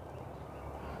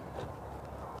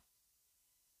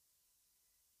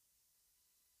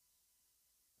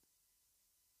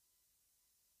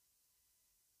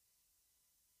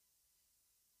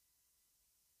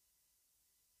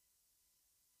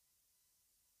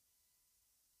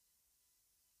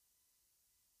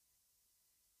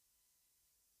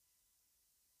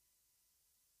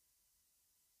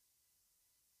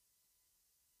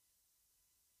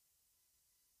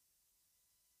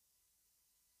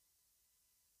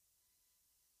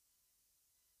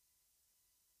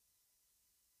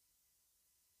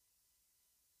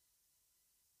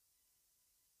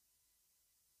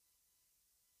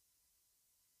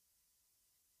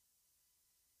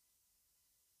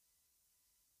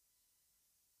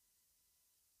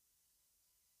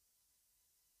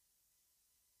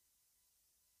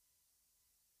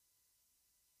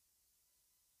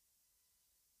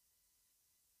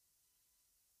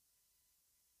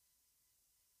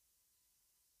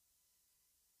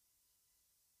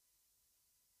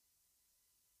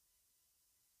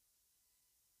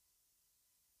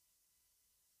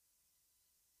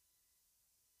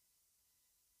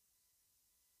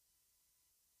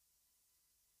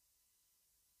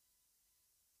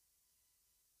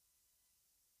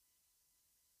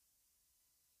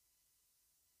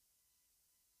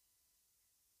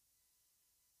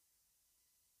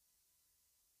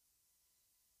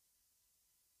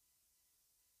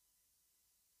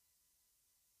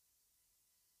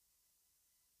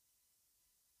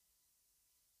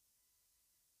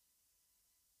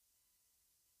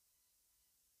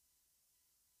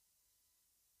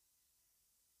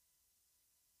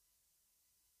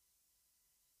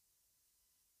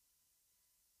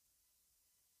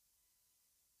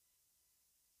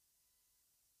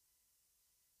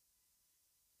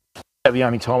 the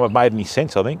only time I've made any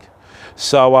sense, I think.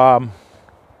 So,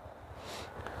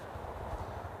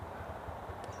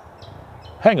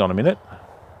 hang on a minute.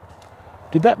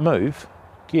 Did that move?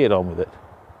 Get on with it.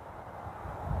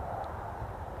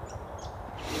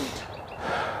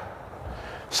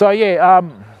 So yeah,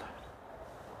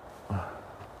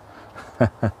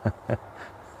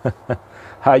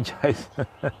 hey Jason,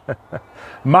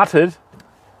 muttered.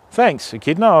 Thanks,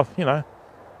 kid. No, you know,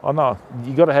 I know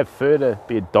you got to have fur to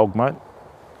be a dog, mate.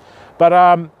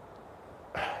 But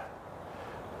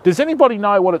does anybody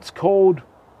know what it's called?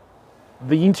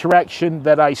 The interaction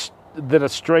that a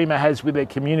streamer has with their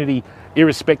community,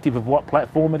 irrespective of what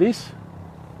platform it is.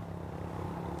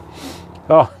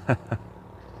 Oh.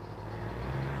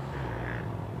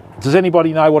 Does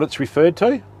anybody know what it's referred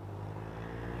to?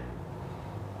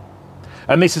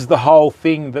 And this is the whole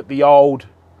thing that the old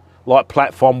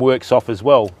platform works off as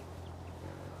well.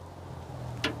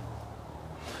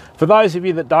 For those of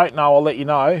you that don't know, I'll let you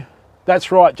know.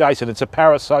 That's right, Jason, it's a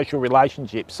parasocial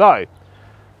relationship. So,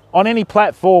 on any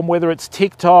platform, whether it's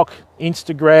TikTok,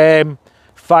 Instagram,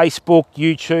 Facebook,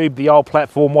 YouTube, the old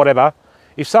platform, whatever,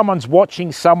 if someone's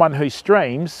watching someone who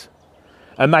streams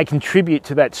and they contribute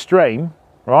to that stream,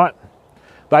 right,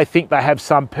 they think they have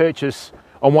some purchase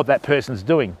on what that person's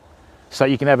doing. So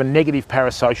you can have a negative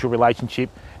parasocial relationship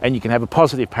and you can have a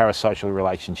positive parasocial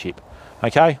relationship,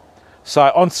 okay?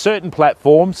 So on certain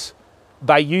platforms,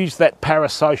 they use that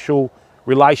parasocial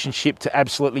relationship to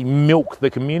absolutely milk the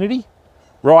community,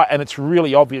 right? And it's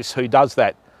really obvious who does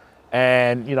that.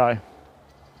 And, you know,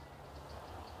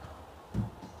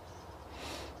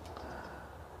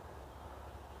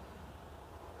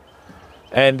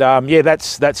 and yeah,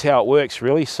 that's how it works,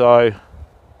 really. So,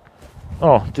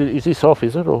 oh, is this off,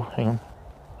 is it? Or hang on.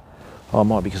 Oh, it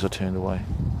might be because I turned away.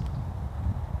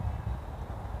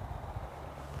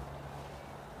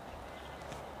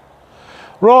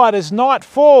 Right, as night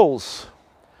falls,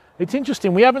 it's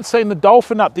interesting. We haven't seen the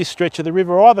dolphin up this stretch of the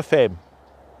river either, fam.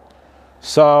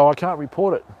 So I can't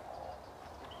report it.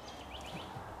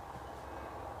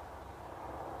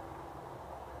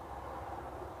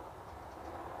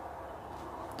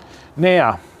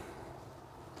 Now,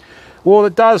 well,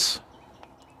 it does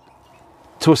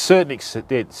to a certain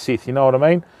extent, Sith, you know what I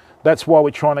mean? That's why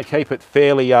we're trying to keep it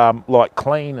fairly like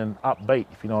clean and upbeat,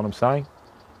 if you know what I'm saying.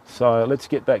 So let's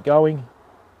get that going.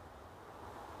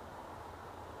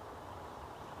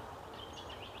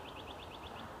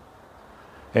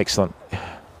 Excellent.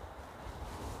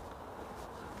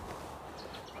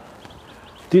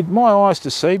 Did my eyes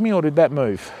deceive me or did that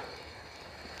move?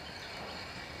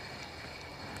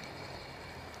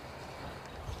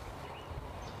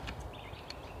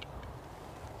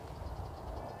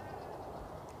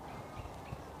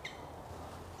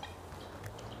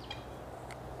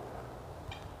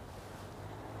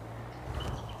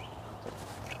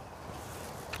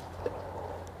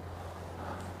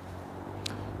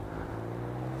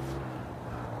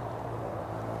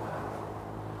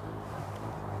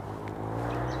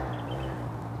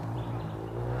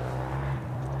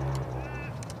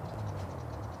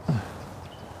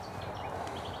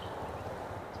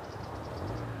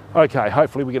 Okay,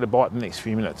 hopefully we get a bite in the next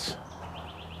few minutes.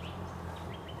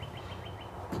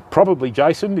 Probably,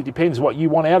 Jason. It depends what you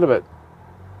want out of it.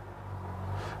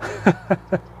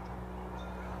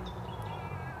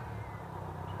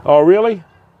 Oh, really?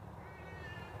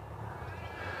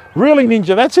 Really,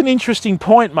 Ninja? That's an interesting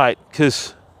point, mate,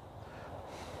 because,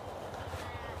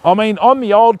 I mean, on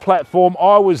the old platform,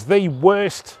 I was the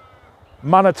worst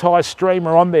monetized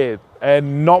streamer on there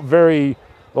and not very...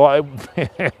 Well,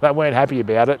 they weren't happy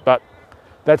about it, but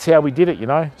that's how we did it, you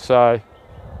know, so.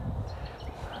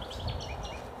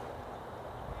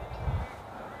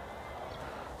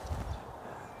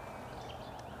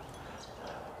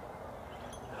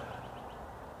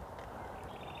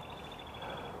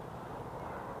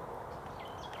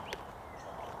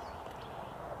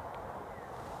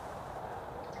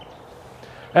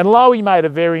 And Lowy made a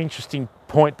very interesting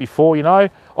point before, you know.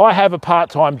 I have a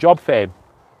part-time job, fam,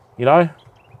 you know.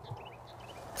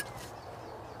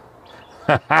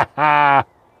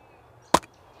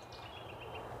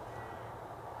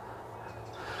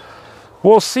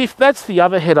 Well, Sif, that's the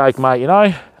other headache, mate, you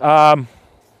know.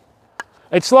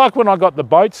 It's like when I got the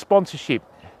boat sponsorship.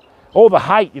 All the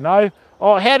hate, you know.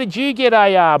 Oh, how did you get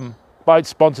a boat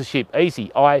sponsorship? Easy.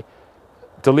 I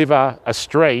deliver a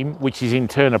stream, which is in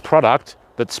turn a product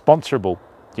that's sponsorable. Do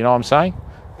you know what I'm saying?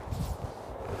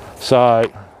 So...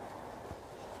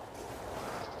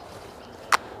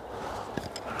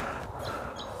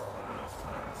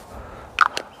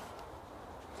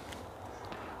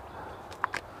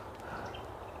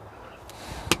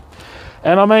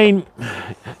 And I mean,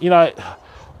 you know,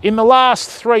 in the last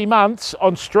 3 months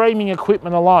on streaming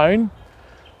equipment alone,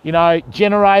 you know,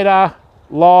 generator,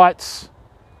 lights,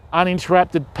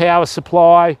 uninterrupted power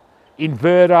supply,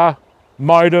 inverter,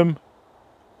 modem,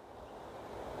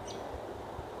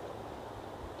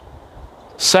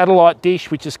 satellite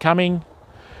dish, which is coming,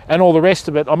 and all the rest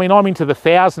of it. I mean, I'm into the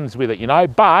thousands with it, you know,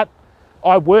 but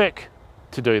I work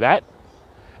to do that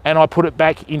and I put it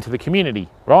back into the community,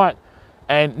 right?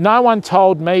 And no one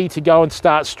told me to go and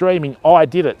start streaming. I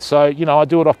did it. So, you know, I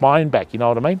do it off my own back, you know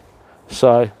what I mean?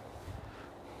 So,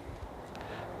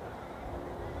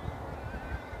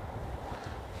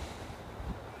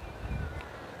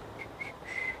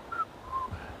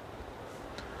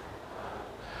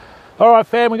 all right,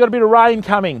 fam, we got a bit of rain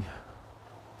coming.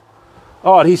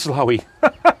 Oh, it is slowy.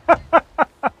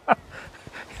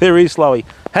 There is slowy.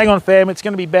 Hang on, fam, it's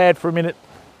going to be bad for a minute.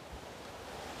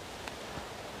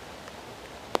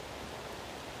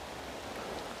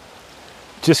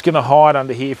 Just going to hide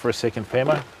under here for a second,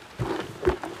 famo.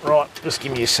 Right, just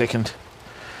give me a second.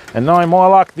 And knowing my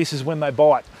luck, this is when they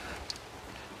bite.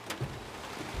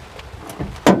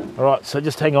 All right, so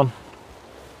just hang on.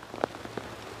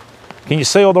 Can you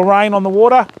see all the rain on the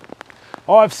water?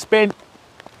 I've spent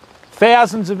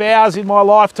thousands of hours in my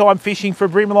lifetime fishing for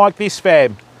bream like this,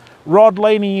 fam. Rod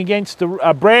leaning against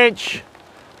a branch,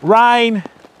 rain,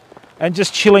 and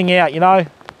just chilling out, you know.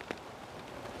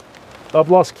 I've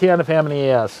lost count of how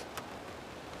many hours.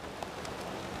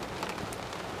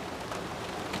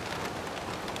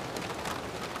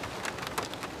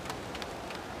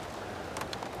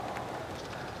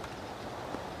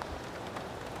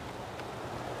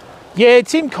 Yeah,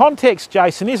 it's in context,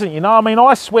 Jason, isn't it? You know, I mean,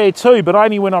 I swear too, but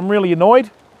only when I'm really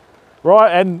annoyed, right?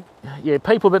 And yeah,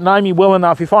 people that know me well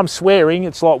enough, if I'm swearing,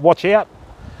 it's like, watch out.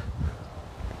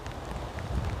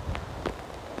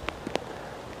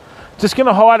 Just going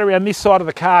to hide around this side of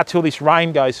the car till this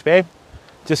rain goes, fam.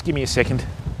 Just give me a second.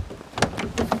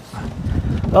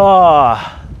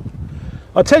 Oh,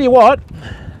 I'll tell you what,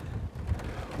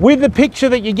 with the picture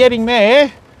that you're getting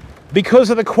there, because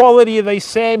of the quality of these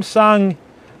Samsung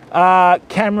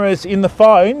cameras in the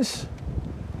phones,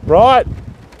 right,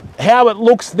 how it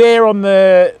looks there on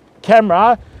the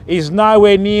camera is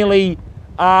nowhere nearly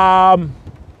how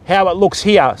it looks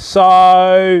here.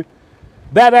 So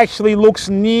that actually looks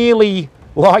nearly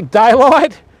like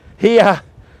daylight. Here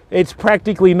it's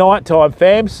practically nighttime,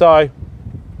 fam. So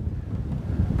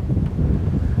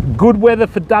good weather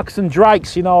for ducks and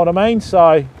drakes, you know what I mean?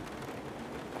 So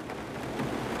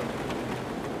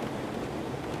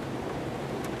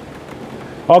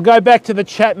I'll go back to the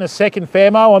chat in a second,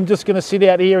 famo. I'm just going to sit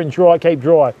out here and keep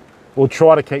dry. Or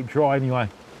try to keep dry anyway.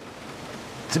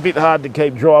 It's a bit hard to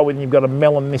keep dry when you've got a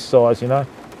melon this size, you know.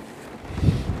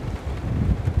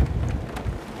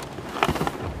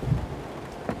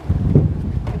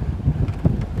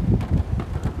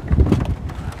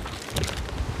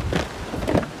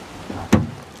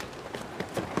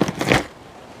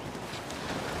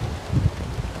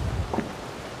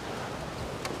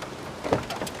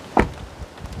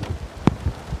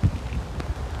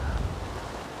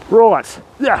 Right,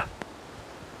 yeah,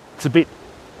 it's a bit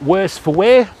worse for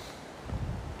wear.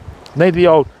 Need the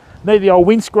old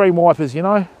windscreen wipers, you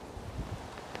know.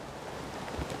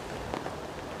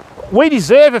 We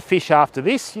deserve a fish after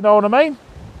this, you know what I mean?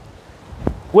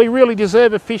 We really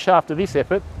deserve a fish after this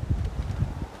effort.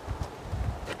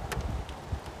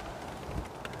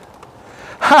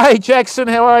 Hey Jackson,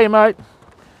 how are you, mate?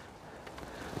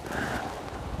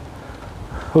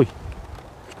 Oi.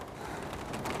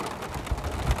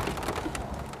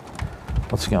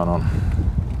 What's going on?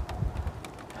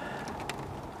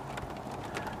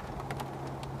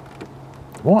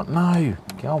 What? No,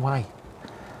 go away.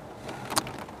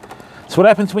 That's what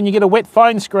happens when you get a wet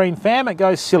phone screen, fam. It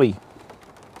goes silly.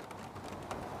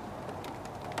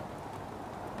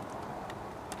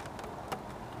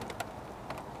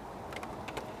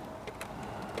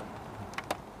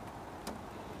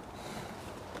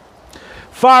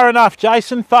 Far enough,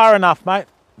 Jason. Far enough, mate.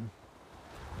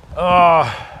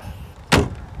 Oh.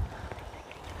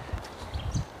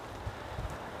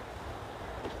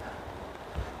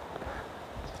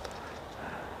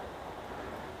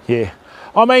 Yeah,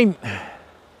 I mean,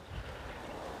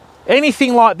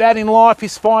 anything like that in life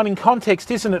is fine in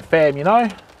context, isn't it, fam, you know?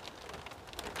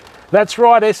 That's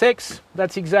right, SX.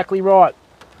 That's exactly right.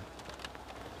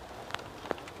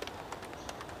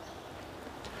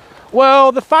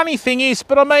 Well, the funny thing is,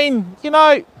 but I mean, you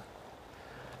know,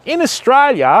 in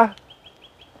Australia,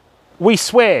 we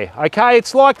swear, okay?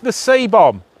 It's like the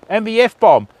C-bomb and the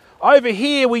F-bomb. Over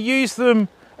here, we use them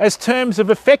as terms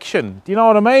of affection. Do you know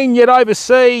what I mean? Yet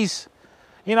overseas,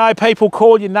 you know, people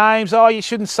call you names. Oh, you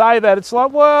shouldn't say that. It's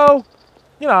like, well,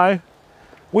 you know,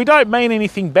 we don't mean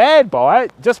anything bad by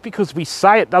it. Just because we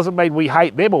say it doesn't mean we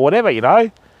hate them or whatever, you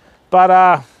know.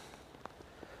 But,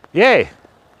 yeah.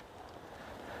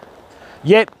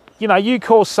 Yet, you know, you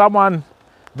call someone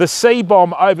the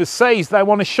C-bomb overseas, they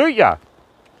want to shoot you.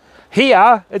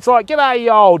 Here, it's like, g'day, you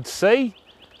old C.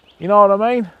 You know what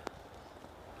I mean?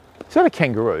 Is that a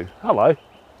kangaroo? Hello.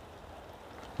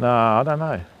 No, I don't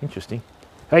know. Interesting.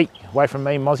 Hey, away from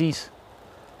me, mozzies.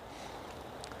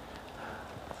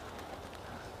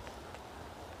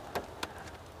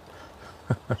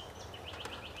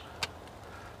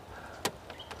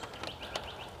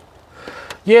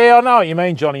 Yeah, I know what you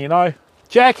mean, Johnny, you know.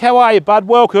 Jack, how are you, bud?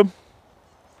 Welcome.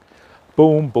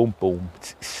 Boom, boom, boom.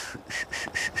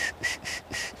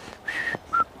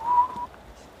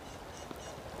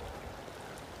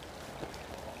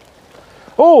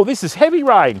 Oh, this is heavy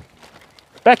rain.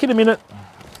 Back in a minute.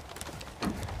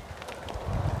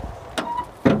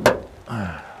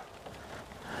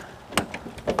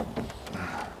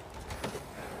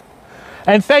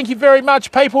 And thank you very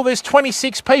much, people. There's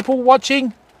 26 people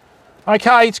watching.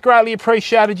 Okay, it's greatly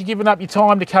appreciated you giving up your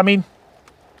time to come in.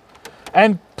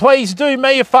 And please do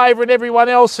me a favour and everyone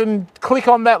else and click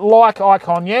on that like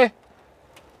icon, yeah?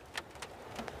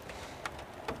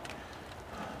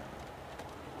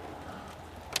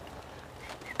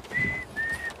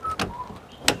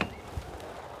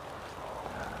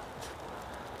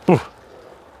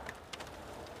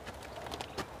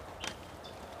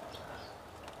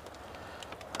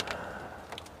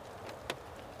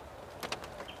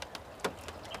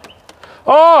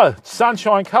 Oh,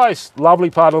 Sunshine Coast, lovely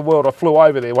part of the world. I flew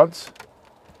over there once.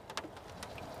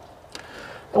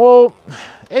 Well,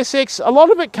 Essex, a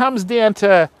lot of it comes down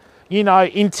to, you know,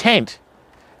 intent.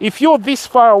 If you're this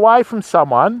far away from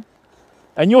someone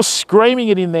and you're screaming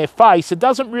it in their face, it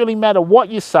doesn't really matter what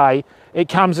you say, it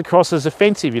comes across as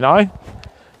offensive, you know?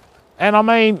 And I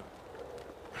mean,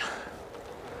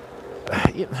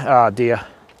 oh dear.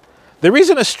 There is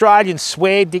an Australian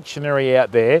swear dictionary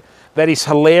out there that is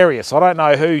hilarious. I don't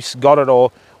know who's got it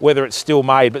or whether it's still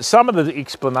made, but some of the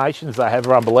explanations they have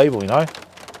are unbelievable, you know?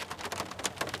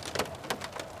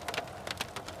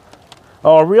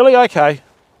 Oh, really? Okay.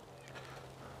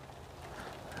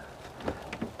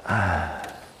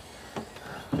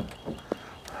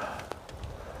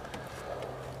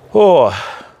 Oh.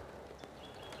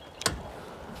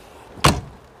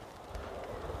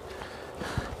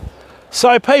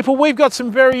 So people, we've got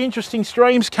some very interesting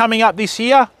streams coming up this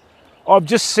year. I've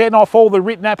just sent off all the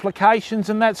written applications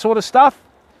and that sort of stuff.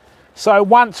 So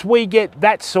once we get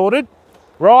that sorted,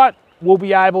 right, we'll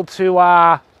be able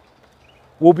to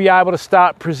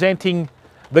start presenting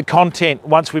the content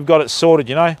once we've got it sorted,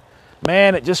 you know.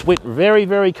 Man, it just went very,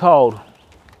 very cold.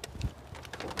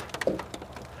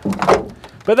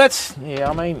 But that's, yeah,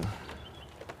 I mean,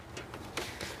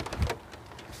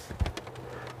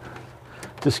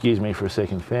 just excuse me for a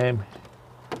second, fam.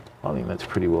 I think that's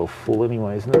pretty well full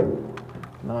anyway, isn't it?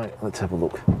 No, let's have a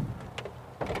look.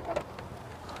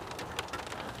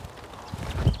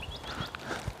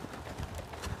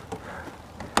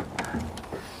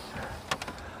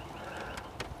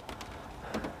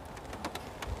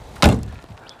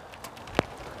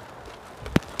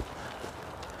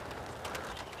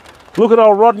 Look at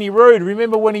old Rodney Rood.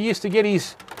 Remember when he used to get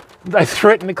his, they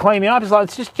threatened to clean him up? He's like,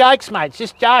 it's just jokes, mate, it's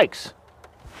just jokes.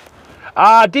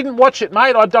 Didn't watch it,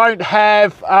 mate. I don't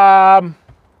have, I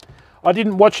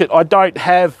didn't watch it. I don't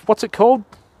have, what's it called?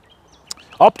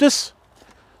 Optus?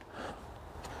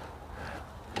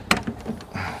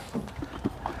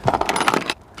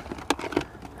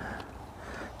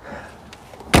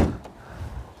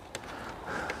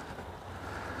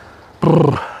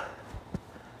 Brrr.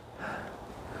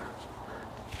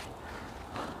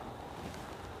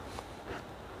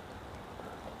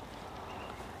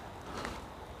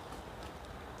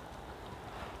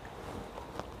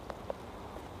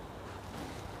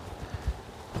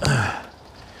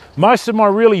 Most of my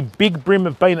really big bream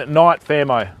have been at night,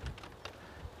 famo.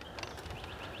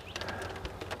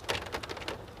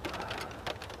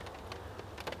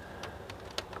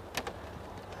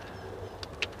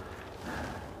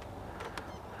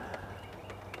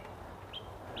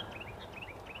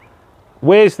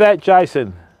 Where's that,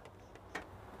 Jason?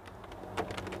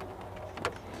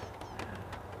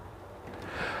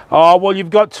 Oh, well, you've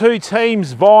got two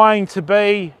teams vying to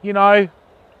be, you know,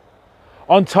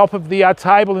 on top of the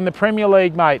table in the Premier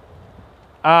League, mate.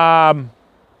 You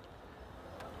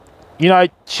know,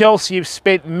 Chelsea have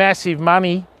spent massive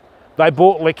money. They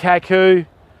bought Lukaku.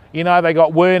 You know, they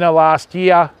got Werner last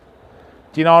year.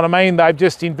 Do you know what I mean? They've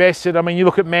just invested. I mean, you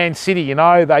look at Man City, you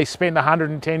know, they spend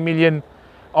 110 million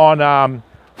on,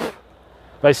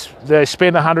 they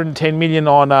spend 110 million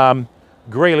on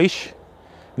Grealish.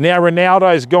 Now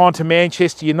Ronaldo's gone to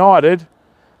Manchester United,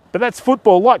 but that's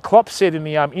football. Like Klopp said in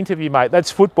the interview, mate, that's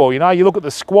football. You know, you look at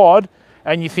the squad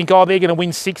and you think, oh, they're going to win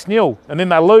 6-0, and then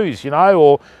they lose, you know,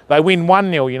 or they win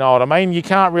 1-0, you know what I mean? You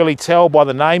can't really tell by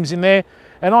the names in there.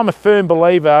 And I'm a firm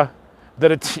believer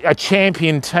that a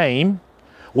champion team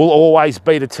will always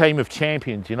beat a team of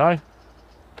champions, you know?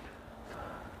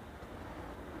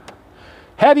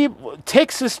 How do you...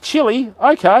 Texas chili?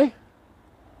 Okay.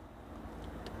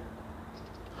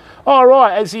 Oh,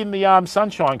 right, as in the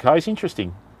Sunshine Coast.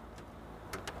 Interesting.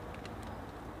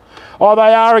 Oh,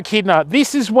 they are echidna.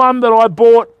 This is one that I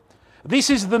bought. This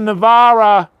is the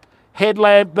Navara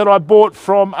headlamp that I bought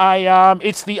from a...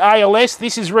 it's the ALS.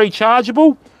 This is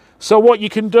rechargeable. So what you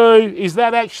can do is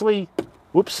that actually...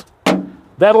 Whoops.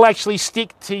 That'll actually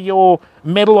stick to your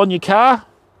metal on your car,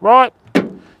 right?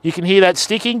 You can hear that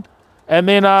sticking. And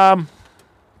then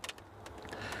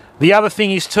the other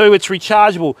thing is too, it's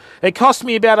rechargeable. It cost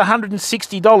me about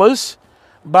 $160,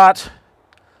 but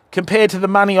compared to the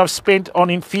money I've spent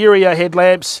on inferior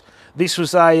headlamps, this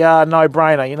was a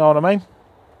no-brainer, you know what I mean?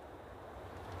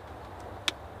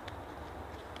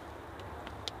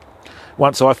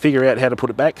 Once I figure out how to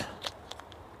put it back.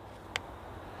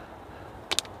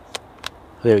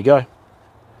 There we go.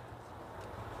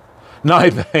 No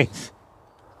thanks.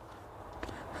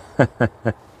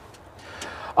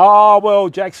 Oh, well,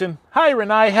 Jackson. Hey,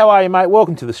 Renee, how are you, mate?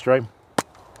 Welcome to the stream.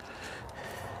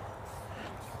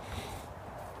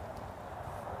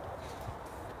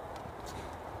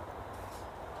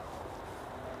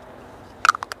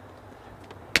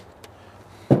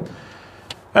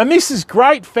 And this is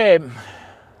great, fam.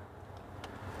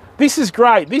 This is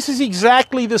great. This is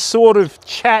exactly the sort of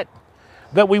chat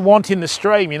that we want in the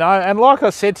stream, you know. And like I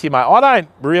said to you, mate, I don't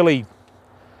really...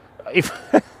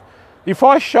 If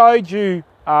I showed you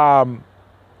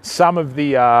some of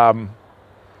the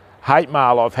hate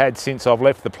mail I've had since I've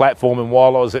left the platform and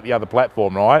while I was at the other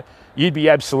platform, right, you'd be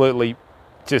absolutely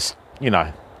just, you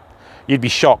know, you'd be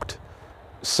shocked.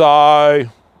 So, you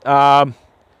know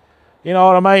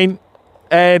what I mean?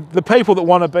 And the people that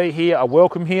want to be here are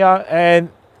welcome here. And,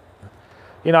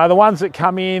 you know, the ones that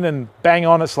come in and bang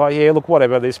on, it's like, yeah, look,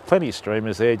 whatever, there's plenty of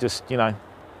streamers there. Just, you know,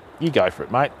 you go for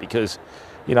it, mate, because,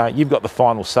 you know, you've got the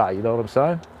final say, you know what I'm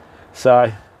saying?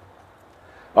 So,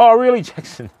 oh, really,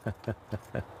 Jackson?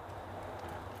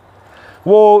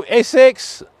 Well,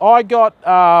 SX,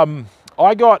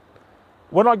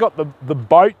 when I got the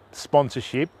boat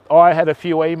sponsorship, I had a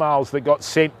few emails that got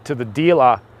sent to the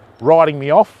dealer writing me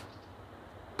off.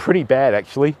 Pretty bad,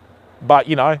 actually. But,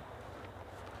 you know,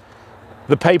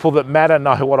 the people that matter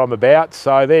know what I'm about.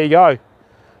 So there you go.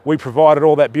 We provided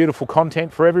all that beautiful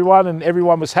content for everyone and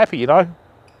everyone was happy, you know.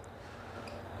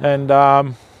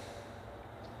 And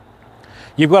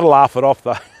you've got to laugh it off,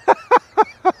 though.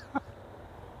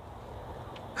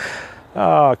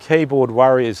 Oh, keyboard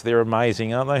warriors, they're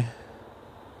amazing, aren't they?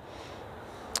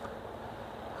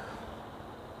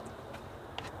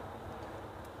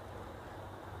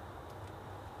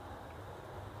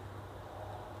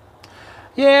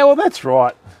 Yeah, well, that's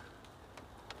right.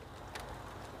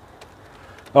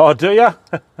 Oh, do you?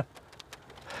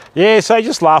 Yeah, so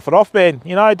just laugh it off, man.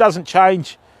 You know, it doesn't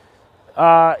change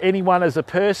anyone as a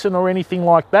person or anything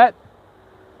like that.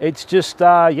 It's just,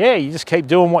 yeah, you just keep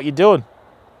doing what you're doing.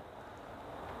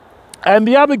 And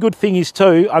the other good thing is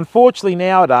too, unfortunately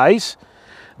nowadays,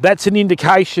 that's an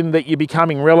indication that you're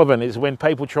becoming relevant, is when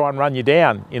people try and run you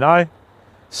down, you know?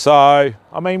 So,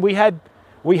 I mean, we had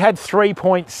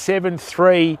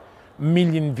 3.73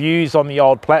 million views on the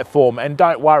old platform, and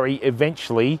don't worry,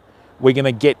 eventually we're going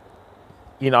to get,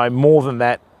 you know, more than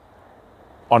that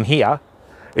on here.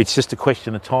 It's just a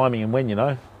question of timing and when, you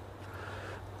know.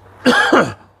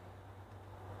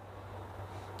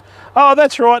 Oh,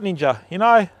 that's right, Ninja, you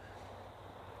know.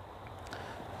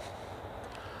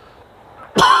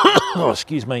 Oh,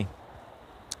 excuse me.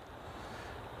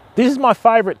 This is my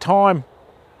favourite time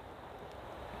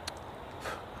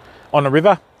on a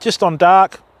river, just on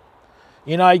dark.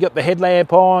 You know, you got the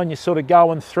headlamp on, you're sort of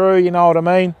going through, you know what I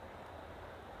mean?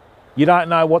 You don't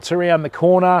know what's around the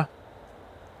corner.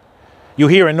 You'll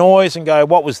hear a noise and go,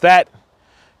 what was that?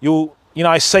 You'll, you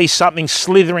know, see something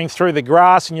slithering through the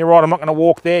grass and you're right, I'm not going to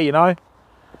walk there, you know?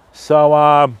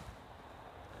 So,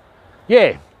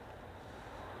 yeah.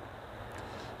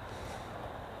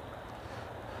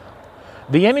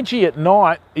 The energy at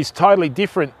night is totally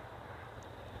different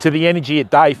to the energy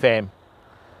at day, fam,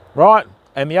 right?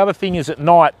 And the other thing is at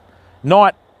night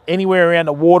anywhere around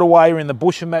the waterway or in the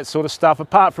bush and that sort of stuff,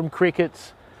 apart from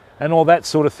crickets and all that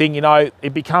sort of thing, you know,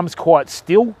 it becomes quite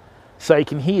still. So you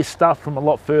can hear stuff from a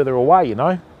lot further away, you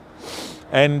know.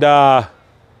 And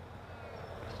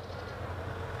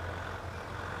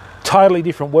totally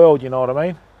different world, you know what I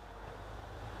mean?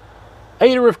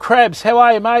 Eater of crabs, how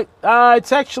are you, mate?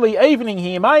 It's actually evening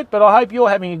here, mate, but I hope you're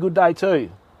having a good day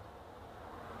too.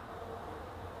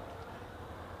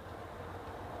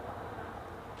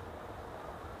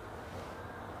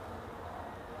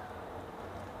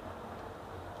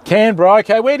 Canberra,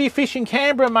 okay. Where do you fish in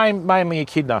Canberra, mainly,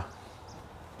 Echidna?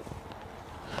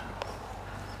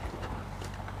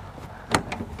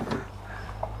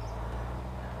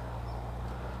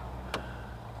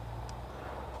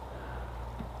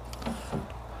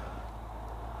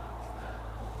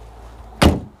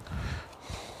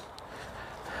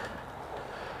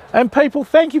 And people,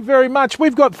 thank you very much.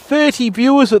 We've got 30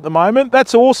 viewers at the moment.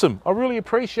 That's awesome. I really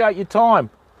appreciate your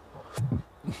time.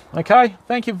 Okay,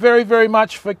 thank you very, very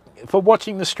much for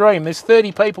watching the stream. There's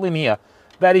 30 people in here.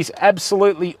 That is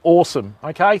absolutely awesome.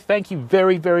 Okay, thank you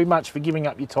very, very much for giving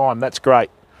up your time. That's great.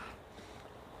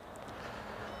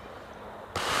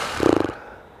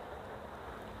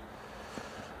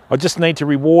 I just need to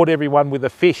reward everyone with a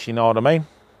fish, you know what I mean?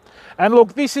 And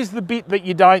look, this is the bit that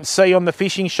you don't see on the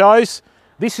fishing shows.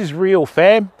 This is real,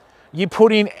 fam. You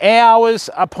put in hours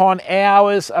upon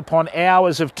hours upon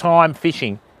hours of time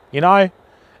fishing, you know?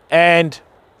 And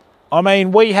I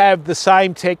mean, we have the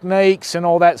same techniques and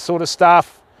all that sort of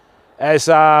stuff as,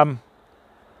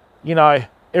 you know,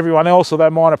 everyone else,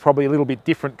 although mine are probably a little bit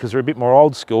different because they're a bit more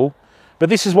old school. But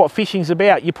this is what fishing's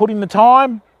about. You put in the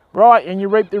time, right, and you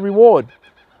reap the reward.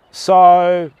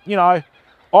 So, you know,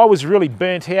 I was really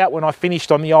burnt out when I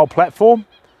finished on the old platform.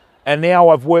 And now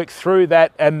I've worked through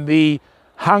that, and the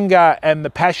hunger and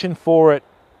the passion for it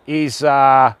is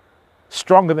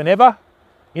stronger than ever.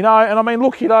 You know, and I mean,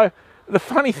 look, you know, the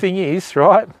funny thing is,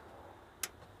 right?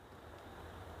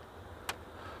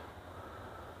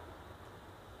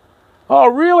 Oh,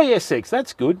 really, Essex?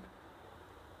 That's good.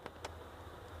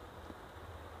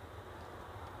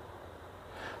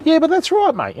 Yeah, but that's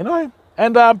right, mate, you know.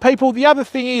 And people, the other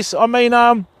thing is, I mean,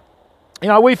 you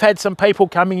know, we've had some people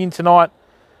coming in tonight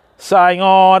saying,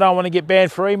 oh, I don't want to get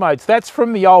banned for emotes. That's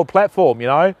from the old platform, you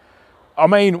know. I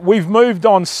mean, we've moved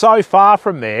on so far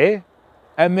from there.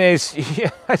 And there's, yeah,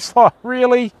 it's like,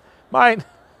 really, mate?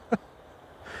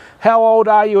 How old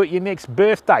are you at your next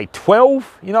birthday?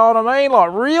 12? You know what I mean?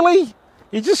 Like, really?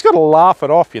 You just got to laugh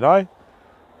it off, you know?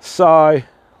 So,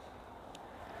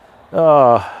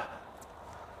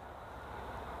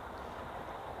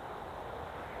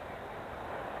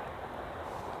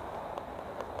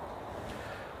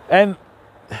 and,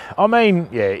 I mean,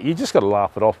 yeah, you just got to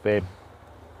laugh it off, man.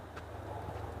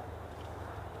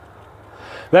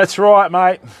 That's right,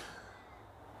 mate.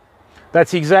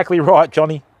 That's exactly right,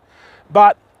 Johnny.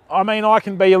 But, I mean, I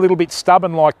can be a little bit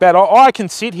stubborn like that. I can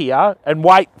sit here and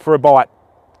wait for a bite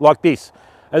like this.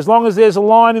 As long as there's a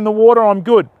line in the water, I'm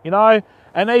good, you know?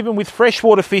 And even with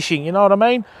freshwater fishing, you know what I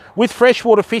mean? With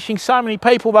freshwater fishing, so many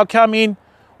people, they'll come in,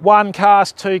 1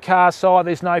 cast, 2 casts, oh,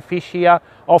 there's no fish here,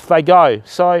 off they go.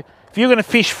 So, if you're going to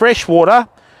fish freshwater,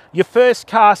 your first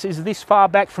cast is this far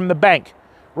back from the bank,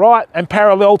 right? And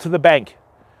parallel to the bank.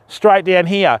 Straight down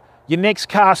here, your next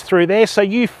cast through there, so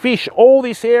you fish all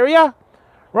this area,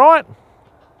 right?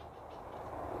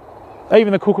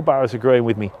 Even the kookaburras agreeing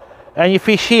with me. And you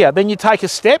fish here, then you take a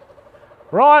step,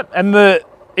 right? And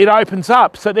it opens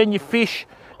up, so then you fish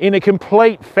in a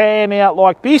complete fan out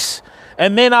like this,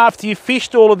 and then after you've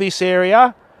fished all of this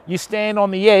area, you stand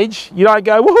on the edge, you don't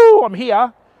go, woohoo, I'm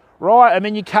here, right? And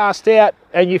then you cast out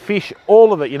and you fish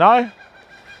all of it, you know?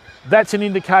 That's an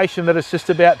indication that it's just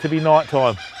about to be night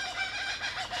time.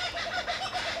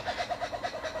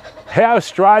 How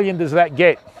Australian does that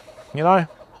get, you know?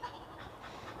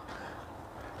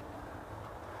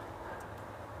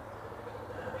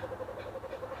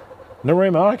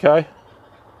 Narima, okay.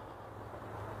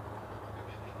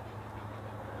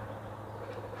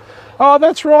 Oh,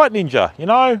 that's right, Ninja, you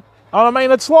know? I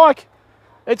mean, it's like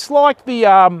the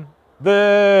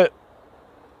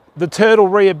turtle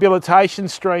rehabilitation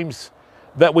streams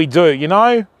that we do, you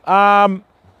know? I've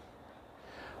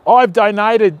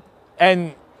donated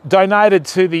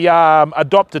to the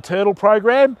Adopt a Turtle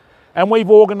program, and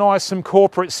we've organised some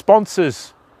corporate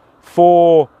sponsors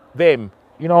for them,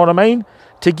 you know what I mean?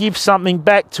 To give something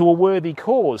back to a worthy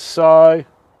cause, so...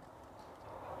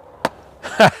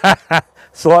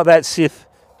 It's like that, Sith.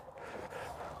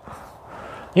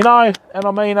 You know, and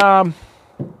I mean,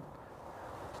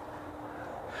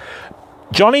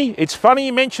 Johnny, it's funny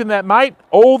you mentioned that, mate.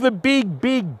 All the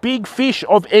big fish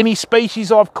of any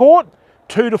species I've caught,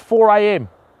 2 to 4 a.m.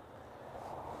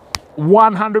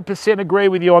 100% agree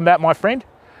with you on that, my friend.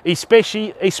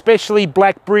 Especially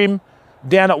black brim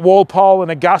down at Walpole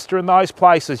and Augusta and those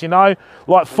places, you know,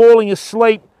 like falling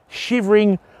asleep,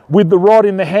 shivering with the rod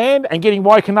in the hand and getting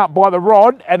woken up by the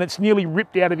rod and it's nearly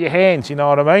ripped out of your hands, you know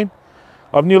what I mean?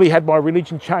 I've nearly had my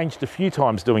religion changed a few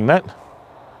times doing that.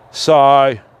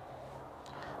 So,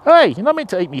 hey, you're not meant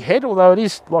to eat me head, although it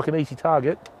is like an easy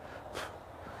target.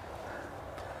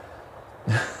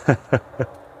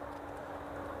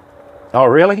 Oh,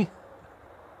 really?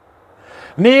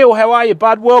 Neil, how are you,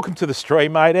 bud? Welcome to the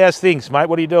stream, mate. How's things, mate?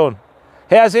 What are you doing?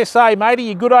 How's SA, mate? Are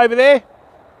you good over there?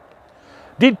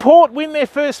 Did Port win their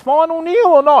first final, Neil,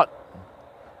 or not?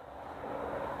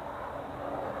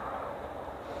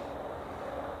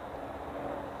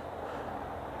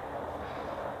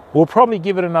 We'll probably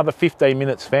give it another 15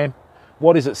 minutes, fam.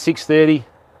 What is it, 6:30?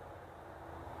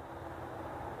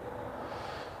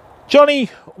 Johnny,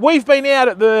 we've been out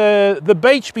at the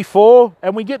beach before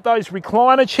and we get those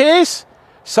recliner chairs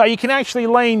so you can actually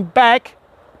lean back,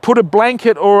 put a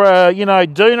blanket or a, you know,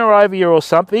 doona over you or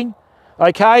something,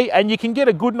 okay? And you can get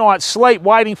a good night's sleep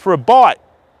waiting for a bite.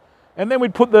 And then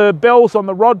we'd put the bells on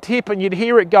the rod tip and you'd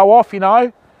hear it go off, you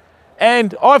know?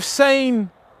 And I've seen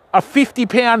a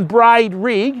 50-pound braid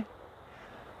rig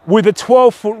with a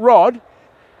 12-foot rod,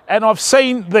 and I've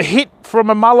seen the hit from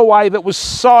a mulloway that was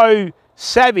so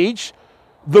savage,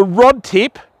 the rod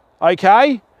tip,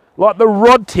 okay, like the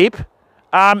rod tip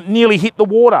nearly hit the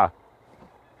water.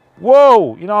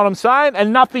 Whoa, you know what I'm saying?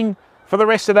 And nothing for the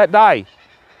rest of that day.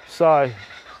 So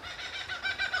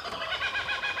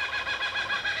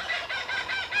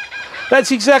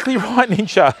that's exactly right,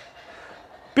 Ninja.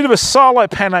 Bit of a solo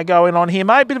panel going on here,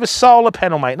 mate. Bit of a solar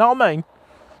panel, mate. Know what I mean?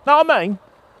 Know what I mean?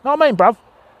 Know what I mean, bruv?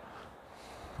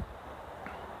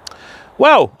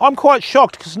 Well, I'm quite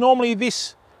shocked because normally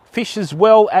this fishes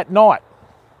well at night,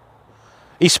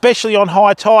 especially on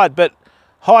high tide, but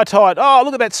high tide, oh,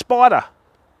 look at that spider.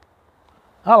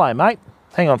 Hello, mate.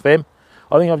 Hang on, fam.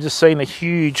 I think I've just seen a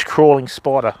huge crawling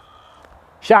spider.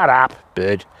 Shut up,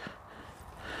 bird.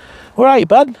 Where are you,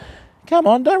 bud? Come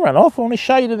on, don't run off. I want to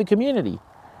show you to the community.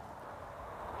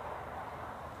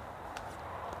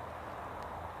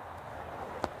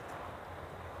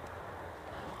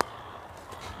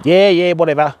 Yeah,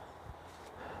 whatever.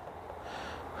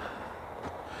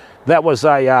 That was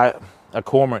a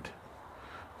cormorant.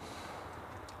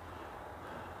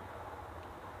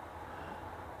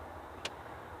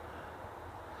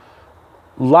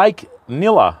 Lake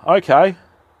Nilla, okay.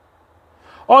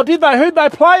 Oh, did they? Who'd they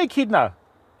play, Echidna?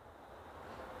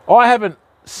 I haven't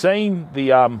seen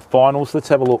the finals. Let's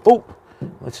have a look. Oh,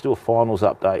 let's do a finals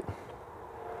update.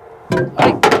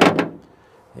 Hey.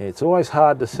 Yeah, it's always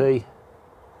hard to see.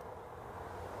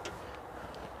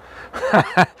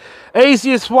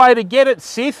 Easiest way to get it,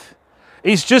 Sith,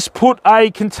 is just put a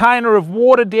container of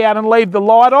water down and leave the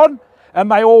light on,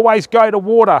 and they always go to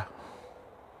water.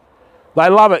 They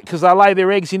love it because they lay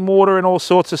their eggs in water and all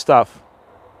sorts of stuff.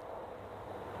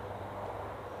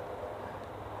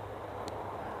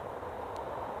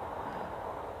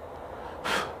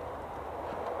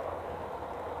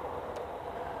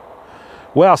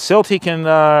 Wow, Celtic and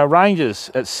Rangers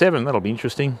at 7. That'll be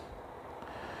interesting.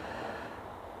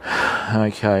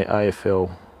 Okay,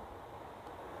 AFL.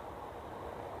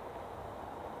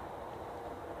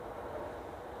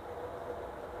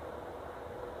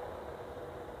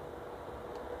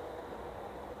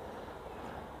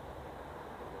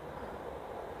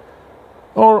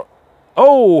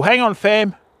 Oh, hang on,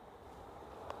 fam.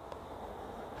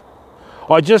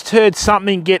 I just heard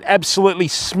something get absolutely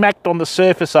smacked on the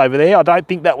surface over there. I don't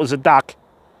think that was a duck.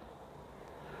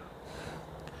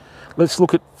 Let's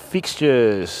look at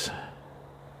fixtures.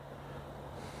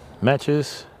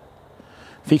 Matches.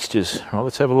 Fixtures. Right,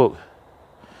 let's have a look.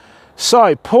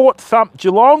 So, Port thumped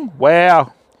Geelong.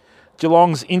 Wow.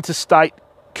 Geelong's interstate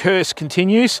curse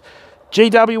continues.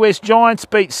 GWS Giants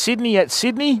beat Sydney at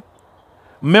Sydney.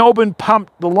 Melbourne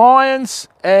pumped the Lions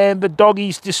and the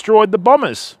Doggies destroyed the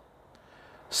Bombers.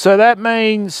 So that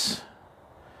means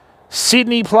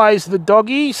Sydney plays the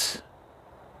Doggies.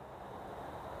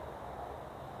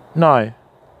 No.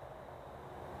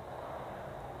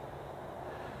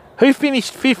 Who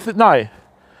finished 5th? No.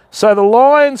 So the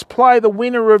Lions play the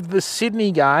winner of the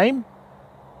Sydney game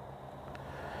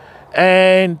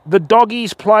and the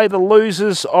Doggies play the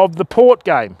losers of the Port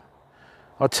game.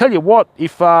 I'll tell you what,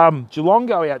 if Geelong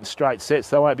go out in straight sets,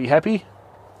 they won't be happy.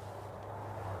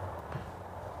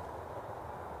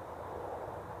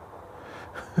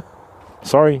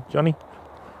 Sorry, Johnny.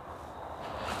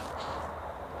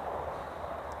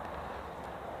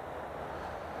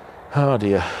 Oh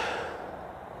dear.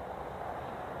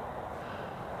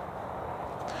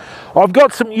 I've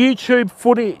got some YouTube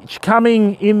footage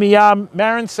coming in the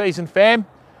marron season, fam.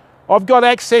 I've got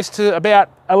access to about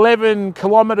 11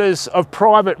 kilometres of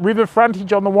private river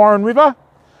frontage on the Warren River.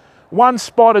 One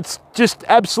spot, it's just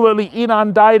absolutely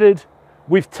inundated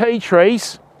with tea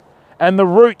trees and the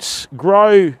roots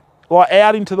grow like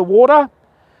out into the water.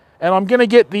 And I'm going to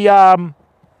get the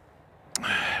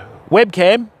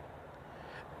webcam.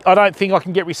 I don't think I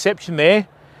can get reception there.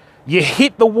 You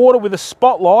hit the water with a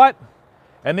spotlight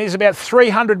and there's about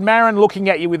 300 marron looking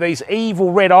at you with these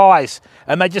evil red eyes,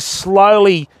 and they just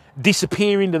slowly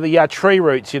disappear into the tree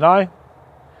roots, you know.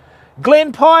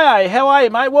 Glenn Pye, how are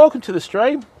you, mate? Welcome to the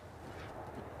stream.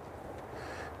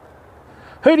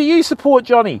 Who do you support,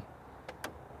 Johnny?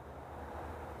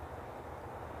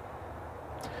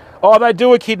 Oh, they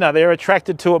do, Echidna. They're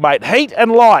attracted to it, mate. Heat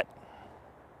and light.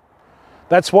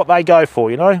 That's what they go for,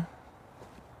 you know.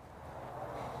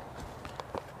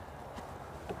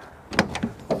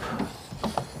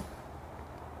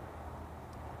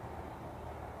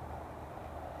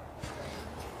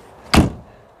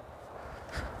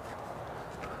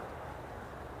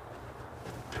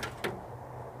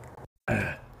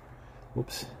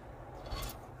 Whoops.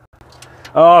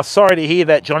 Oh, sorry to hear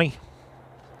that, Johnny.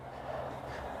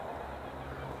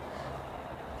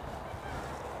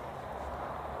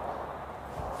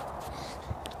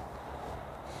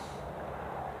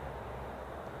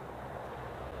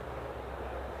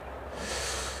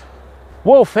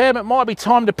 Well, fam, it might be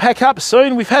time to pack up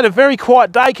soon. We've had a very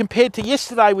quiet day compared to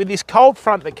yesterday with this cold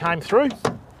front that came through,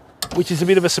 which is a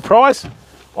bit of a surprise.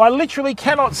 I literally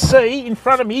cannot see in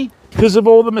front of me because of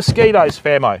all the mosquitoes,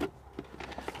 famo.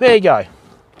 There you go.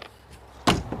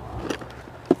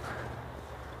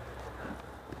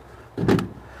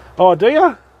 Oh, do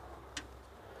you?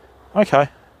 Okay.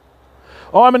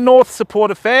 I'm a North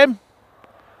supporter, fam.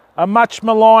 A much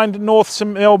maligned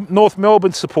North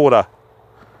Melbourne supporter.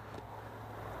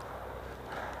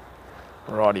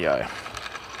 Rightio.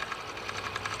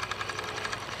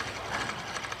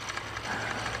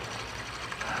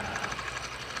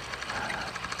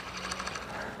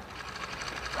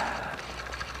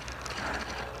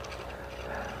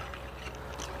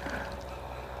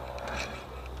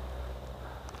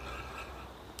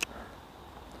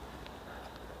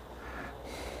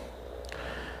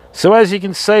 So as you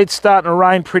can see, it's starting to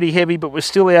rain pretty heavy, but we're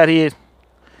still out here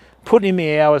putting in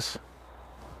the hours.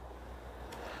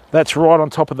 That's right on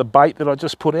top of the bait that I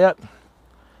just put out.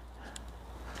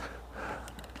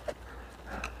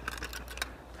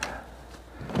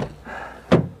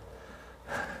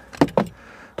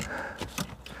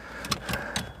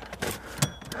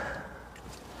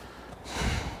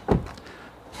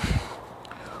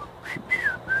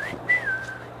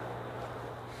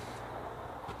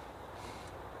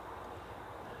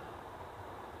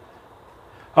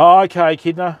 Oh, okay,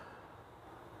 Kidna.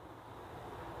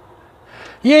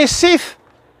 Yeah, Seth,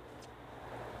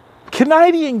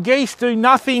 Canadian geese do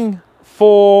nothing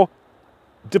for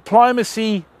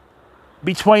diplomacy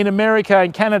between America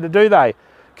and Canada, do they?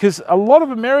 Because a lot of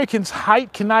Americans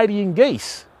hate Canadian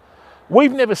geese.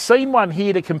 We've never seen one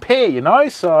here to compare, you know,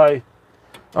 so,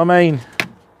 I mean...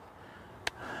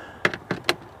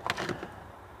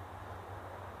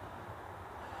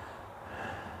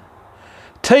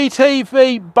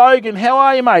 TTV Bogan, how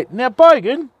are you, mate? Now,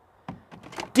 Bogan,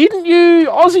 didn't you,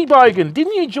 Aussie Bogan,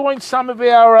 didn't you join some of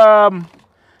our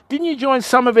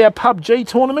PUBG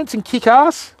tournaments and kick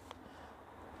ass?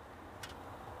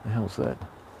 The hell's that?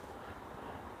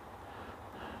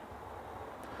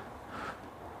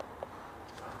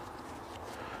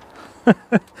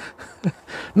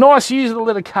 Nice use of the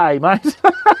letter K, mate.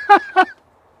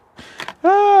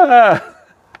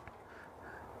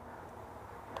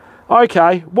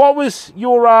 Okay, what was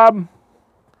your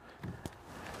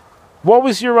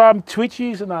Twitch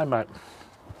username, mate?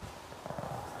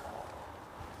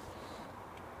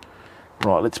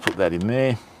 Right, let's put that in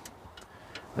there.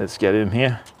 Let's get in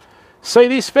here. See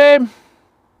this, fam?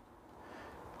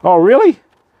 Oh, really?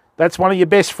 That's one of your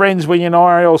best friends when you're an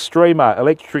IRL streamer,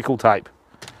 electrical tape.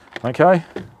 Okay.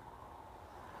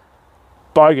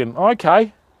 Bogan,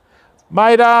 okay.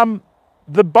 Mate,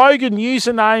 the Bogan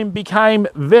username became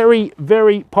very,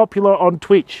 very popular on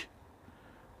Twitch.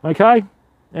 Okay?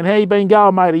 And how you been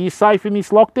going, mate? Are you safe in this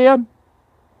lockdown?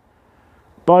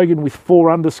 Bogan with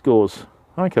 4 underscores.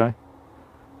 Okay.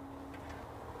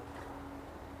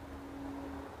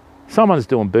 Someone's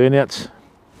doing burnouts.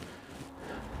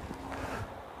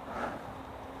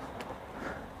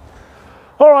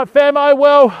 All right, famo.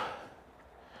 Well,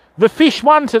 the fish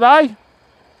won today.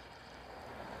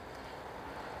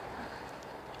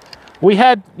 We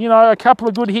had, you know, a couple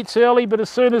of good hits early, but as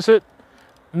soon as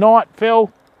night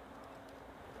fell,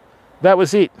 that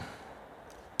was it.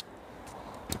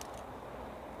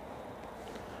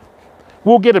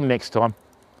 We'll get them next time.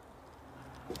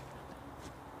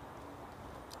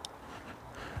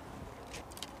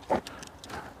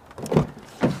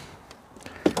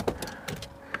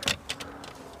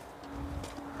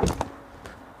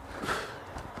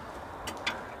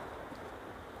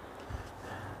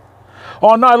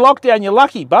 Oh, no lockdown, you're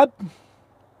lucky, bud.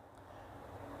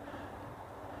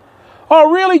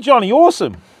 Oh, really, Johnny?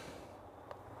 Awesome.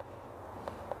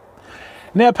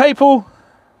 Now, people,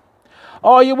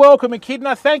 oh, you're welcome,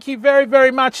 Echidna. Thank you very,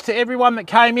 very much to everyone that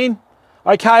came in.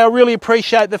 Okay, I really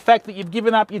appreciate the fact that you've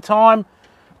given up your time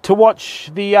to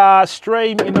watch the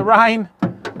stream in the rain.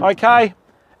 Okay,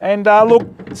 and look,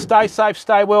 stay safe,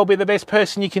 stay well, be the best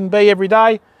person you can be every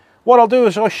day. What I'll do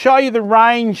is I'll show you the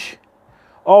range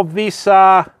of this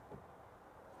like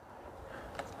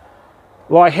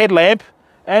headlamp.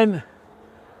 And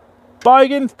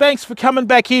Bogan, thanks for coming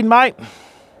back in, mate.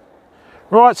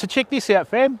 Right, so check this out,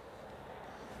 fam.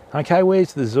 Okay,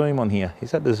 where's the zoom on here?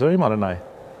 Is that the zoom? I don't know.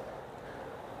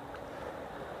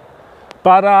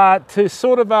 But to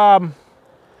sort of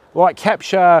like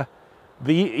capture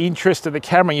the interest of the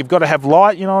camera, you've got to have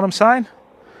light, you know what I'm saying?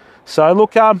 So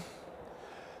look,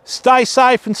 stay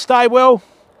safe and stay well.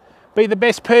 Be the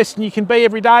best person you can be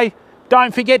every day.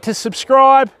 Don't forget to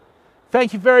subscribe.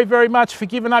 Thank you very, very much for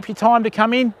giving up your time to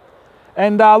come in.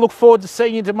 And look forward to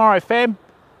seeing you tomorrow, fam.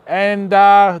 And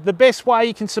the best way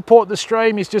you can support the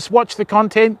stream is just watch the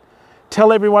content,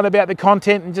 tell everyone about the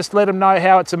content, and just let them know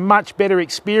how it's a much better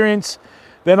experience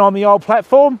than on the old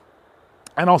platform.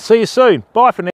 And I'll see you soon. Bye for now.